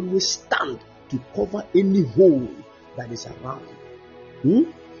to always stand to cover any hole that is around.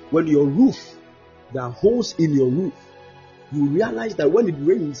 When your roof, there are holes in your roof, you realize that when it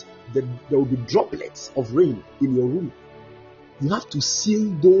rains, there will be droplets of rain in your room. You have to seal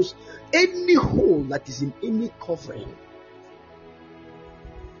those, any hole that is in any covering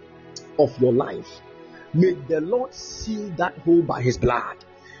of your life. May the Lord seal that hole by his blood.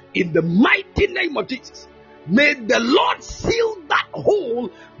 In the mighty name of Jesus. May the Lord seal that hole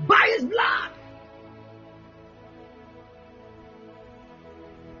by his blood.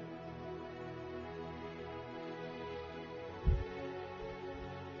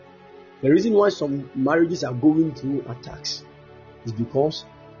 The reason why some marriages are going through attacks is because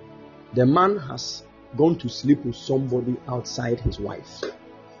the man has gone to sleep with somebody outside his wife.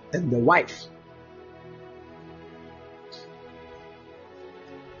 And the wife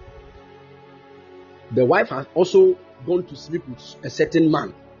has also gone to sleep with a certain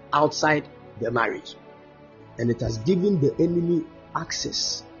man outside the marriage. And it has given the enemy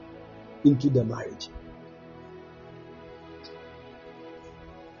access into the marriage.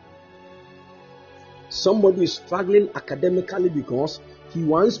 Somebody is struggling academically because he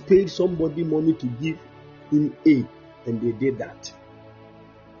once paid somebody money to give him A, and they did that.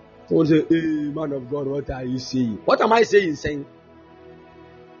 Someone say, "Hey, man of God, what are you saying?" What am I saying? Saying,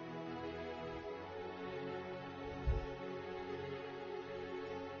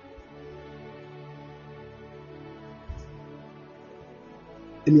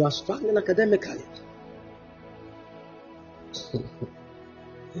 and you are struggling academically.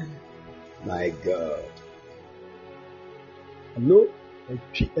 My God. I know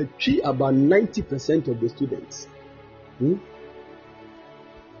about 90% of the students.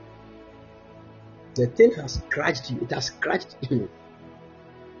 The thing has scratched you. It has scratched you.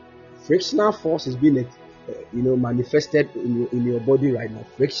 Frictional force is being manifested in your body right now.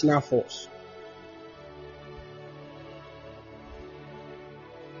 Frictional force.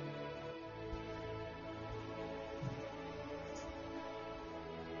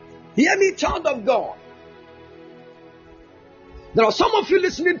 Hear me, child of God. There are some of you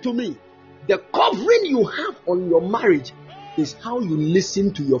listening to me. The covering you have on your marriage is how you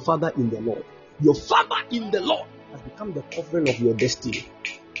listen to your father in the Lord. Your father in the Lord has become the covering of your destiny.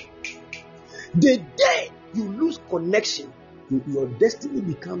 The day you lose connection, your destiny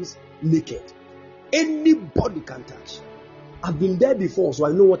becomes naked. Anybody can touch. I've been there before, so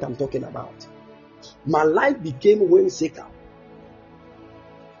I know what I'm talking about. My life became whimsical.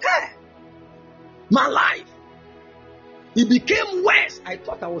 My life, it became worse. I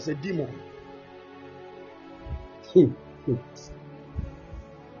thought I was a demon.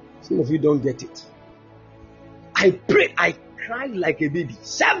 Some of you don't get it. I prayed, I cried like a baby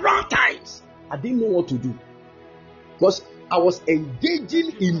several times. I didn't know what to do because I was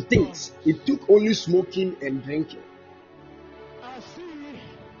engaging in things. It took only smoking and drinking.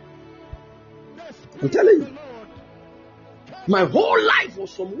 I'm telling you, my whole life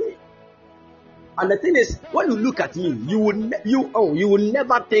was some way. And the thing is, when you look at me, you will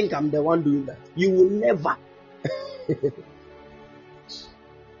never think I'm the one doing that. You will never.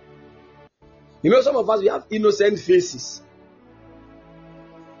 Some of us, we have innocent faces.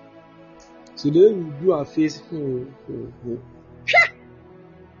 So then we do our face.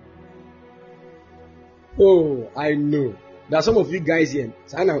 Oh, I know. There are some of you guys here.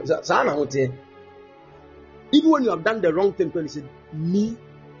 Even when you have done the wrong thing, when you say, me,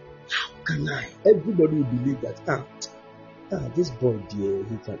 how can I? Everybody will believe that. This boy, dear,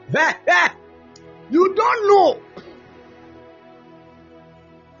 he can. You don't know.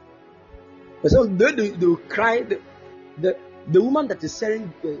 So they will cry. The woman that is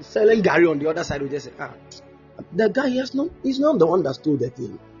selling Gary on the other side will just say, the guy he's not the one that stole the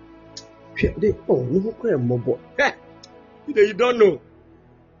thing. You don't know.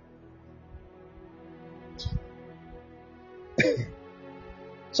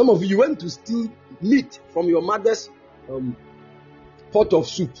 Some of you went to steal meat from your mother's pot of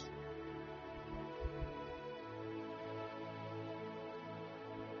soup.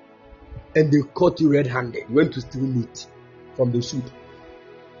 And they caught you red-handed. You went to steal meat from the soup.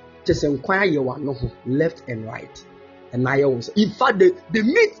 Just inquire your one left and right. And now in fact, the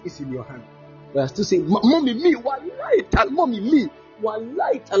meat is in your hand. They are still saying, "Mommy, me, one light, mommy, me, one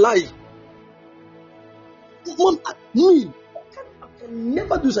light alive." Mom, me.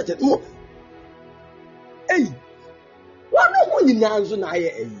 Never do such a thing. Hey, what you now so na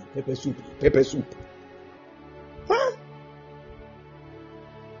pepper soup. Huh?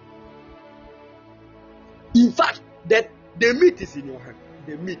 In fact, that the meat is in your hand.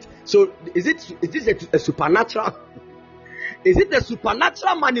 The meat. So is this a supernatural? Is it the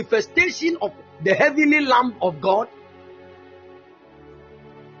supernatural manifestation of the heavenly Lamb of God?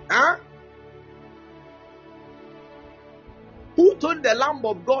 Huh? Who told the Lamb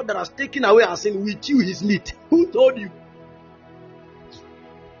of God that has taken away our sin, we chew his meat? Who told you?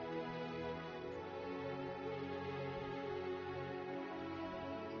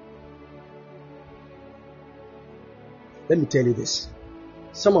 Let me tell you this.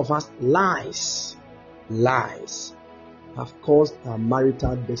 Some of us, lies have caused our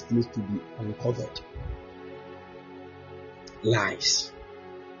marital destinies to be uncovered. Lies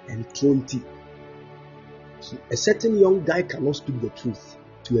and 20. So a certain young guy cannot speak the truth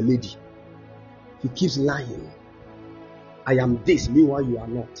to a lady. He keeps lying. I am this, meanwhile you are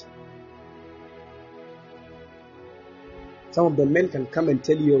not. Some of the men can come and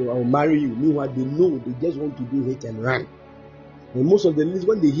tell you, I'll marry you. Meanwhile, they know they just want to do hit and run. And most of the ladies,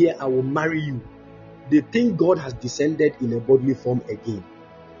 when they hear, I will marry you, they think God has descended in a bodily form again.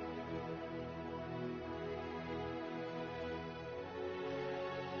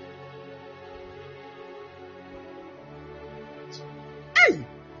 Hey!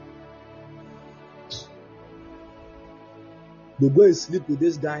 They go and sleep with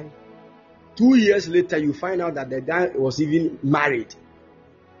this guy. 2 years later, you find out that the guy was even married.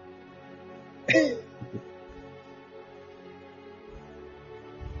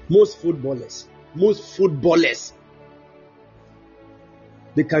 Most footballers,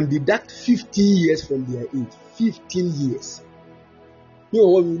 they can deduct 15 years from their age. 15 years. You know,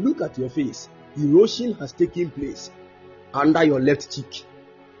 when you look at your face, erosion has taken place under your left cheek.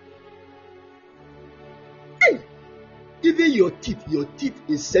 Hey! Even your teeth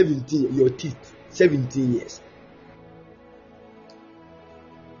is 17. Your teeth, 17 years.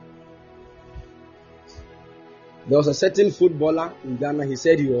 There was a certain footballer in Ghana. He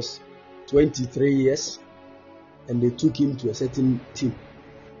said he was 23 years, and they took him to a certain team.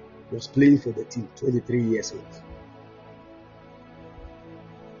 He was playing for the team, 23 years old.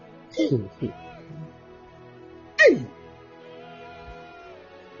 Hey!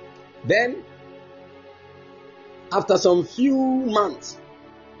 Then, after some few months,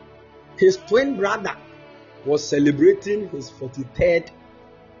 his twin brother was celebrating his 43rd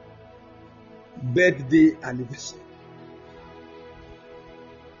birthday anniversary.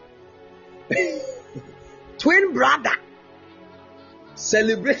 Twin brother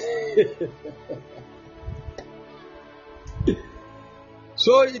celebrate.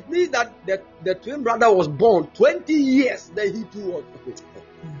 So it means that the twin brother was born 20 years, then he too was.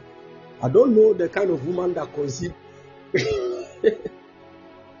 I don't know the kind of woman that conceived.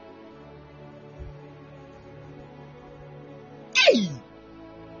 Hey!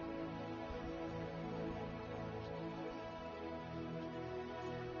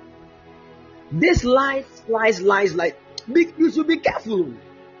 This lies. You should be careful.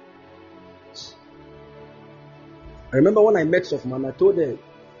 I remember when I met Sofman, I told her,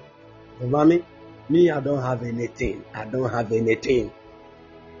 Mommy, me, I don't have anything.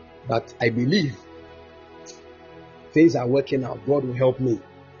 But I believe things are working out. God will help me.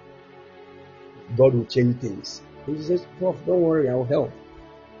 God will change things. And she says, Prof, don't worry, I will help.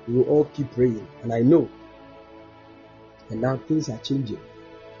 We will all keep praying. And I know. And now things are changing.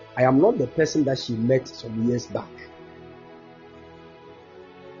 I am not the person that she met some years back.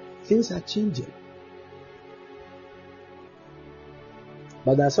 Things are changing.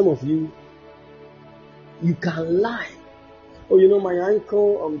 But there are some of you, you can lie. Oh, you know, my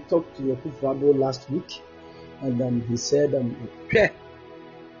uncle talked to your Kufrabo last week, and he said,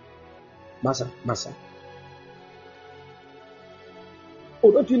 Massa.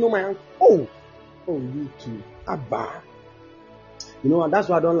 Oh, don't you know my uncle? Oh, you too. Abba. You know, and that's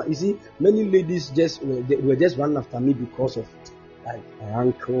why I don't like. You see, many ladies were just running after me because of like my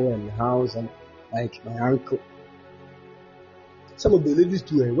uncle and house and like my uncle. Some of the ladies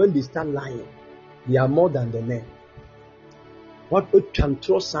too, when they start lying, they are more than the men. What can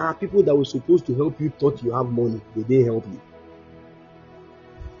trust are people that were supposed to help you thought you have money, they didn't help you.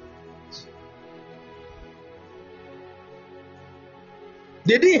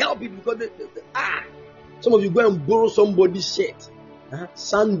 They didn't help you because some of you go and borrow somebody's shirt.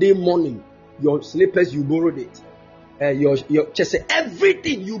 Sunday morning, your slippers you borrowed it. Your chest,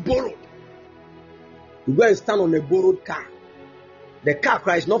 everything you borrowed. You go and stand on a borrowed car. The car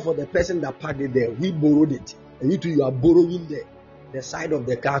cry is not for the person that parked it there. We borrowed it. And you too, you are borrowing the side of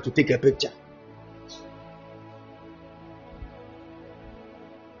the car to take a picture.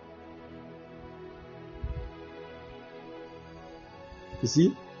 You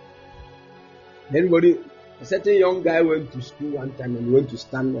see? Everybody, a certain young guy went to school one time and went to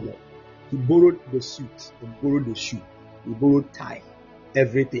stand on it. He borrowed the suit, he borrowed the shoe, he borrowed tie,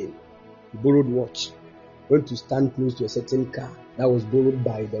 everything. He borrowed watch. Went to stand close to a certain car that was borrowed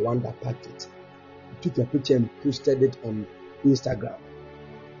by the one that parked it. He took a picture and posted it on Instagram.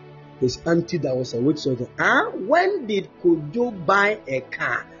 His auntie that was a witch said, when did Kojo buy a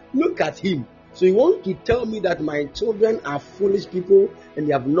car? Look at him. So you want to tell me that my children are foolish people and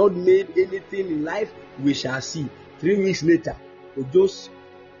they have not made anything in life? We shall see. 3 weeks later, Ojo's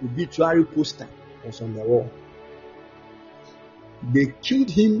obituary poster was on the wall. They killed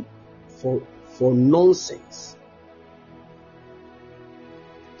him for nonsense.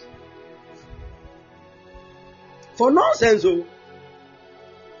 For nonsense, oh.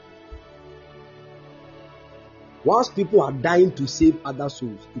 Whilst people are dying to save other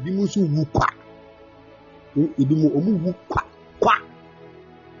souls,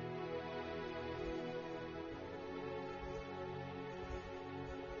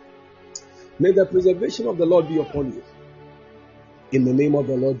 may the preservation of the Lord be upon you. In the name of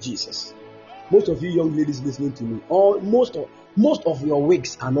the Lord Jesus. Most of you young ladies listening to me, most of your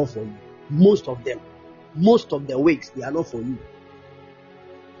wigs are not for you. Most of them. Most of the wigs, they are not for you.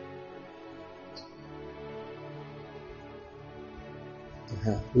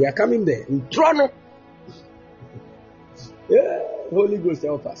 We are coming there. In Toronto. Yeah, Holy Ghost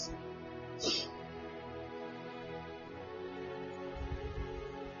help us.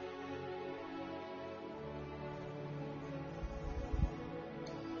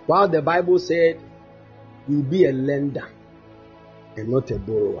 While the Bible said you'll be a lender and not a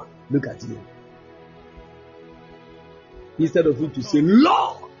borrower. Look at you. Instead of you to say,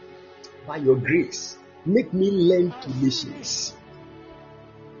 Lord, by your grace, make me lend to nations.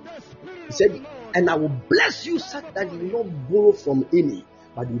 He said, and I will bless you such that you will not borrow from any,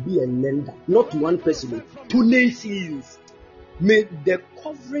 but you'll be a lender, not to one person, to nations. May the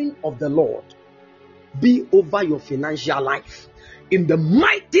covering of the Lord be over your financial life. In the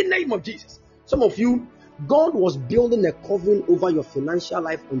mighty name of Jesus. Some of you, God was building a covering over your financial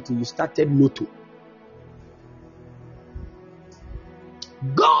life until you started Lotto.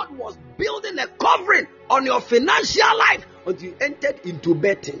 God was building a covering on your financial life until you entered into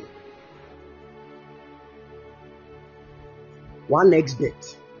betting.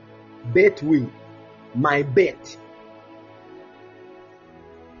 1xBet, BetWin, my bet.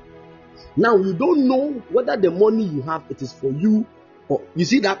 Now you don't know whether the money you have, it is for you, or you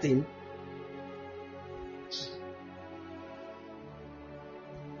see that thing.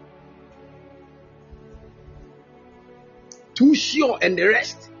 Too sure and the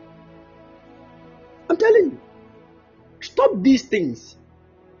rest. I'm telling you, stop these things.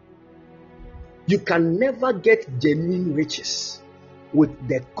 You can never get genuine riches with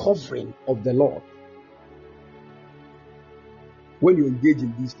the covering of the Lord when you engage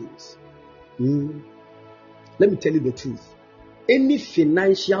in these things. Let me tell you the truth. Any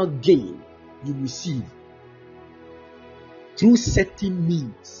financial gain you receive through certain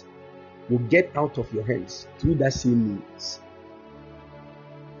means will get out of your hands through that same means.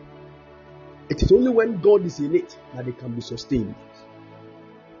 It is only when God is in it that it can be sustained.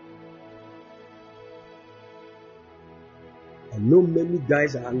 I know many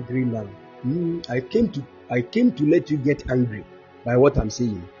guys are angry now. I came to let you get angry by what I'm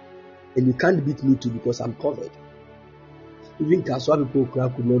saying. And you can't beat me too because I'm covered. Even Kaswa people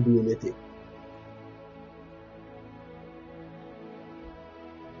could not do anything.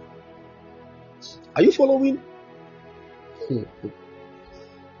 Are you following?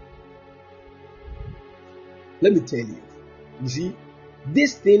 Let me tell you. You see,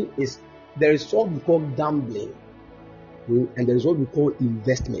 this thing is, there is what we call gambling. And there is what we call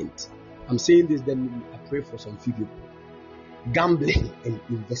investment. I'm saying this, then I pray for some few people. Gambling and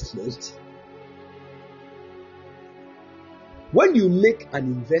investment. When you make an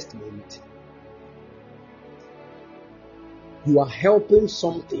investment, you are helping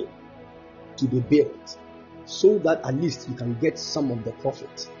something to be built so that at least you can get some of the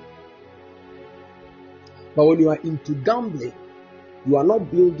profit. But when you are into gambling, you are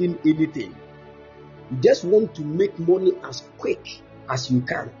not building anything. You just want to make money as quick as you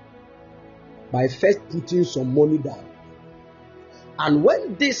can by first putting some money down. And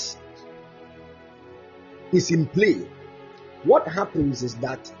when this is in play, what happens is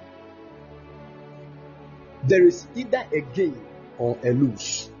that there is either a gain or a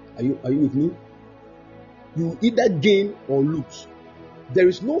lose. Are you with me? You either gain or lose. There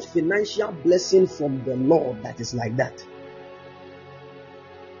is no financial blessing from the Lord that is like that.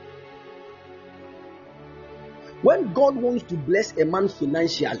 When God wants to bless a man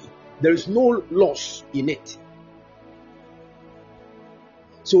financially, there is no loss in it.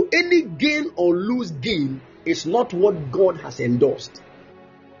 So any gain or lose gain is not what God has endorsed.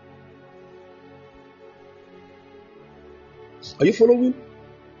 Are you following?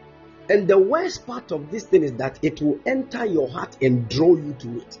 And the worst part of this thing is that it will enter your heart and draw you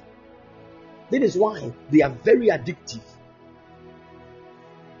to it. That is why they are very addictive.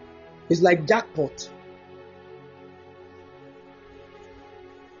 It's like jackpot.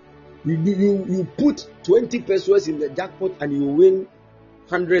 You put 20 pesos in the jackpot and you win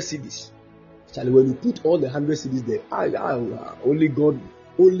 100 cedis. Charlie, when you put all the 100 cedis there, only God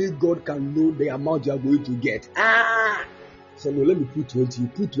can know the amount you are going to get. So no, let me put 20. You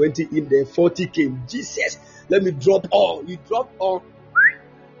put 20 in there, 40 came. Jesus, let me drop all. You drop all.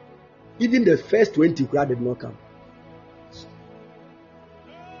 Even the first 20 crowd did not come.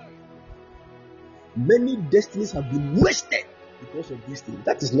 Many destinies have been wasted because of these things.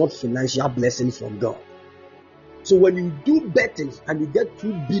 That is not financial blessing from God. So when you do betting and you get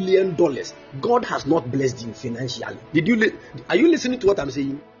 $2 billion, God has not blessed you financially. Are you listening to what I'm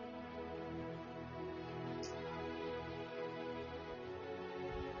saying?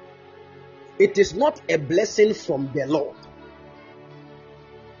 It is not a blessing from the Lord.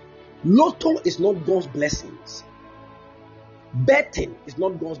 Lotto is not God's blessings. Betting is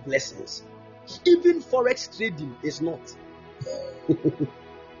not God's blessings. Even forex trading is not.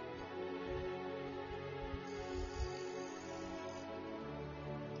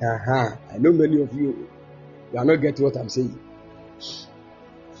 I know many of you are not getting what I'm saying.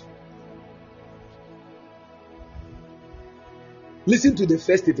 Listen to the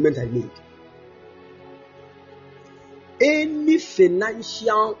first statement I made. Any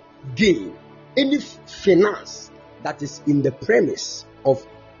financial gain, any finance that is in the premise of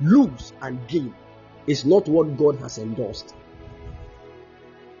lose and gain is not what God has endorsed.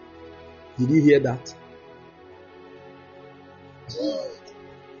 Did you hear that?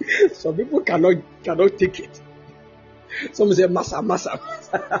 Some people cannot take it. Some say massa.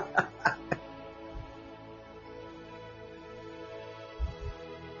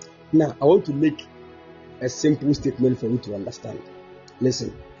 Now, I want to make a simple statement for you to understand.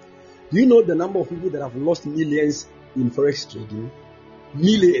 Listen. Do you know the number of people that have lost millions in forex trading?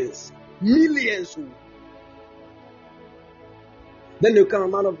 Millions. Then you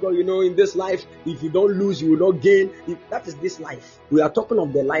come, man of God, in this life, if you don't lose, you will not gain. That is this life. We are talking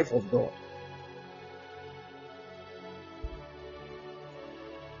of the life of God.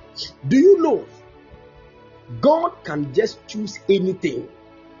 Do you know God can just choose anything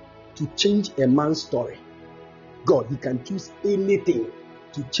to change a man's story? God, He can choose anything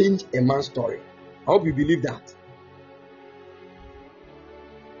to change a man's story. I hope you believe that.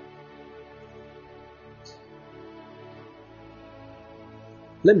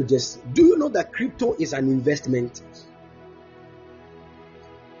 Do you know that crypto is an investment?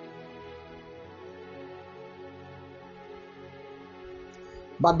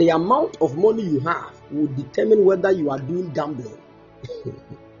 But the amount of money you have will determine whether you are doing gambling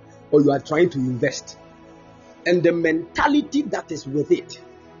or you are trying to invest. And the mentality that is with it.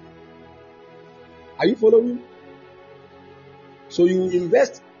 Are you following? So you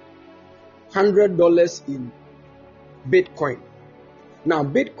invest $100 in Bitcoin. Now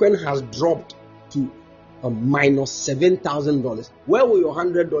Bitcoin has dropped to minus $7,000. Where will your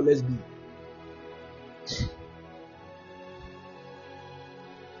 $100 be?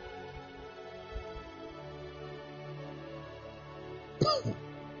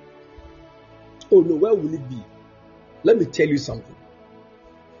 Oh no, where will it be? Let me tell you something.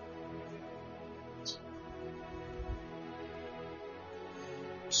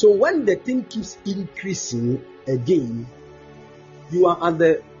 So when the thing keeps increasing again, you are at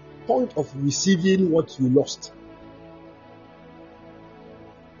the point of receiving what you lost.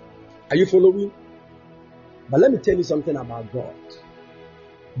 Are you following? But let me tell you something about God.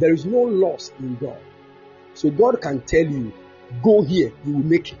 There is no loss in God. So God can tell you, go here, you will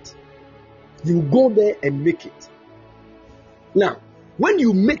make it. You will go there and make it. Now, when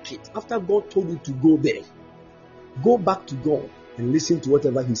you make it, after God told you to go there, go back to God and listen to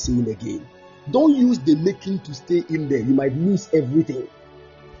whatever He's saying again. Don't use the making to stay in there. You might lose everything.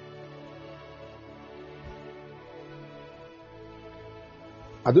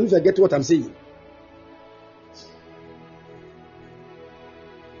 I don't know if I get what I'm saying.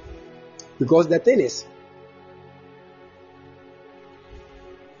 Because the thing is,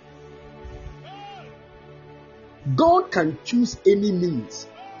 God can choose any means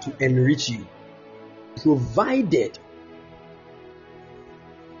to enrich you, provided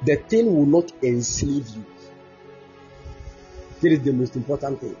the thing will not enslave you. That is the most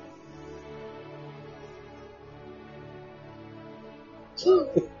important thing.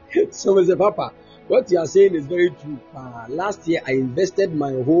 Someone said, Papa, what you are saying is very true. Last year, I invested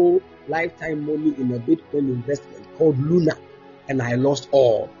my whole lifetime money in a Bitcoin investment called Luna, and I lost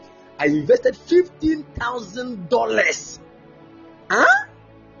all. I invested $15,000.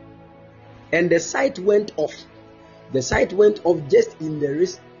 And the site went off. The site went off just in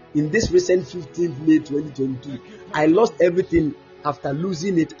this recent 15th May 2022. I lost everything after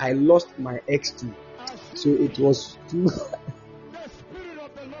losing it, I lost my X2. So it was too.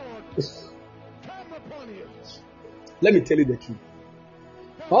 Let me tell you the truth.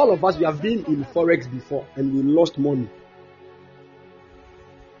 All of us, we have been in Forex before and we lost money.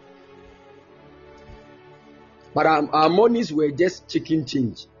 But our monies were just chicken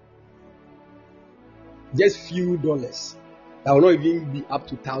change. Just few dollars. That will not even be up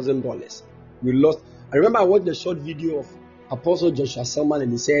to $1,000. We lost. I remember I watched a short video of Apostle Joshua Selman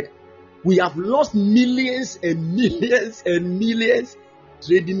and he said, we have lost millions and millions and millions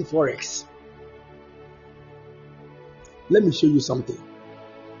trading Forex. Let me show you something.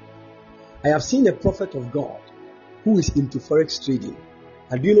 I have seen a prophet of God who is into Forex trading.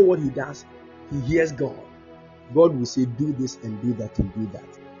 And do you know what he does? He hears God. God will say, do this and do that and do that.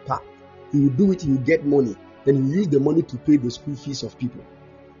 Pa. He will do it, he will get money. Then he will use the money to pay the school fees of people.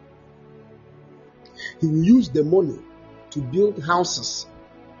 He will use the money to build houses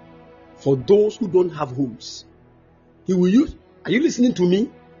for those who don't have homes. He will use, are you listening to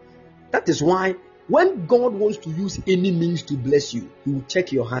me? That is why when God wants to use any means to bless you, he will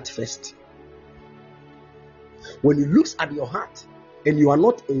check your heart first. When he looks at your heart and you are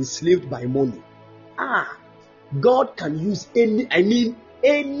not enslaved by money, God can use any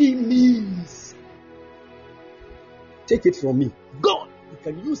means. Take it from me. God, he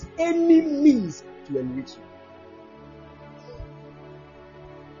can use any means to enrich you.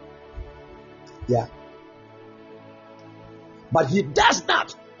 Yeah. But he does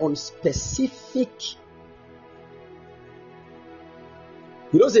that on specific.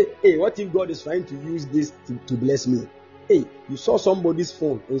 You don't say, hey, what if God is trying to use this to bless me? Hey, you saw somebody's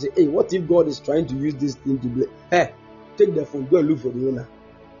phone and you say, hey, what if God is trying to use this thing to bless? Hey, take the phone, go and look for the owner.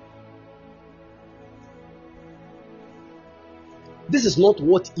 This is not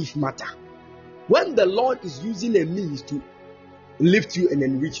what if matter. When the Lord is using a means to lift you and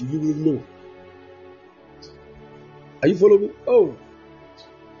enrich you, you will know. Are you following? Oh,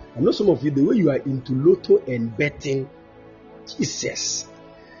 I know some of you, the way you are into lotto and betting, Jesus,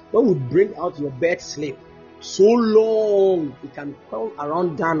 God would bring out your bet slip so long, it can crawl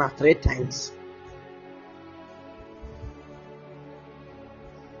around Ghana 3 times.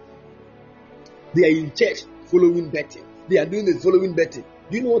 They are in church following betting. They are doing the following betting.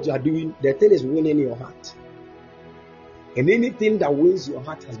 Do you know what you are doing? The thing is winning your heart. And anything that wins your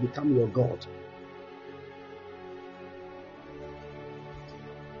heart has become your God.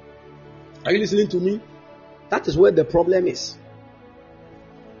 Are you listening to me? That is where the problem is.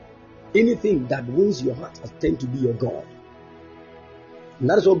 Anything that wins your heart has tend to be your God. And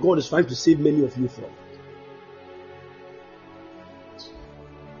that is what God is trying to save many of you from.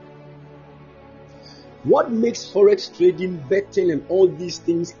 What makes Forex trading, betting, and all these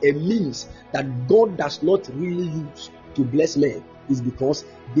things a means that God does not really use to bless men is because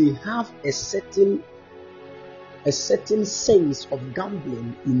they have a certain sense of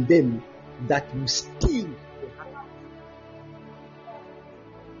gambling in them that will steal.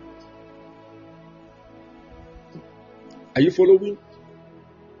 Are you following?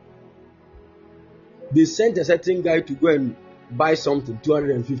 They sent a certain guy to go and buy something,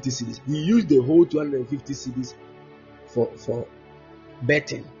 250 cedis. He used the whole 250 cedis for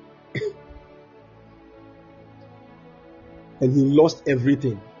betting. And he lost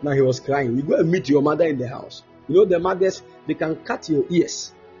everything. Now he was crying. You go and meet your mother in the house. You know the mothers, they can cut your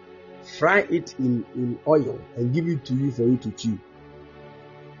ears, fry it in oil, and give it to you for you to chew.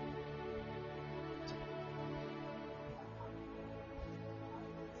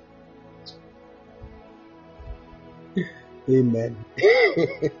 Amen.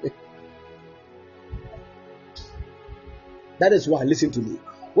 That is why, listen to me.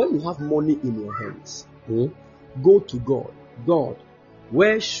 When you have money in your hands, go to God. God,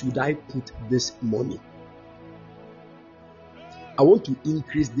 where should I put this money? I want to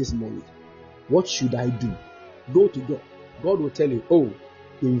increase this money. What should I do? Go to God. God will tell you, oh,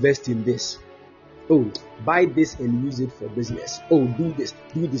 invest in this. Oh, buy this and use it for business. Oh, do this,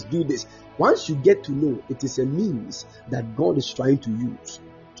 do this, do this. Once you get to know it is a means that God is trying to use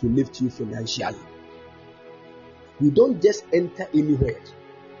to lift you financially, you don't just enter anywhere.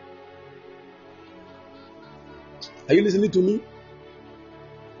 Are you listening to me?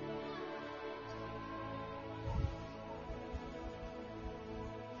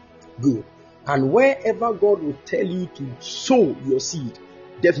 Good. And wherever God will tell you to sow your seed,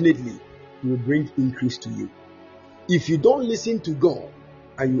 definitely He will bring increase to you. If you don't listen to God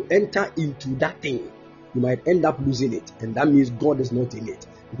and you enter into that thing, you might end up losing it. And that means God is not in it.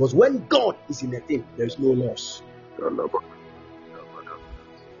 Because when God is in a thing, there is no loss.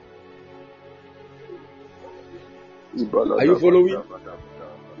 Are you following?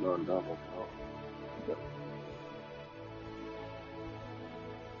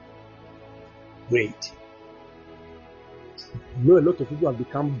 Great. You know, a lot of people have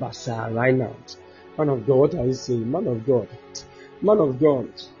become basa right now. Man of God, what are you saying? Man of God. Man of God.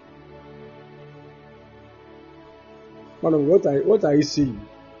 Man of God, what are you saying?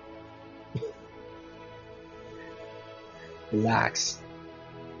 Relax.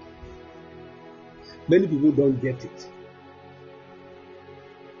 Many people don't get it.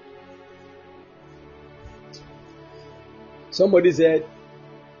 Somebody said,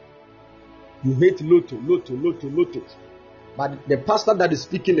 you hate Lotto. But the pastor that is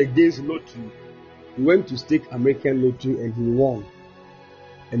speaking against lottery, he went to stake American lottery and he won.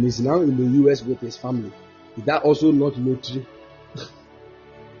 And he's now in the US with his family. Is that also not lottery?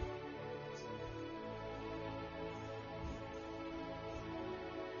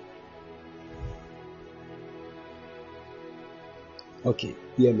 Okay,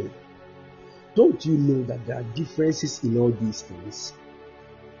 hear me. Don't you know that there are differences in all these things?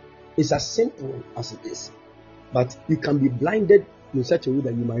 It's as simple as it is, but you can be blinded in such a way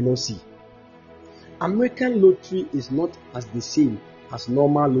that you might not see. American lottery is not as the same as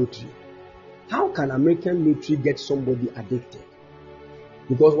normal lottery. How can American lottery get somebody addicted?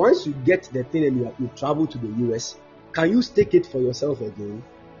 Because once you get the thing and you travel to the US, can you stake it for yourself again?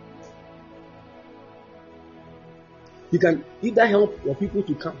 You can either help your people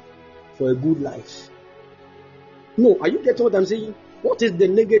to come for a good life. No, are you getting what I'm saying? What is the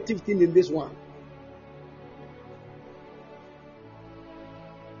negative thing in this one?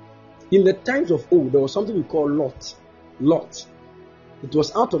 In the times of old, there was something we call lot. Lot. It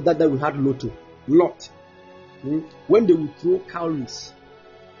was out of that we had lotto. Lot. When they would throw cowries,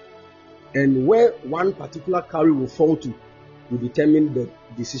 and where one particular cowrie will fall to will determine the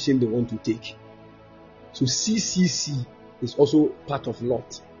decision they want to take. So CCC is also part of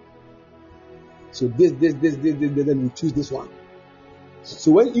lot. So this, then we choose this one.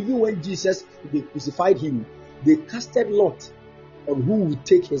 So even when Jesus, they crucified him, they casted lot on who would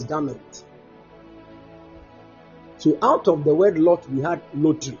take his garment. So out of the word lot, we had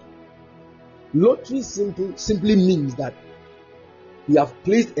lottery. Lottery simply means that we have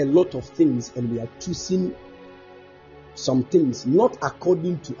placed a lot of things and we are choosing some things not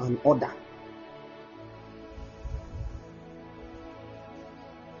according to an order.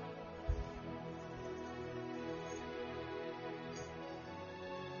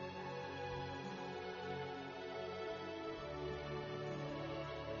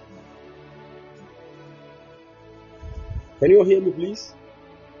 Can you hear me, please?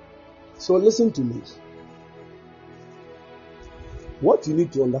 So listen to me. What you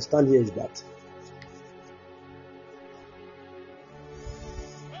need to understand here is that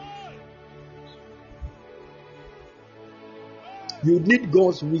you need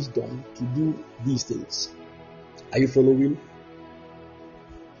God's wisdom to do these things. Are you following?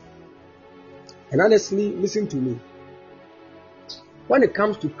 And honestly, listen to me. When it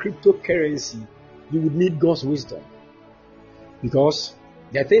comes to cryptocurrency, you would need God's wisdom. Because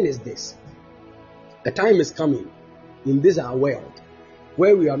the thing is this. The time is coming in this our world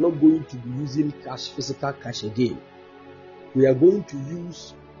where we are not going to be using cash, physical cash again. We are going to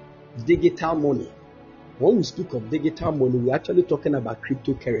use digital money. When we speak of digital money, we're actually talking about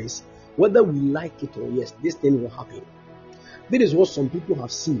cryptocurrency. Whether we like it or yes, this thing will happen. This is what some people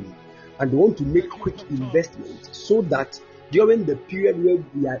have seen, and they want to make quick investment so that during the period where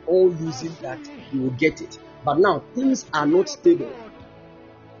we are all using that, we will get it. But now things are not stable.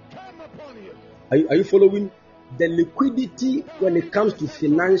 Are you following? The liquidity when it comes to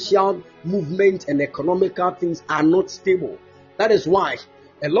financial movement and economical things are not stable. That is why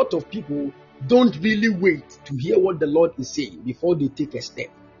a lot of people don't really wait to hear what the Lord is saying before they take a step.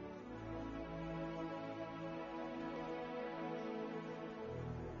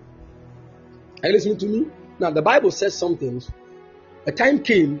 Are you listening to me? Now the Bible says something. A time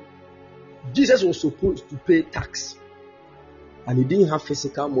came, Jesus was supposed to pay tax, and he didn't have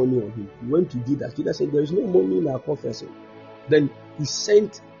physical money on him. He went to do that. Jesus said, there is no money in our coffers. Then he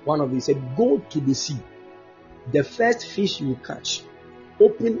sent one of them. He said, go to the sea. The first fish you catch,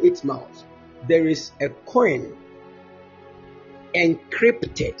 open its mouth. There is a coin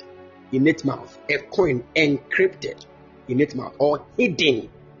encrypted in its mouth. A coin encrypted in its mouth or hidden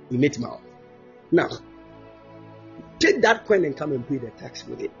in its mouth. Now, take that coin and come and pay the tax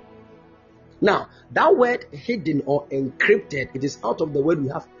with it. Now, that word hidden or encrypted, it is out of the word we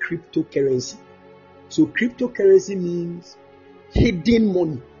have cryptocurrency. So cryptocurrency means hidden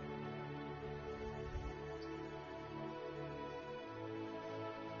money.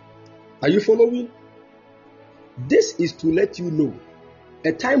 Are you following? This is to let you know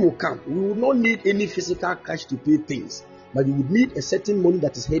a time will come. We will not need any physical cash to pay things, but you would need a certain money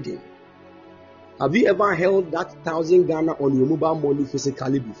that is hidden. Have you ever held that 1,000 Ghana on your mobile money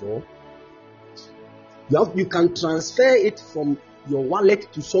physically before? You can transfer it from your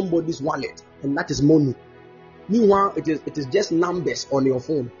wallet to somebody's wallet, and that is money. Meanwhile, it is just numbers on your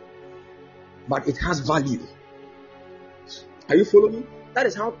phone, but it has value. Are you following me? That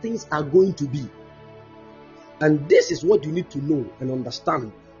is how things are going to be. And this is what you need to know and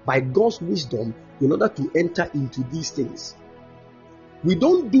understand by God's wisdom in order to enter into these things. We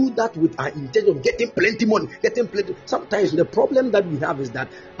don't do that with our intention of getting plenty money, Sometimes the problem that we have is that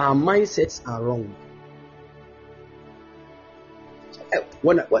our mindsets are wrong.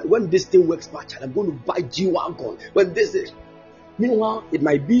 When this thing works, I'm going to buy G-Wagon. Meanwhile, it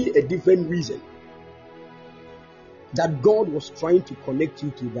might be a different reason that God was trying to connect you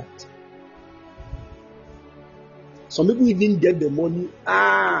to that. Some people even get the money.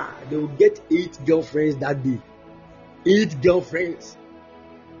 They will get 8 girlfriends that day. 8 girlfriends.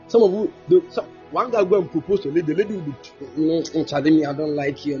 Some of you, one guy go and propose to a lady. The lady will be, I don't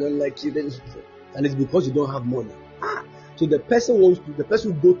like you. And it's because you don't have money. So the person will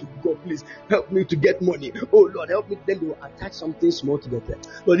go to God, please help me to get money. Oh Lord, help me. Then they will attach something small to the person.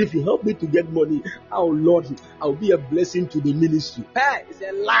 Lord, if you help me to get money, oh Lord, I'll be a blessing to the ministry. Hey, it's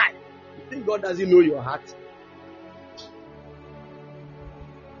a lie. You think God doesn't know your heart?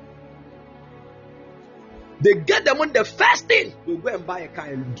 They get them on the first thing. They'll go and buy a car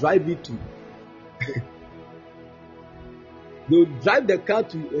and drive it to. They'll drive the car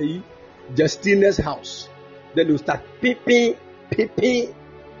to Justina's house. Then they'll start peeping.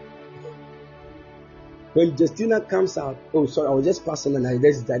 When Justina comes out, oh sorry, I was just passing and I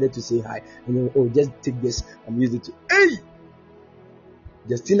just decided to say hi. And then, just take this and use it to. Hey!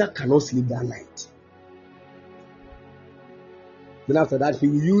 Justina cannot sleep that night. Then after that, he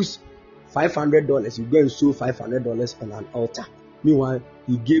will use $500. You go and sow $500 on an altar. Meanwhile,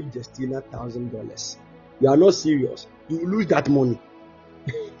 he gave Justina $1,000. You are not serious. You will lose that money.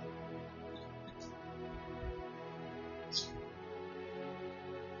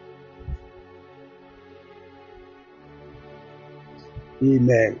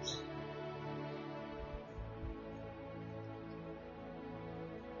 Amen.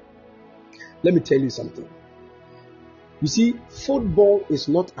 Let me tell you something. You see, football is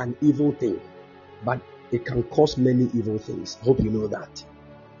not an evil thing, but it can cause many evil things. Hope you know that.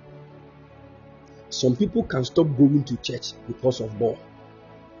 Some people can stop going to church because of ball.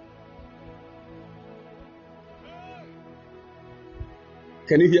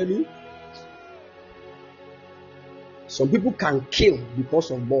 Can you hear me? Some people can kill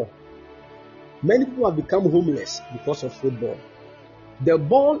because of ball. Many people have become homeless because of football. The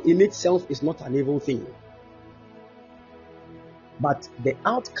ball in itself is not an evil thing, but the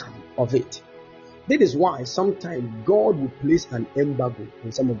outcome of it. That is why sometimes God will place an embargo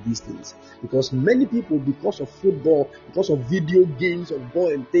on some of these things. Because many people, because of football, because of video games, of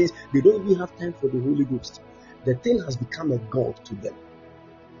ball and things, they don't even have time for the Holy Ghost. The thing has become a god to them.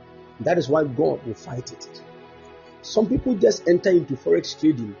 That is why God will fight it. Some people just enter into forex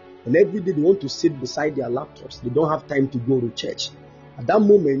trading, and every day they want to sit beside their laptops. They don't have time to go to church. At that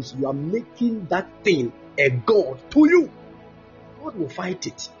moment, you are making that thing a god to you. God will fight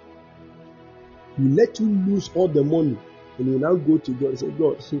it. He will let you lose all the money, and you now go to God and say,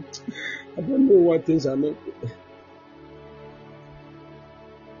 God, I don't know why things are not.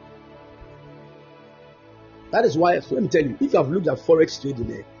 That is why, let me tell you, if you have looked at forex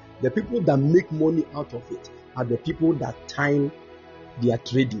trading, the people that make money out of it are the people that time their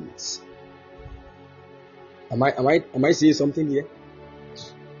tradings. Am I saying something here?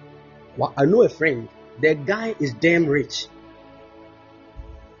 Well, I know a friend. The guy is damn rich.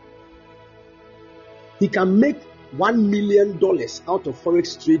 He can make $1 million out of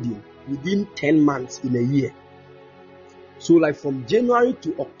forex trading within 10 months in a year. So, like from January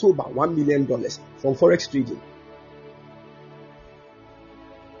to October, $1 million from forex trading.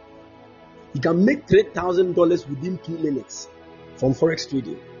 He can make $3,000 within 2 minutes from forex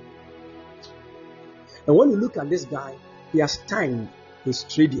trading. And when you look at this guy, he has timed his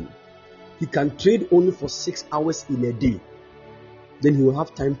trading. He can trade only for 6 hours in a day. Then he will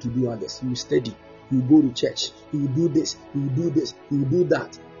have time to do others. He will study. He will go to church. He will do this. He will do this. He will do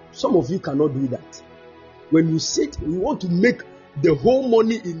that. Some of you cannot do that. When you sit, you want to make the whole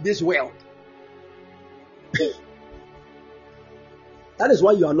money in this world. That is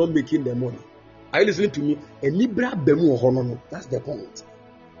why you are not making the money. Are you listening to me? That's the point.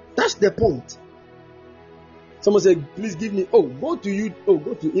 That's the point. Someone said, please give me. Go to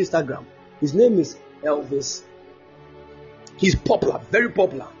Instagram. His name is Elvis He's popular, very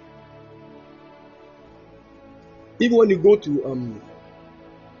popular. Even when you go to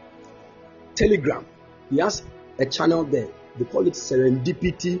Telegram, he has a channel there. They call it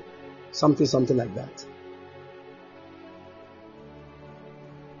Serendipity, something like that.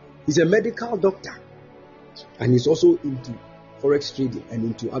 He's a medical doctor, and he's also into forex trading and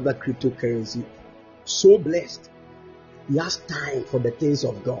into other cryptocurrency. So blessed. He has time for the things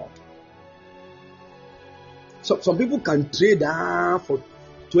of God. So some people can trade for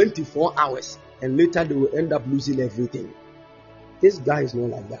 24 hours and later they will end up losing everything. This guy is not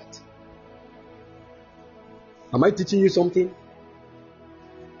like that. Am I teaching you something?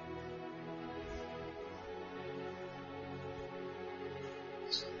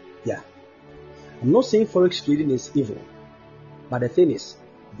 Yeah. I'm not saying forex trading is evil, but the thing is,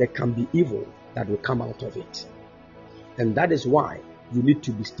 there can be evil that will come out of it. And that is why you need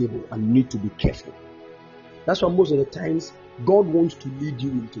to be stable and you need to be careful. That's why most of the times God wants to lead you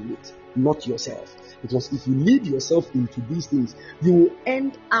into it, not yourself. Because if you lead yourself into these things, you will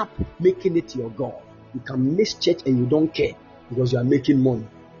end up making it your God. You can miss church and you don't care because you are making money.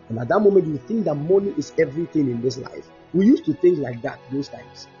 And at that moment, you think that money is everything in this life. We used to think like that those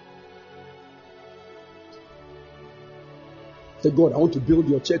times. Say, God, I want to build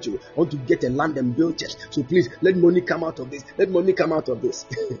your church. I want to get a land and build church. So please, let money come out of this. Let money come out of this.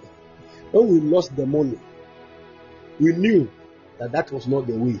 When we lost the money, we knew that that was not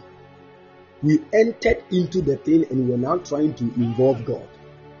the way. We entered into the thing and we were now trying to involve God.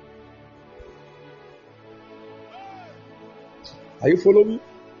 Are you following me?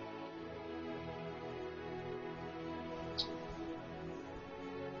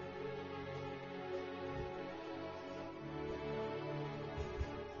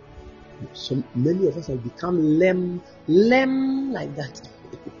 So many of us have become lame like that.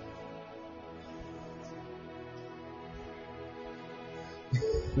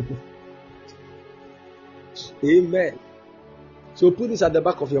 Amen. So put this at the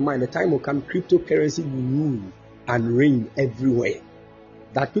back of your mind. The time will come, cryptocurrency will rule and reign everywhere.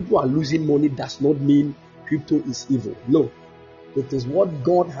 That people are losing money does not mean crypto is evil. No. It is what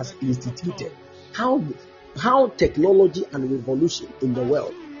God has instituted. How technology and revolution in the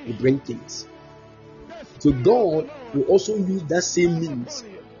world will bring things. So God will also use that same means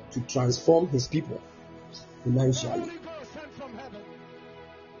to transform his people financially.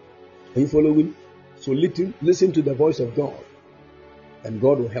 Are you following? So listen to the voice of God, and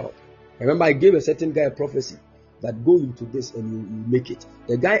God will help. Remember, I gave a certain guy a prophecy that go into this and you make it.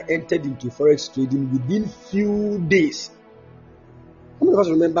 The guy entered into forex trading within few days. How many of us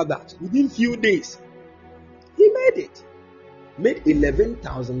remember that? Within few days, he made it. Made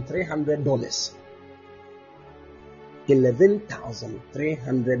 $11,300.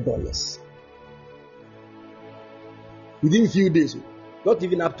 $11,300 within few days, not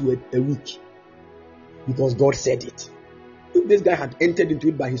even up to a week, because God said it. If this guy had entered into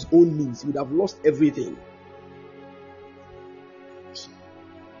it by his own means, he would have lost everything.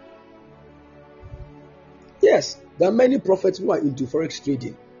 Yes, there are many prophets who are into forex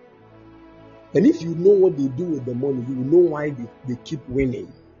trading. And if you know what they do with the money, you will know why they keep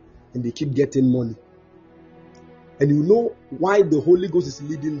winning and they keep getting money. And you know why the Holy Ghost is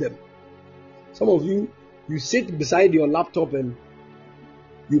leading them. Some of you sit beside your laptop and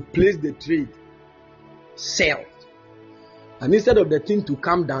you place the trade, sell. And instead of the thing to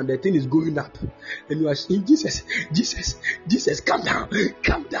come down, the thing is going up. And you are saying, Jesus, come down.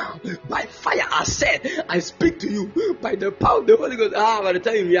 By fire, I said, I speak to you by the power of the Holy Ghost. By the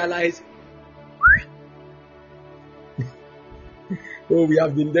time you realize, oh, we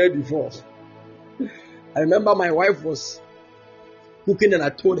have been there before. I remember my wife was cooking and I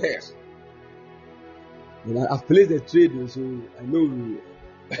told her, I've placed the trade, so I know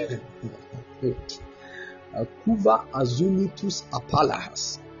Akuva Azulitus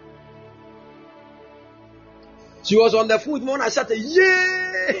Apalahas. She was on the food when I said,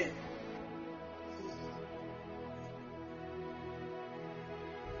 yeah.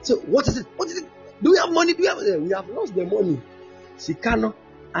 So what is it? Do we have money? We have lost the money. Sikano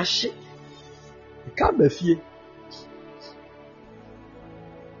Ashe.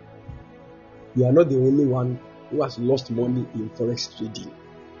 You are not the only one who has lost money in forex trading.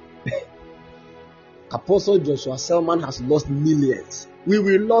 Apostle Joshua Selman has lost millions. We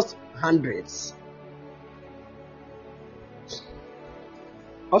will lost hundreds.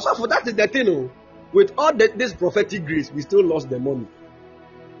 Also, for that is the thing. With all this prophetic grace, we still lost the money.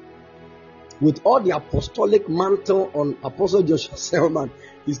 With all the apostolic mantle on Apostle Joshua Selman,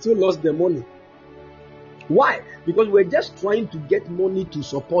 he still lost the money. Why? Because we're just trying to get money to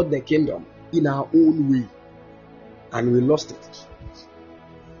support the kingdom in our own way. and we lost it.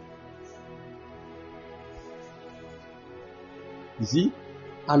 You see?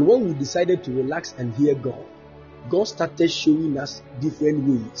 And when we decided to relax and hear God, God started showing us different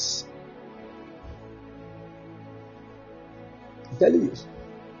ways. I'm telling you.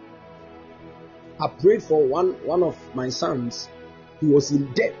 I prayed for one of my sons. He was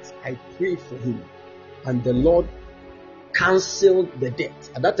in debt. I prayed for him. And the Lord cancelled the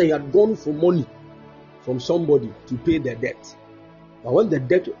debt. At that time, he had gone for money from somebody to pay the debt. But when the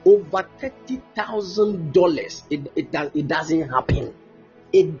debt over $30,000, it doesn't happen.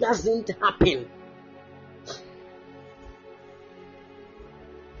 It doesn't happen.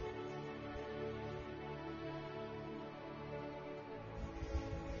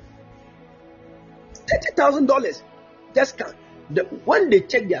 $30,000. Just when they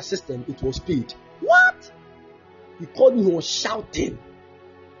checked their system, it was paid. What? He called me. He was shouting.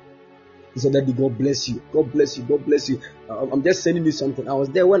 He said, "Daddy, God bless you. God bless you. God bless you. I'm just sending you something." I was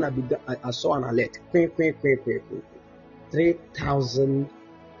there when I saw an alert.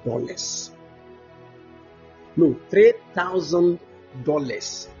 $3,000. No,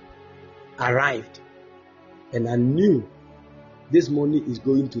 $3,000 arrived, and I knew this money is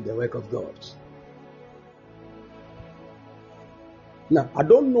going to the work of God. Now, I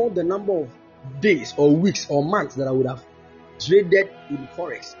don't know the number of days or weeks or months that I would have traded in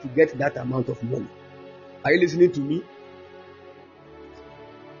forex to get that amount of money. Are you listening to me?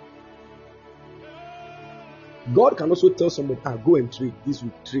 God can also tell somebody, go and trade this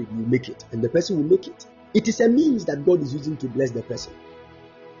week, trade, you make it, and the person will make it. It is a means that God is using to bless the person.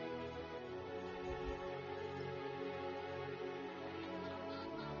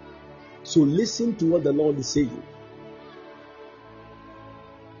 So listen to what the Lord is saying,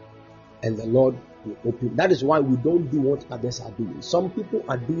 and the Lord will open. That is why we don't do what others are doing. Some people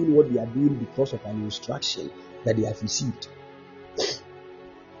are doing what they are doing because of an instruction that they have received.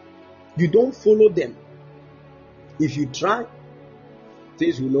 You don't follow them. If you try,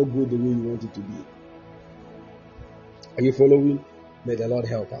 things will not go the way you want it to be. Are you following? May the Lord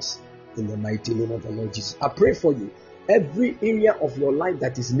help us in the mighty name of the Lord Jesus. I pray for you. Every area of your life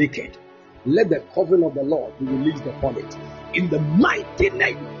that is naked, let the covering of the Lord be released upon it. In the mighty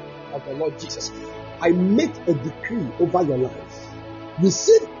name of the Lord Jesus, I make a decree over your life.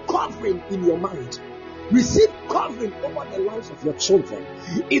 Receive covering in your mind. Receive covering over the lives of your children.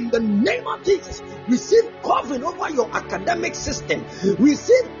 In the name of Jesus, receive covering over your academic system.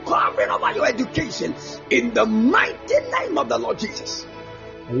 Receive covering over your education. In the mighty name of the Lord Jesus.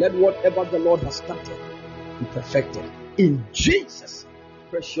 And let whatever the Lord has started be perfected. In Jesus'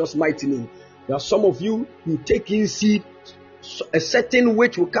 precious mighty name. There are some of you who take in seed. A certain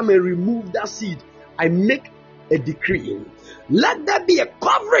witch will come and remove that seed. I make a decree. Let there be a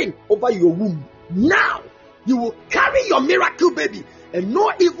covering over your womb. Now you will carry your miracle baby, and no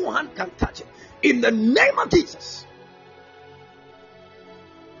evil hand can touch it. In the name of Jesus.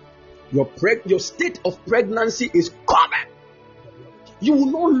 Your state of pregnancy is covered. You will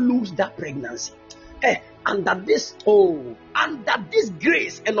not lose that pregnancy. Under this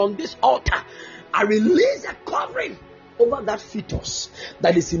grace and on this altar, I release a covering over that fetus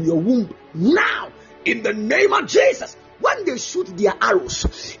that is in your womb now. In the name of Jesus. When they shoot their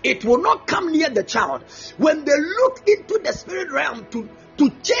arrows, it will not come near the child. When they look into the spirit realm to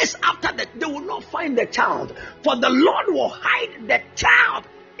chase after that, they will not find the child. For the Lord will hide the child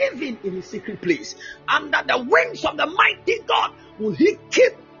even in his secret place. Under the wings of the mighty God will he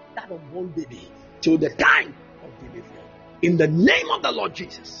keep that unborn baby till the time of delivery. In the name of the Lord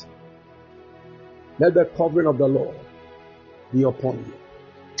Jesus. Let the covering of the Lord be upon you.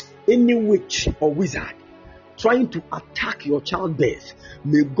 Any witch or wizard trying to attack your childbirth,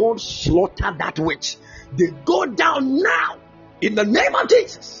 may God slaughter that witch. They go down now in the name of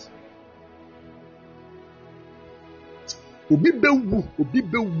Jesus. I'm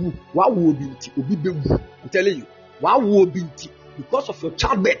telling you, because of your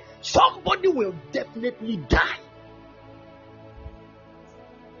childbirth, somebody will definitely die.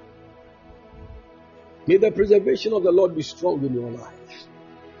 May the preservation of the Lord be strong in your life.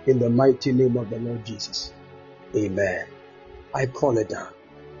 In the mighty name of the Lord Jesus. Amen. I call it down.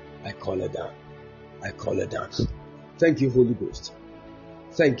 I call it down. I call it down. Thank you, Holy Ghost.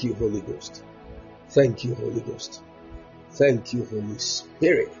 Thank you, Holy Ghost. Thank you, Holy Ghost. Thank you, Holy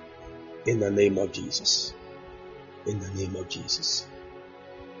Spirit. In the name of Jesus. In the name of Jesus.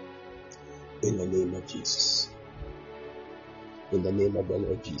 In the name of Jesus. In the name of the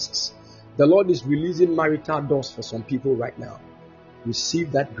Lord Jesus. The Lord is releasing marital doors for some people right now.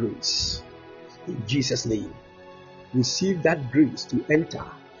 Receive that grace. In Jesus' name. Receive that grace to enter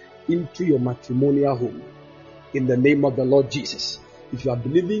into your matrimonial home. in the name of the Lord Jesus. If you are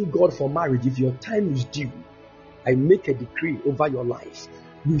believing God for marriage, if your time is due, I make a decree over your life.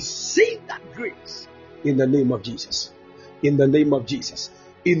 Receive that grace in the name of Jesus. In the name of Jesus.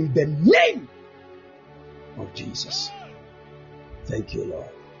 In the name of Jesus. Thank you, Lord.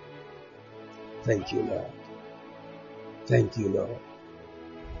 Thank you, Lord. Thank you, Lord.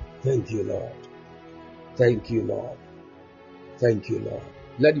 Thank you, Lord. Thank you, Lord. Thank you, Lord.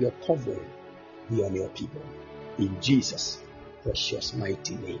 Let your covering be on your people. In Jesus' precious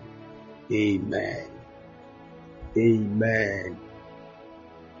mighty name. Amen. Amen.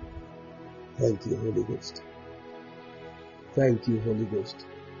 Thank you, Holy Ghost. Thank you, Holy Ghost.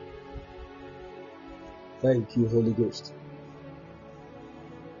 Thank you, Holy Ghost.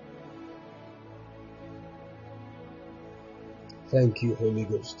 Thank you, Holy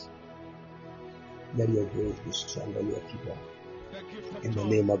Ghost. Let your grace be strong on your people. In the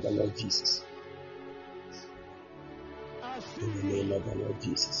name of the Lord Jesus. In the name of the Lord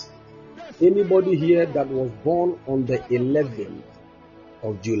Jesus. Anybody here that was born on the 11th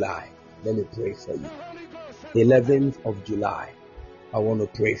of July, let me pray for you. 11th of July, I want to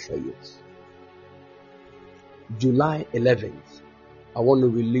pray for you. July 11th, I want to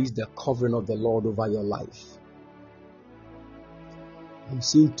release the covering of the Lord over your life. I'm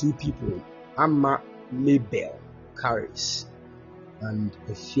seeing two people, Amma Mabel Caris and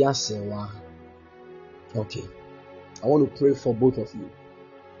Efiasewa. Okay, I want to pray for both of you.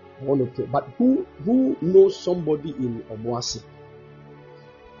 I want to pray, but who knows somebody in Obuasi?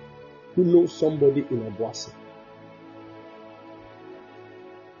 Who knows somebody in Obuasi?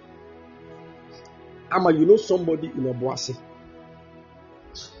 Amma, you know somebody in Obuasi?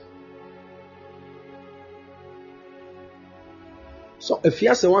 So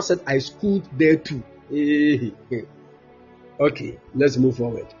Efiasewa said, I schooled there too. Okay, let's move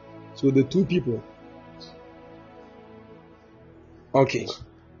forward. So the two people. Okay.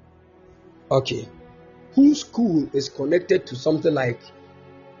 Whose school is connected to something like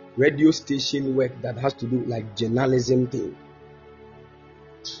radio station work that has to do like journalism thing?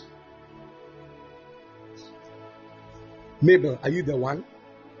 Mabel, are you the one?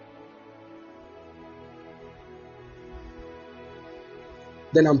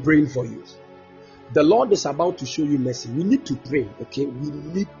 Then I'm praying for you. The Lord is about to show you mercy. We need to pray, okay? We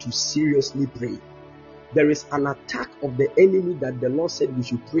need to seriously pray. There is an attack of the enemy that the Lord said we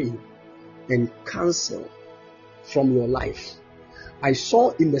should pray and cancel from your life. I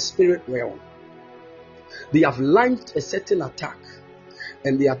saw in the spirit realm, they have launched a certain attack.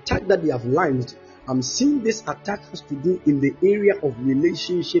 And the attack that they have launched, I'm seeing this attack has to do in the area of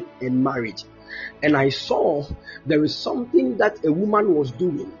relationship and marriage. And I saw there is something that a woman was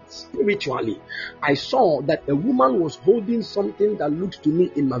doing spiritually. I saw that a woman was holding something that looks to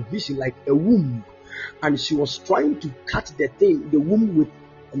me in my vision like a womb. And she was trying to cut the womb with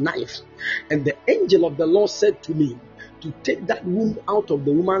a knife. And the angel of the Lord said to me to take that womb out of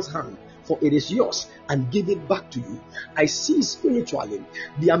the woman's hand, for it is yours, and give it back to you. I see spiritually,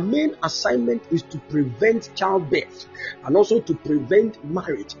 their main assignment is to prevent childbirth and also to prevent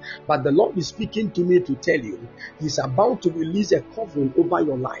marriage. But the Lord is speaking to me to tell you, He's about to release a covering over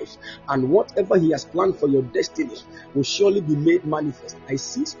your life, and whatever He has planned for your destiny will surely be made manifest. I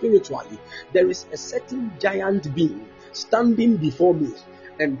see spiritually, there is a certain giant being standing before me.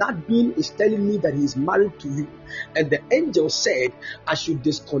 And that being is telling me that he is married to you. And the angel said, I should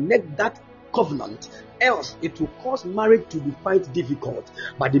disconnect that covenant, else it will cause marriage to be quite difficult.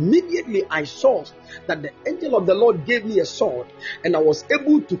 But immediately I saw that the angel of the Lord gave me a sword, and I was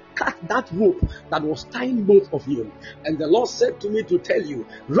able to cut that rope that was tying both of you. And the Lord said to me to tell you,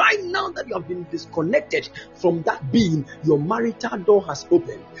 right now that you have been disconnected from that being, your marital door has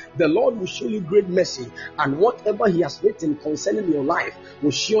opened. The Lord will show you great mercy, and whatever He has written concerning your life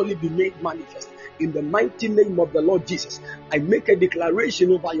will surely be made manifest. In the mighty name of the Lord Jesus, I make a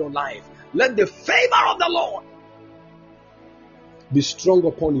declaration over your life. Let the favor of the Lord be strong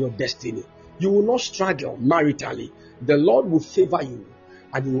upon your destiny. You will not struggle maritally. The Lord will favor you,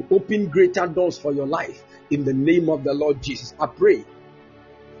 and He will open greater doors for your life. In the name of the Lord Jesus, I pray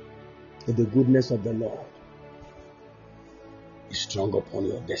that the goodness of the Lord is strong upon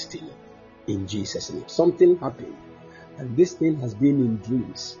your destiny. In Jesus' name. Something happened, and this thing has been in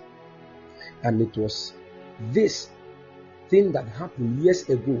dreams. And it was this thing that happened years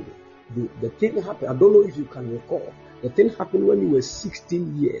ago. The thing happened, I don't know if you can recall. The thing happened when you were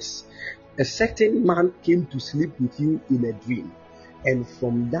 16 years. A certain man came to sleep with you in a dream. And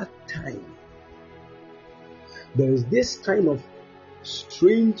from that time, there is this kind of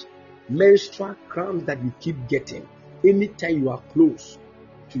strange menstrual cramps that you keep getting anytime you are close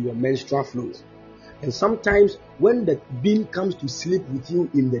to your menstrual flow. And sometimes when the being comes to sleep with you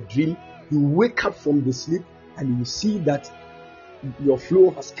in the dream, you wake up from the sleep and you see that your flow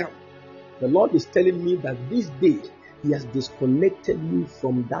has come. The Lord is telling me that this day He has disconnected you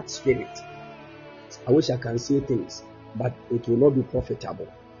from that spirit. I wish I can say things, but it will not be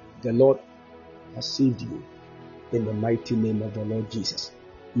profitable. The Lord has saved you in the mighty name of the Lord Jesus.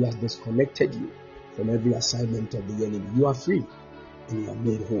 He has disconnected you from every assignment of the enemy. You are free and you are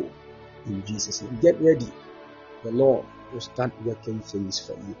made whole in Jesus' name. Get ready. The Lord will start working things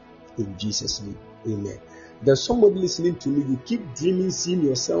for you in Jesus' name. Amen. There's somebody listening to me. You keep dreaming, seeing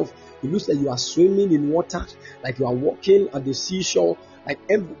yourself. It looks like you are swimming in water, like you are walking at the seashore,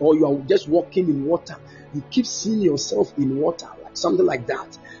 or you are just walking in water. You keep seeing yourself in water, like something like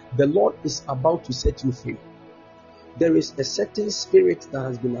that. The Lord is about to set you free. There is a certain spirit that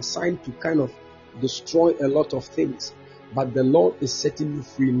has been assigned to kind of destroy a lot of things, but the Lord is setting you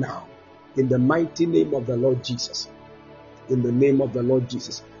free now in the mighty name of the Lord Jesus. In the name of the Lord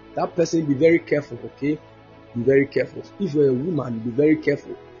Jesus. That person, be very careful, okay? Be very careful. If you're a woman, be very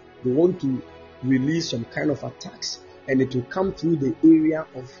careful. They want to release some kind of attacks, and it will come through the area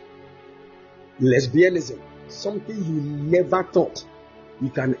of lesbianism, something you never thought you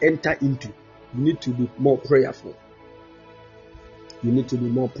can enter into. You need to be more prayerful. You need to be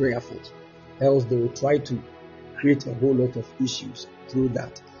more prayerful. Else they will try to create a whole lot of issues through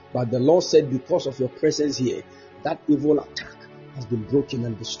that. But the Lord said, because of your presence here, that evil attack has been broken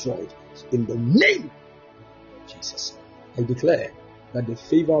and destroyed. In the name of Jesus, I declare that the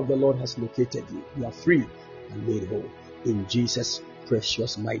favor of the Lord has located you. You are free and made whole. In Jesus'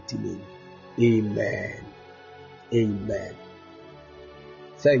 precious mighty name. Amen. Amen.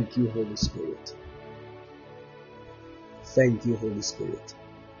 Thank you, Holy Spirit. Thank you, Holy Spirit.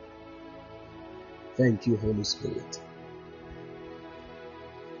 Thank you, Holy Spirit.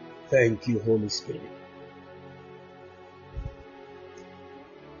 Thank you, Holy Spirit.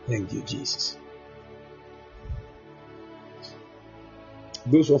 Thank you, Jesus.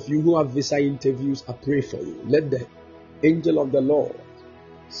 Those of you who have visa interviews, I pray for you. Let the angel of the Lord,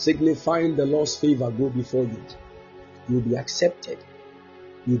 signifying the Lord's favor, go before you. You'll be accepted.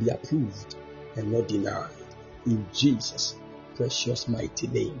 You'll be approved and not denied. In Jesus' precious mighty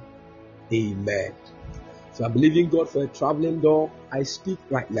name. Amen. So I believe in God for a traveling door. I speak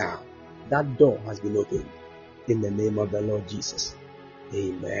right now. That door has been opened in the name of the Lord Jesus.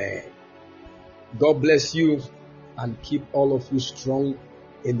 Amen. God bless you and keep all of you strong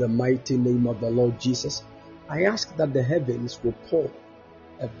in the mighty name of the Lord Jesus. I ask that the heavens will pour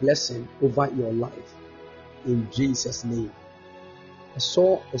a blessing over your life in Jesus' name. I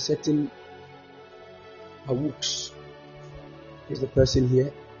saw a certain Awooks. Is the person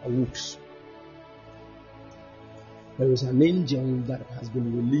here? Awooks. There is an angel that has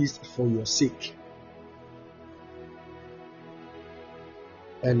been released for your sake.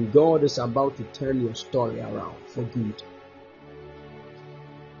 And God is about to turn your story around for good.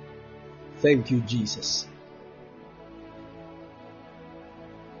 Thank you, Jesus.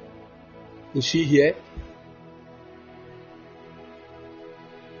 Is she here?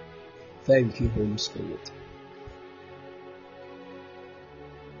 Thank you, Holy Spirit.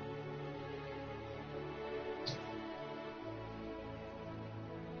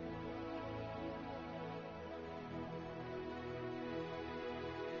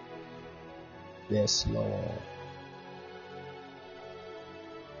 Yes, Lord.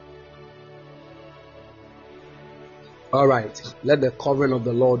 All right. Let the covering of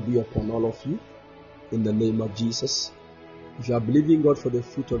the Lord be upon all of you in the name of Jesus. If you are believing God for the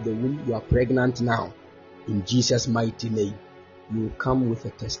fruit of the womb, you are pregnant now. In Jesus' mighty name, you will come with a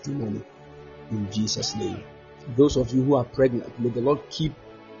testimony. In Jesus' name. Those of you who are pregnant, may the Lord keep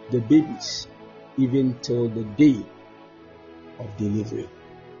the babies even till the day of delivery.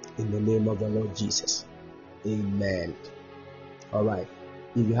 In the name of the Lord Jesus. Amen. All right.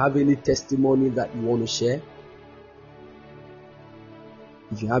 If you have any testimony that you want to share,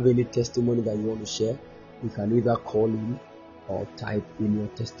 you can either call in or type in your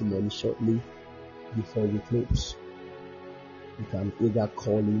testimony shortly before we close. You can either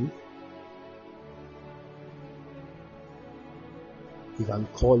call in,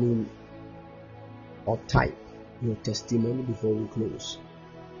 or type your testimony before we close.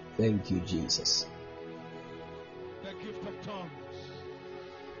 Thank you, Jesus. The gift of tongues.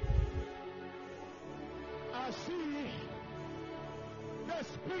 I see the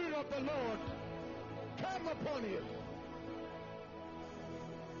Spirit of the Lord come upon you.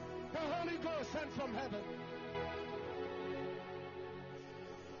 The Holy Ghost sent from heaven.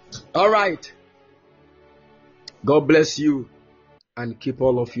 All right. God bless you. and keep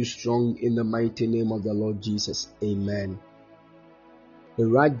all of you strong in the mighty name of the Lord Jesus. Amen.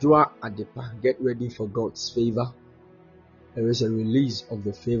 Rajwa Adepa, get ready for God's favor. There is a release of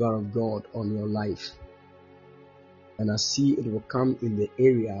the favor of God on your life. And I see it will come in the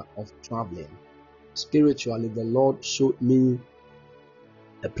area of traveling. Spiritually, the Lord showed me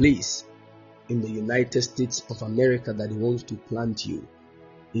a place in the United States of America that He wants to plant you,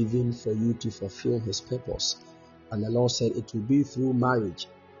 even for you to fulfill His purpose. And the Lord said it will be through marriage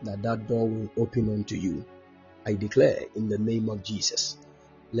that door will open unto you. I declare in the name of Jesus,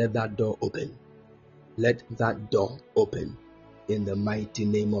 let that door open. Let that door open in the mighty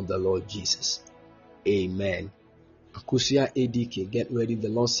name of the Lord Jesus. Amen. Akusia ADK, get ready. The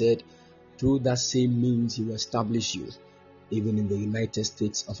Lord said, through that same means He will establish you, even in the United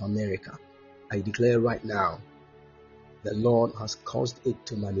States of America. I declare right now, the Lord has caused it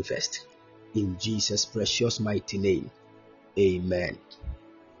to manifest in Jesus' precious mighty name. Amen.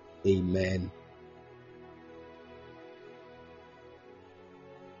 Amen.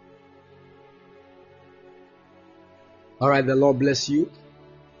 All right, the Lord bless you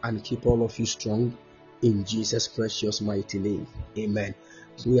and keep all of you strong in Jesus' precious mighty name. Amen.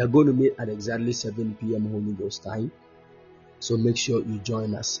 So we are going to meet at exactly 7 p.m. Holy Ghost time. So make sure you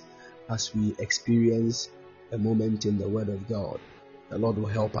join us as we experience a moment in the Word of God. The Lord will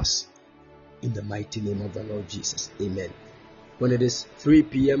help us in the mighty name of the Lord Jesus. Amen. When it is 3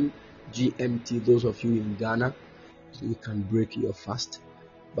 p.m. GMT, those of you in Ghana, you can break your fast.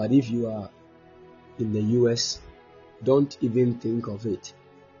 But if you are in the US, don't even think of it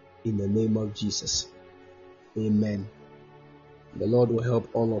in the name of Jesus. Amen. The Lord will help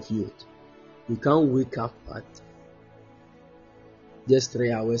all of you. You can't wake up at just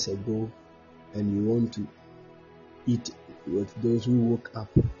 3 hours ago and you want to eat with those who woke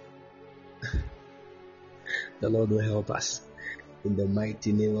up. The Lord will help us in the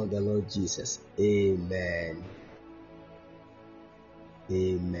mighty name of the Lord Jesus. Amen.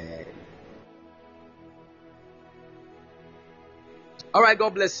 Amen. All right,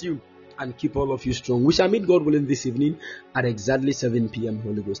 God bless you and keep all of you strong. We shall meet, God willing, this evening at exactly 7 p.m.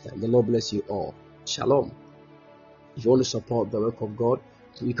 Holy Ghost time. The Lord bless you all. Shalom. If you want to support the work of God,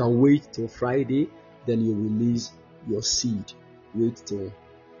 you can wait till Friday, then you release your seed. Wait till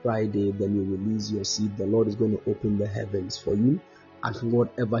Friday, then you release your seed. The Lord is going to open the heavens for you, and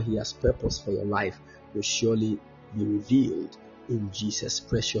whatever He has purposed for your life will surely be revealed in Jesus'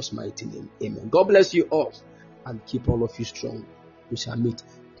 precious mighty name. Amen. God bless you all and keep all of you strong. We shall meet.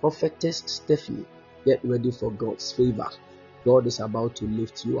 Prophetess Stephanie, get ready for God's favor. God is about to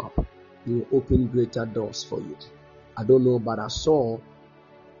lift you up. He will open greater doors for you. I don't know, but I saw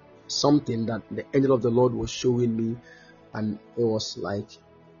something that the angel of the Lord was showing me, and it was like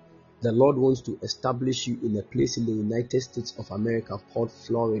the Lord wants to establish you in a place in the United States of America called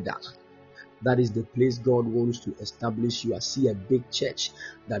Florida. That is the place God wants to establish you. I see a big church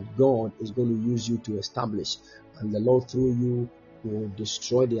that God is going to use you to establish, and the Lord through you will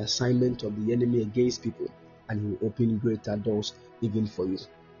destroy the assignment of the enemy against people, and He will open greater doors even for you.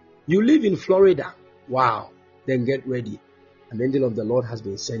 You live in Florida. Wow. Then get ready. An angel of the Lord has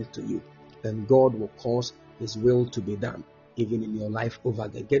been sent to you, and God will cause His will to be done even in your life over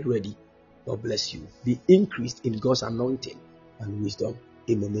there. Get ready. God bless you. Be increased in God's anointing and wisdom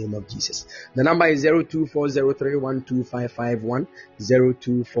in the name of Jesus. The number is 0240312551,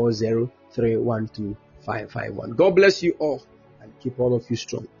 0240312551. God bless you all and keep all of you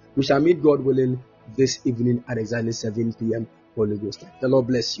strong. We shall meet, God willing, this evening at exactly 7 p.m. Holy Ghost time. The Lord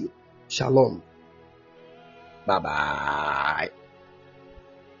bless you. Shalom. Bye-bye.